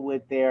successful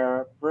with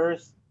their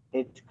first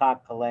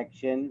Hitchcock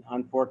collection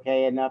on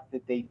 4K, enough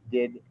that they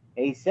did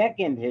a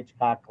second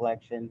Hitchcock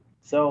collection.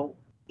 So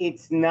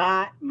it's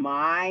not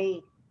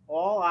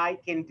all I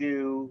can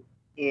do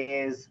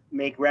is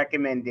make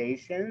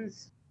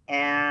recommendations,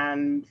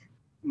 and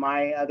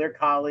my other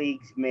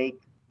colleagues make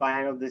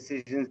final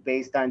decisions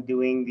based on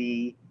doing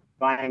the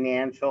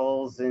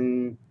financials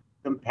and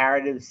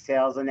comparative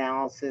sales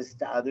analysis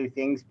to other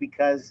things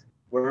because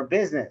we're a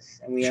business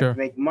and we have to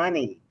make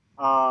money.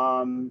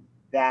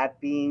 That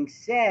being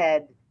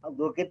said,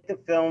 look at the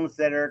films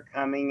that are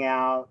coming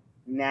out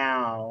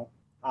now,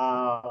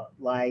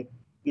 like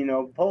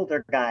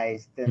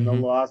Poltergeist and The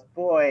Lost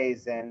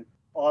Boys and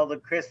all the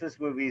Christmas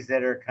movies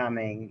that are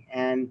coming.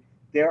 And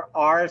there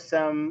are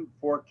some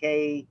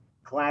 4K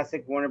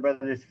classic Warner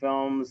Brothers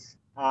films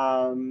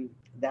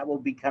that will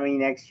be coming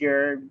next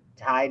year,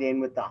 tied in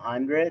with the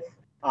 100th.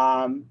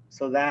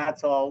 So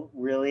that's all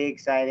really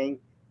exciting.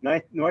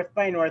 North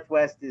by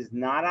Northwest is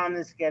not on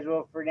the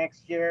schedule for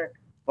next year,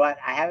 but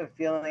I have a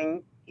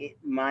feeling it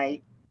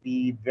might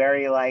be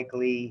very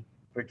likely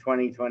for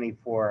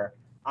 2024.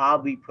 I'll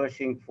be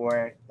pushing for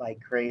it like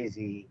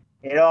crazy.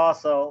 It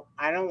also,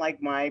 I don't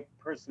like my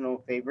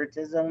personal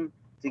favoritism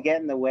to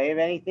get in the way of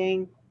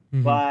anything,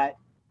 but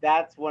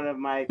that's one of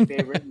my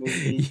favorite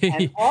movies.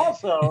 And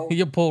also,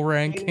 you pull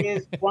rank. It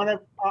is one of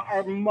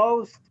our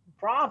most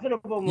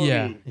profitable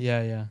movies.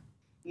 Yeah.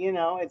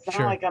 It's not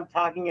like I'm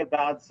talking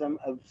about some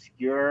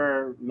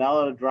obscure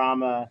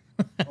melodrama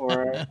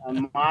or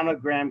a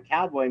monogram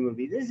cowboy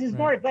movie. This is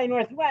North by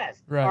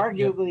Northwest,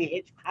 arguably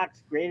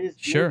Hitchcock's greatest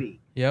movie.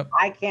 Yep.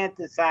 I can't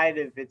decide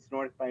if it's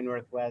North by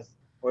Northwest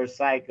or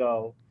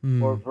Psycho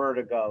or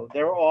Vertigo.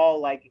 They're all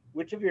like,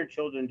 which of your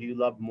children do you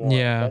love more?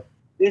 Yeah. But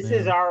this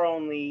is our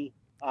only.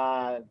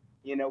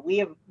 We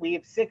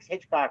have 6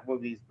 Hitchcock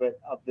movies, but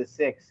of the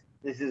 6,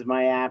 this is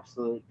my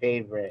absolute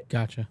favorite.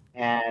 Gotcha.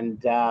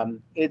 And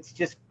it's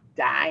just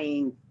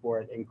dying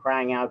for it and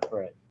crying out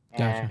for it.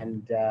 Gotcha.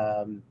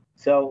 And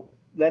so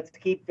let's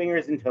keep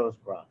fingers and toes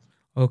crossed.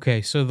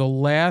 Okay, so the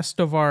last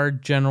of our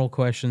general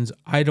questions,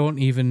 I don't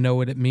even know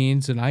what it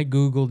means, and I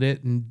Googled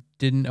it and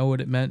didn't know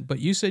what it meant, but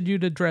you said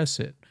you'd address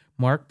it.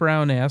 Mark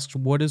Brown asks,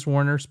 what is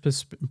Warner's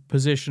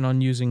position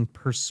on using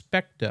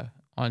Perspecta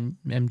on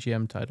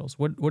MGM titles?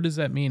 What does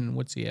that mean, and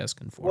what's he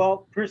asking for?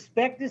 Well,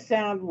 Perspective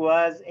Sound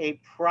was a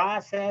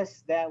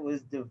process that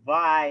was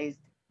devised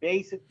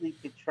basically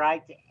to try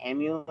to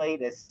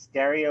emulate a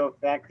stereo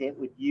effect. It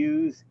would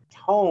use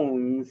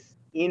tones,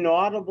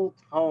 inaudible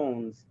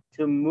tones,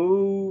 to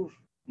move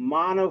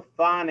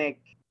monophonic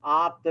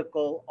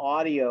optical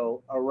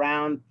audio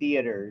around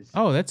theaters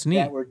Oh, that's that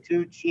neat. were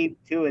too cheap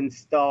to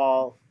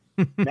install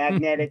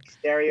magnetic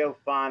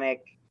stereophonic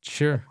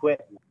Sure.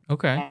 equipment.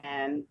 Okay.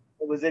 And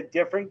it was a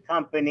different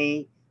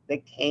company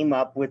that came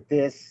up with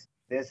this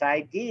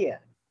idea.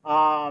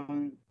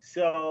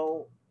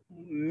 So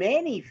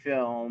many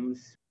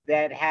films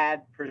that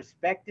had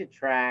perspective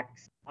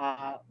tracks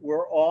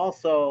were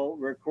also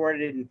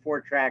recorded in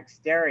 4-track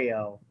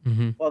stereo.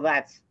 Mm-hmm. Well,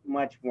 that's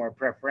much more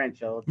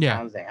preferential. It Yeah.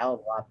 sounds a hell of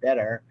a lot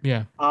better.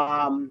 Yeah.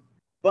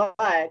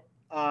 But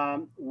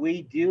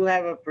we do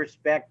have a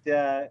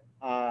Perspecta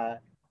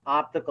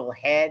optical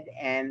head,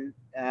 and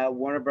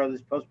Warner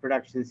Brothers Post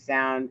Production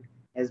Sound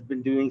has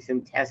been doing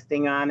some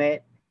testing on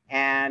it,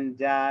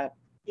 and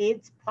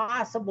it's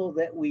possible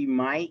that we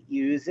might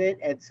use it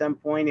at some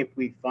point if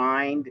we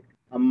find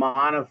a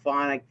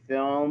monophonic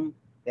film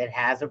that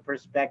has a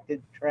perspective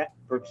track.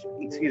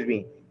 Excuse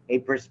me, a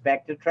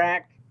perspective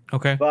track.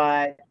 Okay.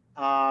 But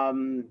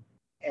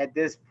at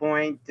this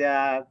point,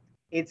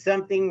 it's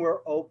something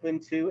we're open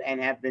to and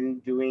have been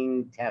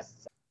doing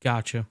tests.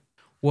 Gotcha.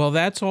 Well,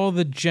 that's all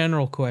the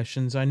general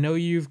questions. I know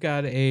you've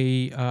got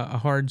a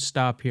hard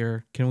stop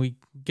here. Can we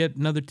get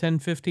another 10,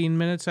 15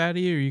 minutes out of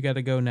you, or you got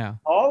to go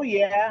now? Oh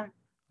yeah.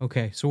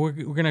 Okay, so we're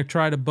going to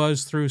try to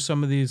buzz through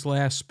some of these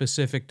last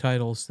specific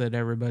titles that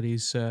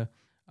everybody's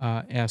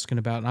asking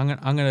about. I'm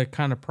gonna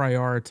kind of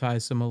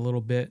prioritize them a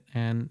little bit,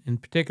 and in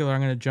particular,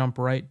 I'm going to jump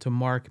right to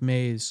Mark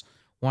Mays.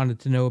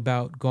 Wanted to know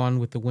about Gone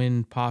with the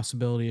Wind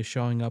possibility of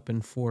showing up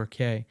in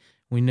 4K.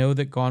 We know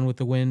that Gone with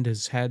the Wind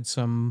has had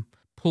some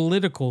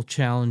political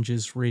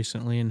challenges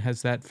recently, and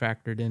has that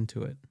factored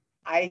into it?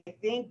 I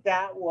think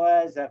that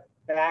was a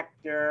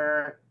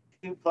factor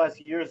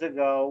 2+ years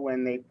ago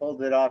when they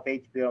pulled it off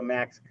HBO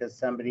Max because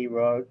somebody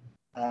wrote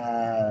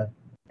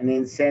an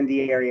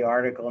incendiary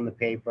article in the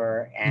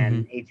paper,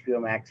 and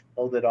HBO Max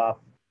pulled it off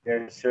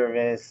their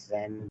service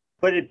and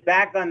put it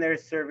back on their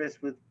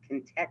service with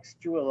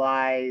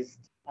contextualized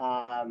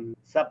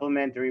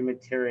supplementary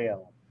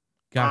material.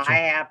 I Gotcha.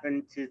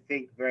 happen to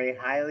think very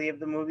highly of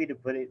the movie, to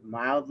put it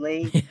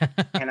mildly, Yeah.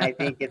 and I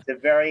think it's a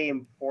very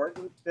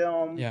important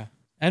film Yeah.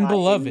 And in the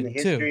beloved too.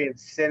 history of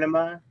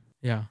cinema.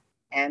 Yeah.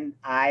 And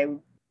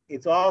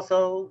it's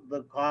also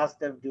the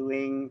cost of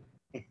doing.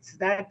 It's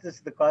not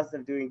just the cost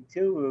of doing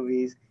 2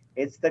 movies;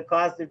 it's the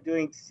cost of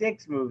doing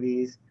 6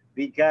 movies,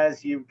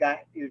 because you've got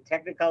your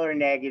Technicolor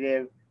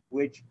negative,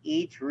 which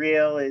each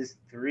reel is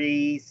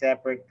 3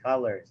 separate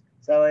colors.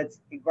 So it's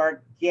a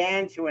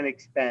gargantuan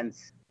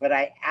expense. But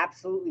I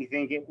absolutely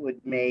think it would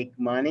make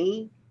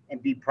money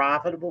and be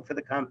profitable for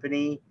the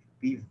company,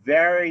 be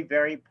very,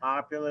 very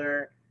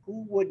popular.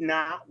 Who would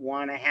not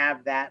want to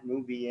have that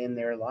movie in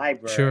their Sure.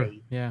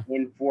 library Yeah.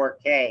 in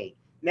 4K?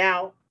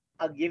 Now,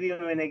 I'll give you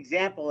an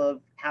example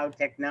of how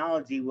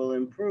technology will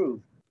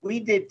improve. We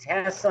did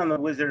tests on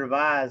The Wizard of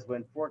Oz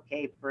when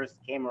 4K first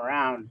came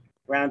around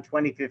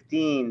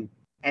 2015,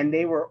 and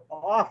they were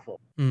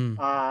awful.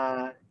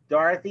 Mm.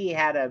 Dorothy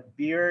had a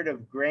beard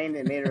of grain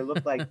that made her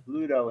look like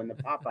Pluto in the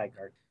Popeye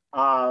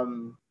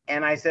cartoon.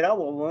 And I said, oh,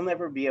 well, we'll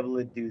never be able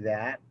to do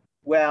that.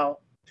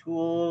 Well,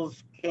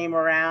 tools came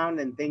around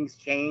and things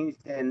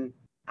changed. And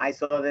I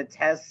saw the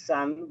tests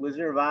on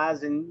Wizard of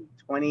Oz in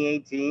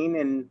 2018,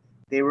 and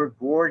they were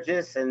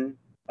gorgeous. And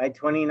by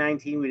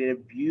 2019, we did a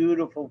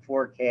beautiful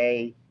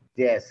 4K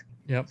disc.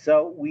 Yep.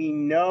 So we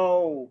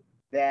know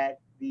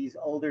that these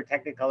older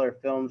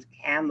Technicolor films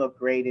can look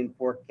great in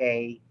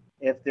 4K.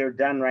 If they're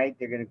done right,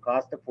 they're going to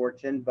cost a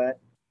fortune, but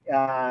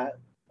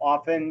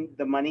often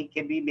the money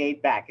can be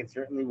made back. It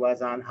certainly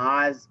was on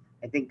Oz.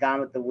 I think Gone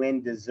with the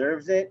Wind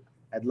deserves it.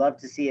 I'd love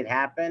to see it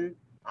happen.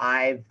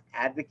 I've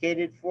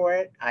advocated for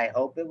it. I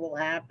hope it will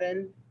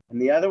happen. And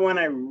the other one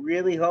I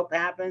really hope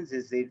happens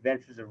is The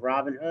Adventures of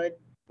Robin Hood,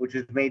 which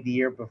was made the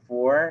year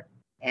before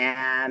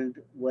and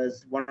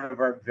was one of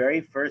our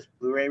very first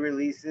Blu-ray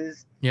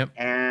releases. Yep.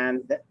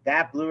 And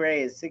that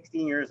Blu-ray is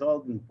 16 years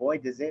old, and boy,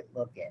 does it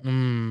look it.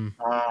 Mm.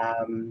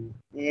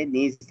 It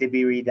needs to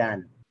be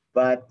redone.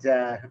 But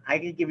I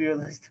could give you a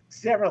list of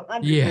several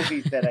hundred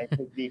movies that I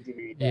think need to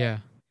be redone. Yeah.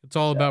 It's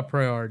all about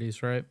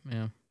priorities, right?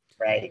 Yeah.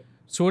 Right.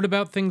 So what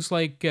about things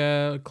like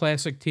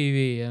classic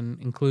TV, and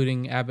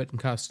including Abbott and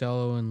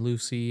Costello and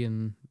Lucy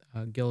and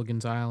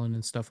Gilligan's Island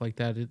and stuff like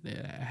that?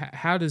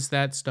 How does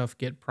that stuff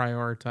get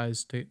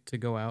prioritized to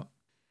go out?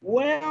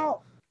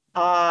 Well,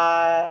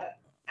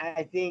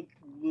 I think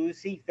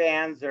Lucy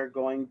fans are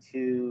going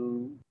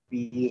to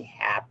be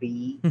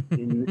happy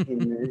in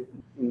the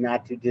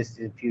not too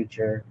distant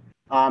future.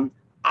 Um,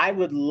 I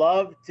would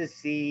love to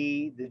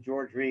see the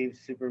George Reeves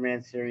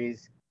Superman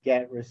series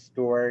get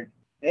restored.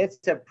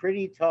 It's a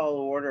pretty tall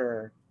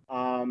order,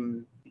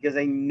 because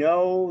I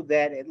know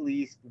that at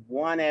least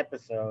one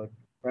episode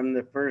from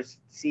the first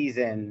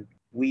season,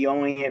 we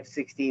only have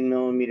 16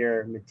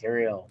 millimeter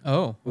material,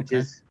 Oh, which okay.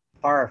 is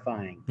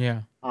horrifying.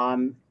 Yeah.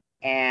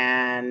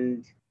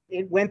 And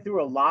it went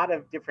through a lot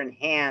of different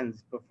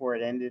hands before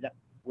it ended up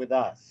with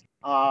us.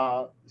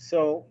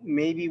 So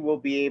maybe we'll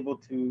be able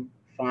to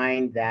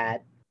find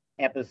that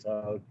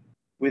episode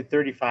with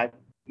 35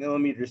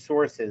 millimeter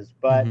sources,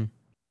 but Hmm.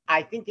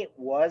 I think it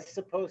was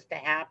supposed to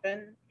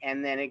happen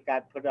and then it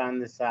got put on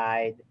the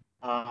side.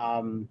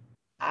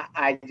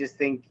 I just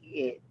think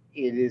it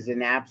is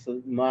an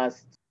absolute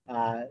must.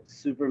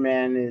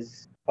 Superman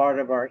is part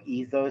of our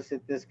ethos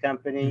at this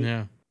company.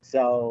 Yeah.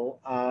 So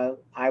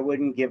I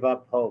wouldn't give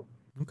up hope.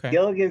 Okay.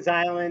 Gilligan's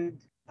Island,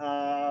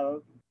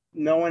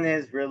 no one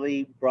has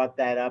really brought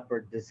that up or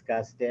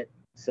discussed it.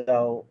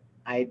 So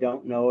I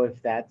don't know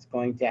if that's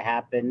going to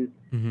happen,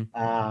 Hmm.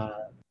 uh,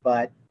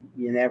 but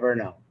you never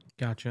know.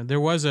 Gotcha. There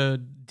was a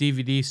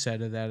DVD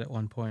set of that at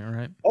one point,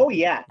 right? Oh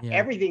yeah, Yeah.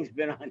 everything's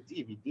been on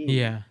DVD.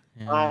 Yeah.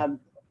 Yeah. Yeah. Um,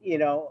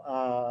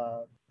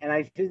 and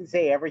I shouldn't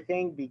say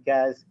everything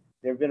because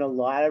there have been a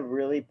lot of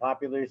really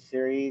popular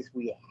series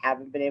we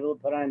haven't been able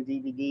to put on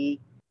DVD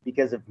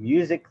because of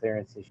music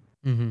clearance issues.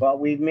 Hmm. But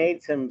we've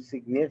made some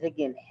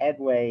significant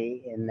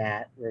headway in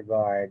that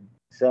regard.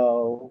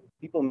 So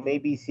people may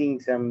be seeing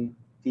some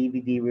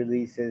DVD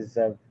releases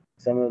of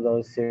some of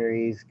those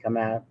series come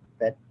out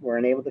that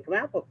weren't able to come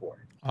out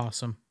before.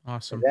 Awesome. So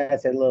Awesome.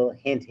 that's a little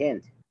hint,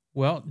 hint.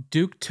 Well,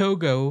 Duke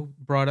Togo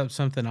brought up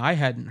something I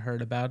hadn't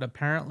heard about.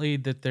 Apparently,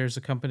 that there's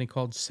a company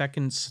called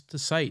Second to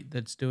Sight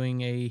that's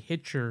doing a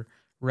Hitcher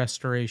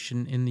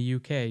restoration in the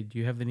UK. Do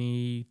you have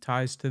any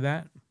ties to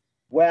that?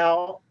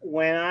 Well,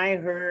 when I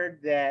heard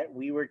that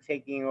we were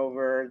taking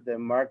over the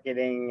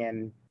marketing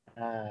and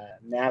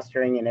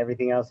mastering and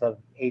everything else of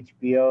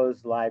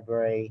HBO's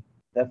library,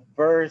 the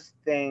first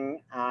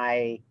thing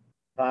I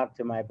talked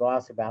to my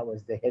boss about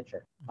was the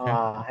Hitcher. Okay.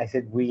 I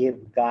said, we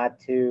have got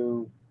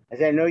to. I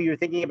said, I know you're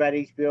thinking about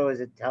HBO as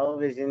a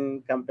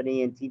television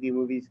company and TV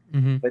movies,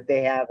 Hmm. but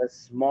they have a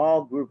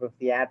small group of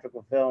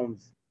theatrical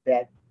films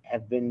that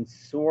have been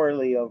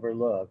sorely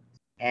overlooked.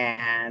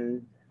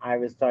 And I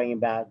was talking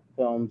about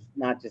films,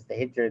 not just The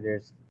Hitcher.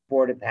 There's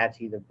Fort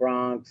Apache, The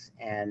Bronx,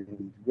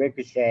 and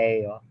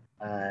Ricochet.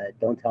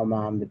 Don't Tell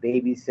Mom, The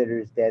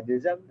Babysitter's Dead.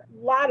 There's a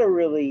lot of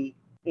really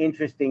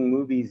interesting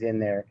movies in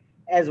there,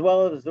 as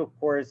well as, of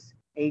course,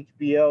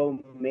 HBO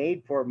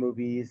made for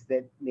movies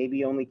that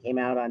maybe only came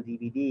out on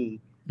DVD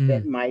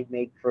that Mm. might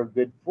make for a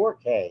good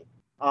 4K.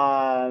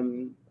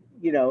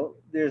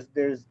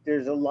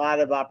 There's a lot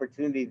of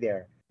opportunity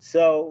there.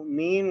 So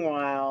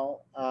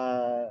meanwhile,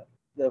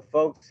 the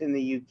folks in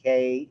the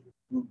UK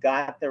who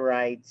got the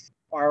rights,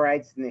 our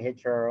rights in the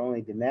Hitcher are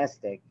only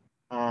domestic.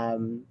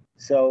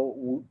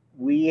 So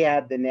we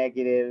had the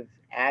negative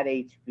at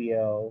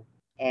HBO,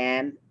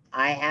 and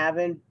I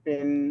haven't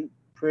been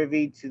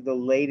privy to the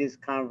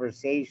latest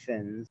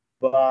conversations,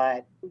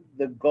 but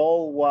the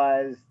goal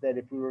was that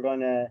if we were going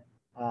to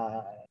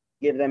uh,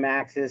 give them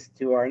access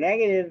to our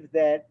negative,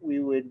 that we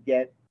would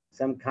get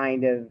some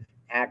kind of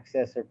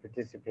access or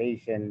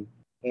participation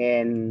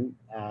in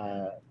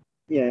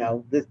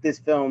this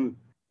film.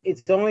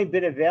 It's only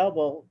been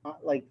available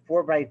like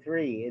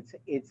 4:3.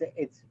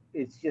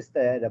 It's just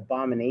an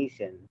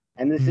abomination,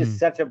 and this is Mm.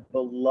 such a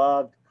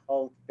beloved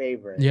cult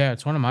favorite. Yeah,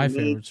 it's one of my It needs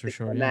favorites for to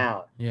sure. come Yeah.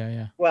 out. Yeah.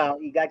 Yeah.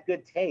 Well, you got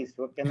good taste.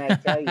 What can I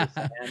tell you,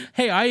 Sam?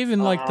 Hey, I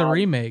even like the Um,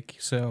 remake,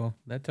 so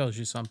that tells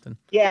you something.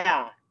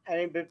 yeah, I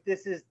mean, but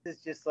this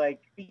just like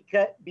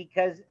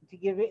because to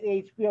give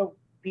HBO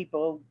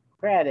people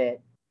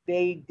credit,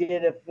 they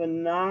did a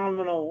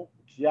phenomenal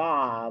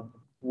job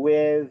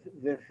with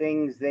the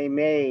things they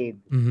made.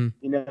 Hmm.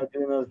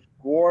 Doing those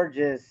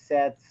gorgeous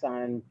sets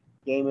on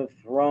Game of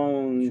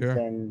Thrones Sure.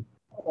 and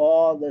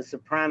all the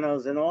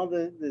Sopranos and all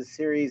the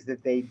series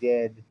that they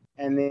did.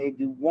 And they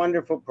do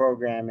wonderful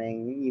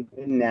programming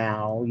even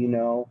now,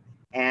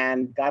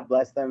 and God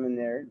bless them, and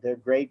they're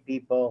great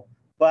people.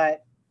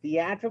 But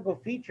theatrical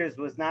features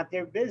was not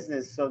their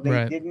business, so they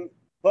Right. didn't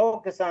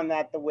focus on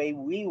that the way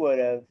we would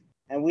have,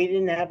 and we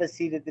didn't have a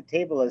seat at the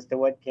table as to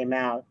what came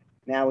out.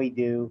 Now we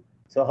do,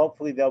 so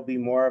hopefully there'll be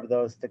more of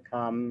those to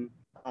come.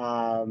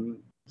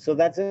 So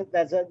that's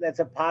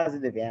a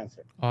positive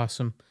answer.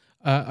 Awesome.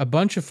 A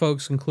bunch of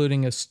folks,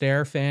 including a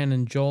Stare fan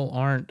and Joel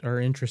Arndt,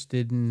 are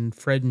interested in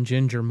Fred and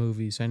Ginger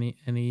movies.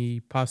 Any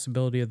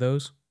possibility of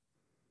those?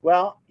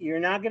 Well, you're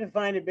not going to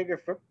find a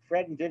bigger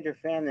Fred and Ginger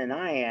fan than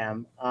I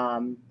am.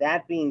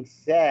 That being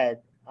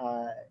said,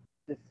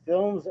 the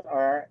films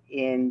are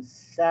in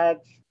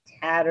such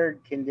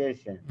tattered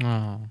condition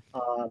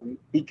Oh,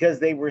 because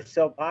they were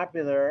so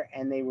popular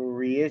and they were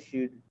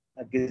reissued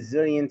a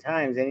gazillion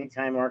times.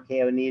 Anytime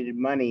RKO needed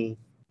money,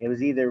 it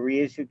was either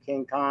reissue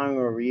King Kong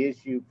or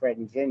reissue Fred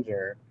and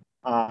Ginger.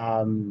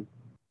 Um,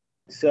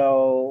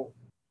 so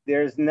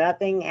There's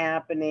nothing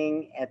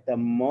happening at the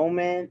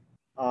moment.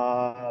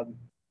 Uh,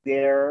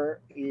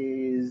 there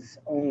is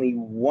only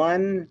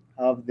one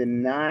of the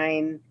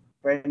 9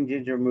 Fred and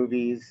Ginger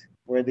movies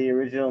where the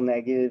original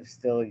negative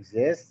still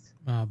exists.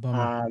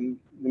 Bummer.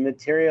 The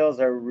materials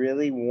are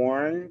really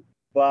worn,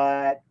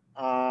 but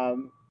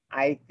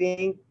I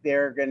think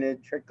they're going to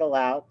trickle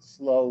out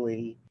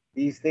slowly.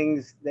 These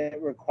things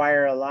that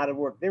require a lot of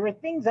work. There were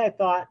things I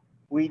thought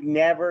we'd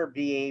never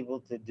be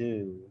able to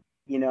do.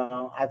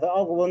 I thought,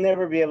 oh, we'll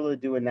never be able to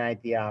do a Night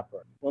at the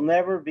Opera. We'll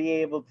never be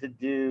able to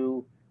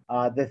do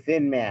The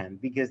Thin Man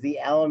because the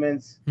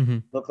elements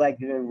look like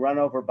they've been run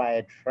over by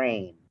a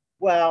train.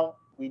 Well,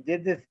 we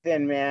did The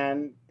Thin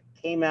Man,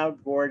 came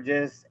out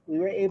gorgeous. We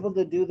were able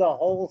to do the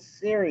whole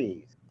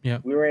series.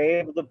 Yep. We were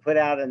able to put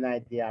out a Night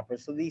at the Opera.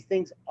 So these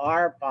things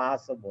are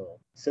possible.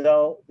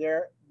 So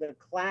the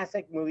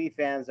classic movie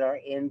fans are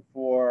in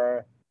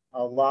for a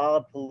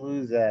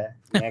Lollapalooza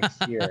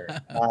next year.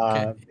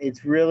 Okay.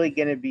 It's really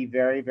going to be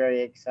very,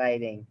 very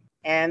exciting.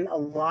 And a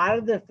lot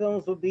of the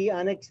films will be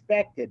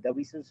unexpected. There'll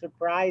be some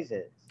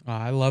surprises.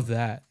 I love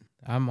that.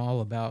 I'm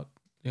all about,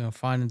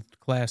 finding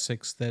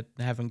classics that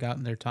haven't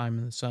gotten their time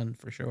in the sun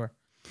for sure.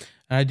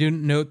 And I do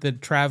note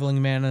that Traveling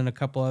Man and a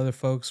couple other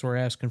folks were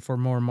asking for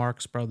more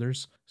Marx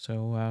Brothers.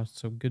 So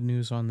good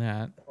news on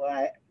that. Well,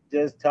 I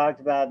just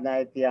talked about Night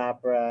at the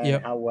Opera Yep.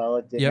 and how well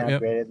it did and how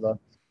great it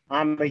looked.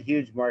 I'm a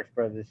huge Marx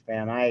Brothers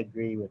fan. I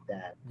agree with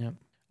that. Yep.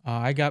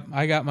 I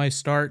got my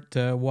start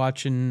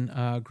watching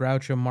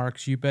Groucho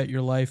Marx "You Bet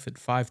Your Life" at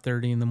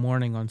 5:30 in the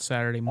morning on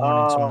Saturday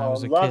mornings when I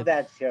was a kid. Love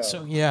that show.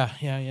 So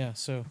yeah.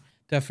 So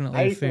definitely.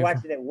 I used to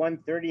watch it at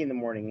 1:30 in the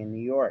morning in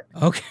New York.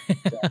 Okay.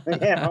 So,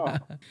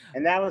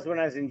 and that was when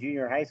I was in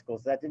junior high school,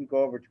 so that didn't go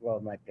over too well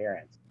with my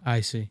parents.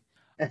 I see.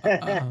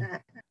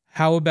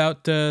 How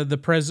about the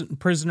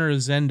Prisoner of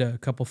Zenda? A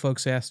couple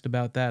folks asked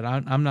about that.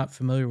 I'm not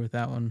familiar with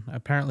that one.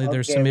 Apparently,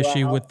 there's some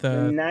issue with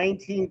the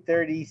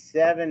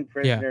 1937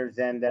 Prisoner of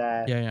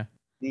Zenda. Yeah.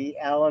 The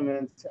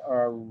elements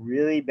are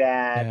really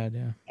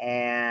bad,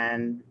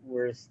 and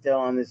we're still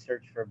on the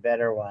search for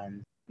better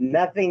ones.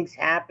 Nothing's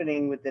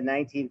happening with the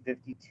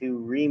 1952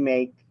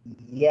 remake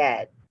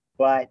yet,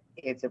 but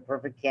it's a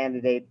perfect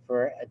candidate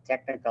for a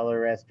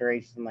Technicolor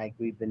restoration like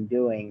we've been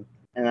doing.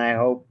 And I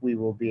hope we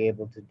will be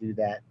able to do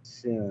that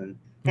soon.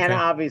 Okay. And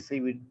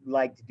obviously, we'd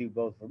like to do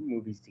both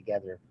movies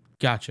together.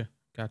 Gotcha.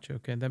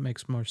 Okay, that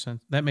makes more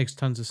sense. That makes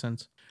tons of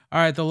sense.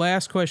 All right, the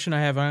last question I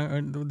have,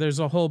 there's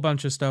a whole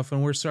bunch of stuff,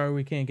 and we're sorry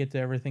we can't get to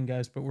everything,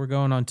 guys, but we're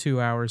going on 2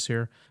 hours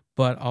here.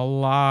 But a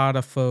lot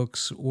of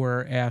folks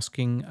were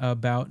asking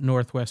about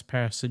Northwest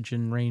Passage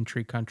and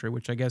Raintree Country,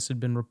 which I guess had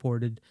been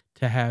reported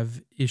to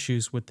have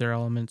issues with their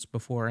elements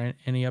before.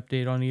 Any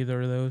update on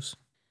either of those?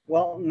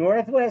 Well,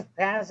 Northwest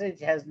Passage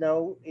has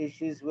no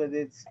issues with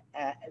its,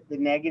 the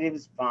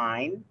negative's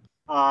fine.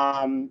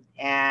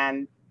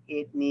 And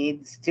it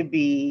needs to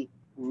be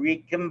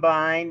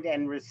recombined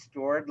and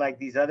restored like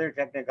these other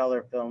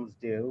Technicolor films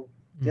do.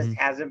 Just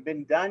hasn't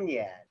been done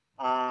yet.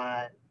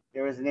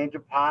 There was an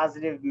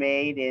interpositive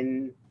made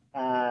in,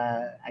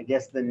 I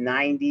guess, the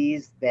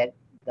 90s that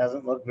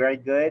doesn't look very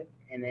good,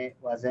 and it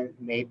wasn't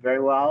made very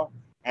well.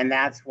 And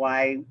that's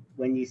why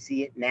when you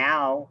see it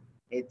now,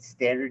 it's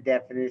standard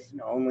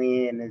definition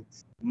only, and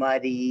it's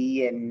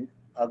muddy and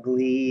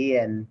ugly,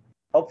 and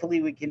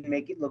hopefully we can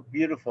make it look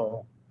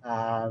beautiful.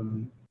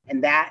 And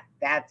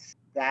that's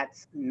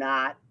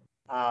not,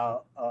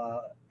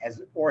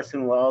 as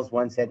Orson Welles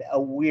once said, a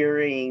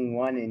wearying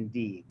one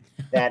indeed.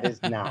 That is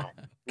not.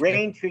 Okay.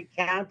 Raintree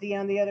County,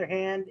 on the other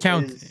hand,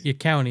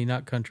 county,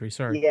 not country.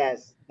 Sorry.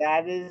 Yes,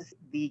 that is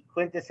the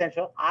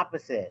quintessential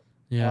opposite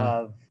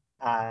of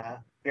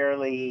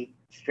fairly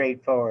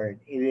straightforward.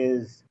 It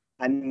is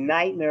a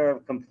nightmare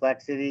of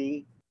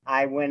complexity.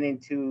 I went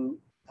into,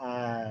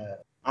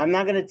 I'm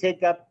not going to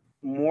take up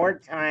more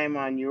time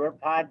on your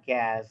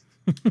podcast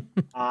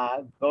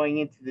going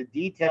into the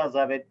details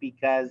of it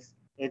because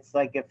it's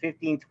like a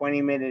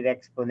 15-20 minute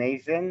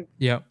explanation.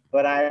 Yep.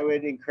 But I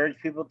would encourage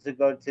people to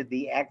go to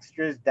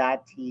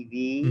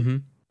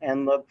theextras.tv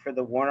and look for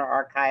the Warner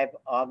Archive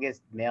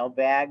August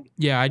mailbag.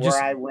 Yeah,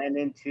 where I went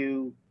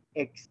into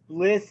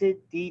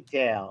explicit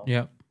detail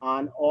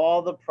on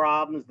all the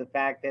problems, the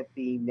fact that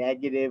the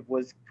negative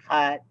was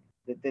cut,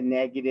 that the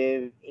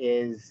negative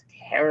is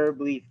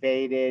terribly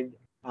faded,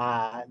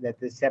 that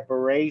the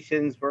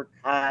separations were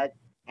cut,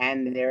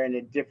 and they're in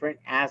a different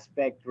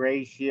aspect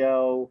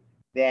ratio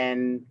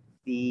than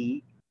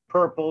the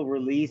purple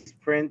release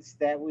prints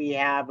that we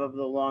have of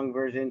the long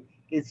version.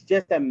 It's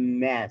just a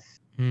mess.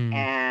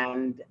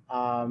 And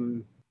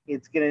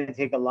it's going to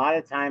take a lot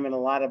of time and a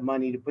lot of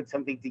money to put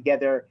something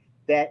together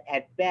that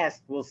at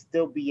best will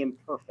still be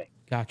imperfect.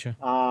 Gotcha.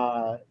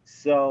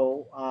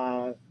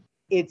 So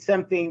it's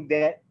something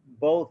that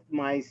both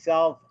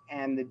myself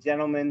and the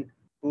gentleman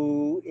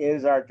who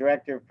is our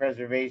director of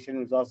preservation,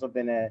 who's also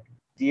been a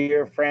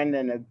dear friend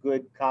and a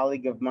good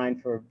colleague of mine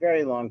for a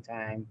very long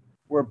time,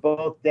 we're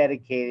both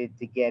dedicated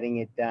to getting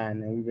it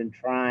done. And we've been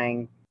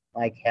trying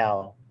like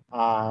hell.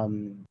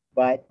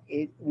 But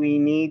we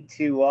need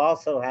to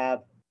also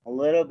have a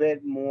little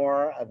bit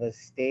more of a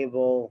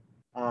stable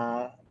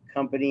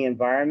company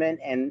environment,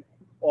 and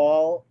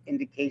all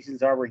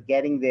indications are we're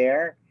getting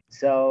there.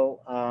 So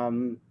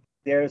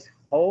there's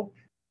hope,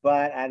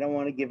 but I don't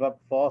want to give up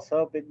false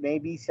hope. It may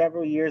be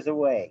several years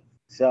away.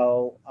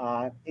 So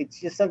it's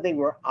just something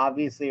we're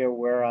obviously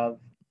aware of,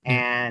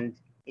 Yeah. and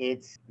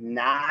it's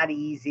not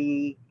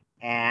easy.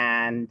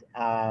 And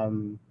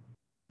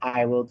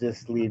I will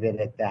just leave it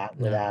at that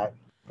Yeah. without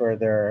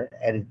further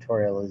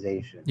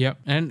editorialization. Yep.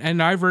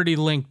 And I've already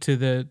linked to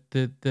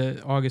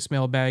the August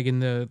mailbag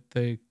and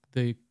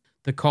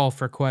the call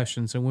for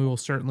questions, and we will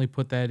certainly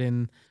put that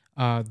in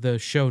the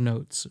show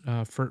notes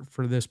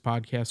for this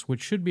podcast,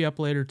 which should be up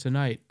later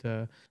tonight.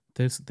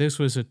 This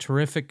was a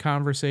terrific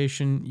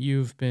conversation.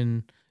 You've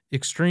been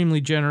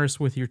extremely generous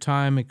with your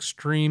time,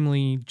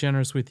 extremely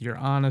generous with your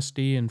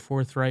honesty and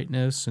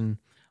forthrightness, and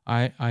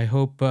I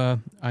hope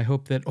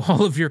that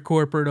all of your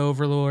corporate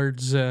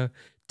overlords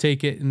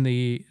take it in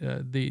the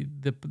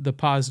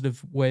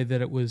positive way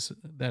that it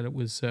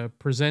was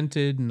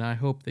presented, and I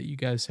hope that you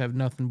guys have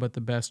nothing but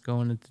the best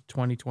going into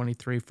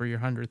 2023 for your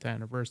 100th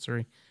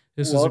anniversary.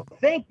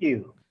 Thank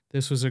you.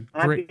 This was a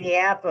On great.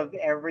 behalf of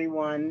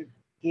everyone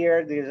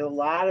here, there's a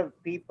lot of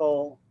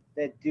people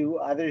that do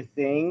other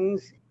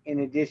things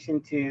in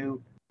addition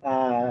to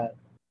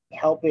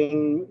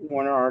helping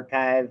Warner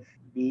Archive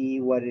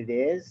be what it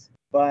is.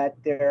 But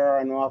there are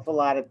an awful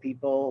lot of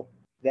people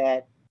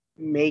that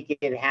make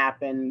it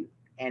happen,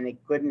 and it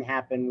couldn't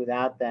happen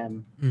without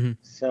them. Mm-hmm.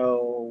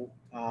 So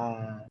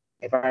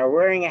if I were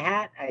wearing a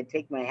hat, I'd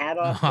take my hat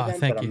off to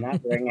them, but I'm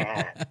not wearing a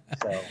hat.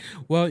 So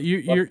well,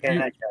 what can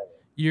I tell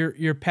you?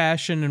 Your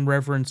passion and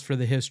reverence for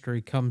the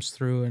history comes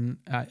through, and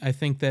I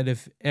think that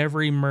if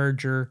every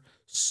merger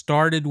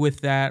started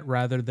with that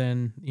rather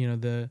than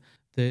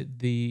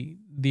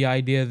the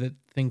idea that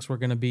things were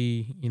going to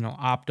be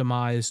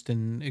optimized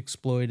and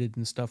exploited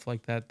and stuff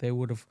like that, they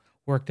would have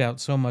worked out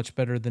so much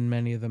better than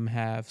many of them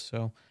have.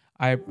 So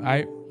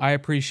I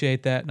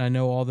appreciate that, and I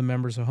know all the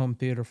members of Home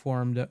Theater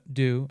Forum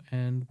do,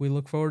 and we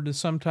look forward to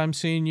sometime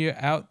seeing you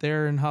out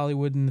there in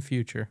Hollywood in the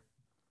future.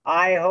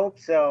 I hope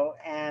so,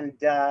 and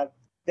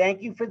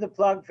thank you for the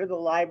plug for the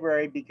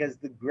library, because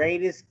the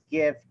greatest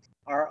gift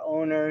our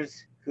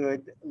owners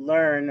could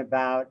learn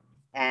about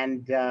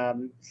and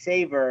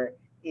savor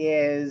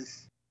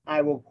is,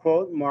 I will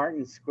quote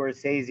Martin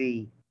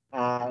Scorsese,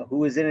 who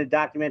was in a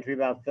documentary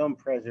about film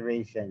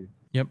preservation.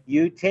 Yep.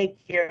 You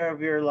take care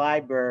of your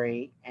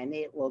library and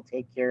it will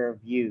take care of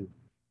you.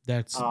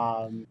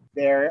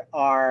 There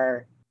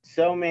are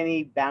so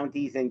many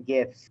bounties and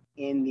gifts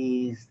in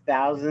these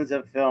thousands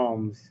of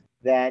films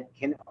that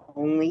can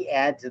only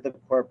add to the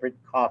corporate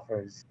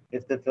coffers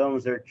if the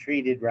films are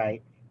treated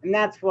right. And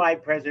that's why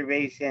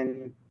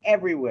preservation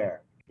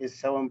everywhere is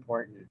so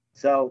important.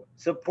 So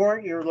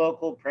support your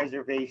local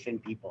preservation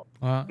people.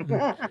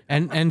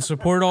 And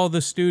support all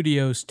the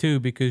studios too,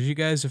 because you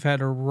guys have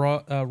had a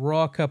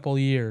raw couple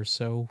years.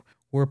 So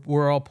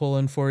we're all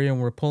pulling for you,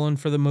 and we're pulling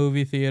for the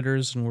movie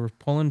theaters, and we're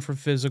pulling for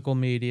physical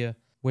media.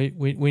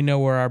 We know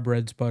where our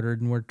bread's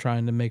buttered, and we're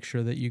trying to make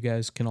sure that you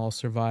guys can all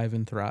survive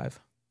and thrive.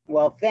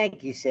 Well,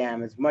 thank you,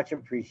 Sam. It's much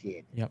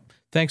appreciated. Yep.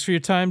 Thanks for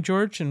your time,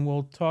 George, and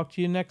we'll talk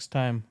to you next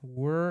time.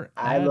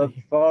 I look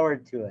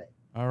forward to it.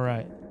 All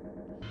right.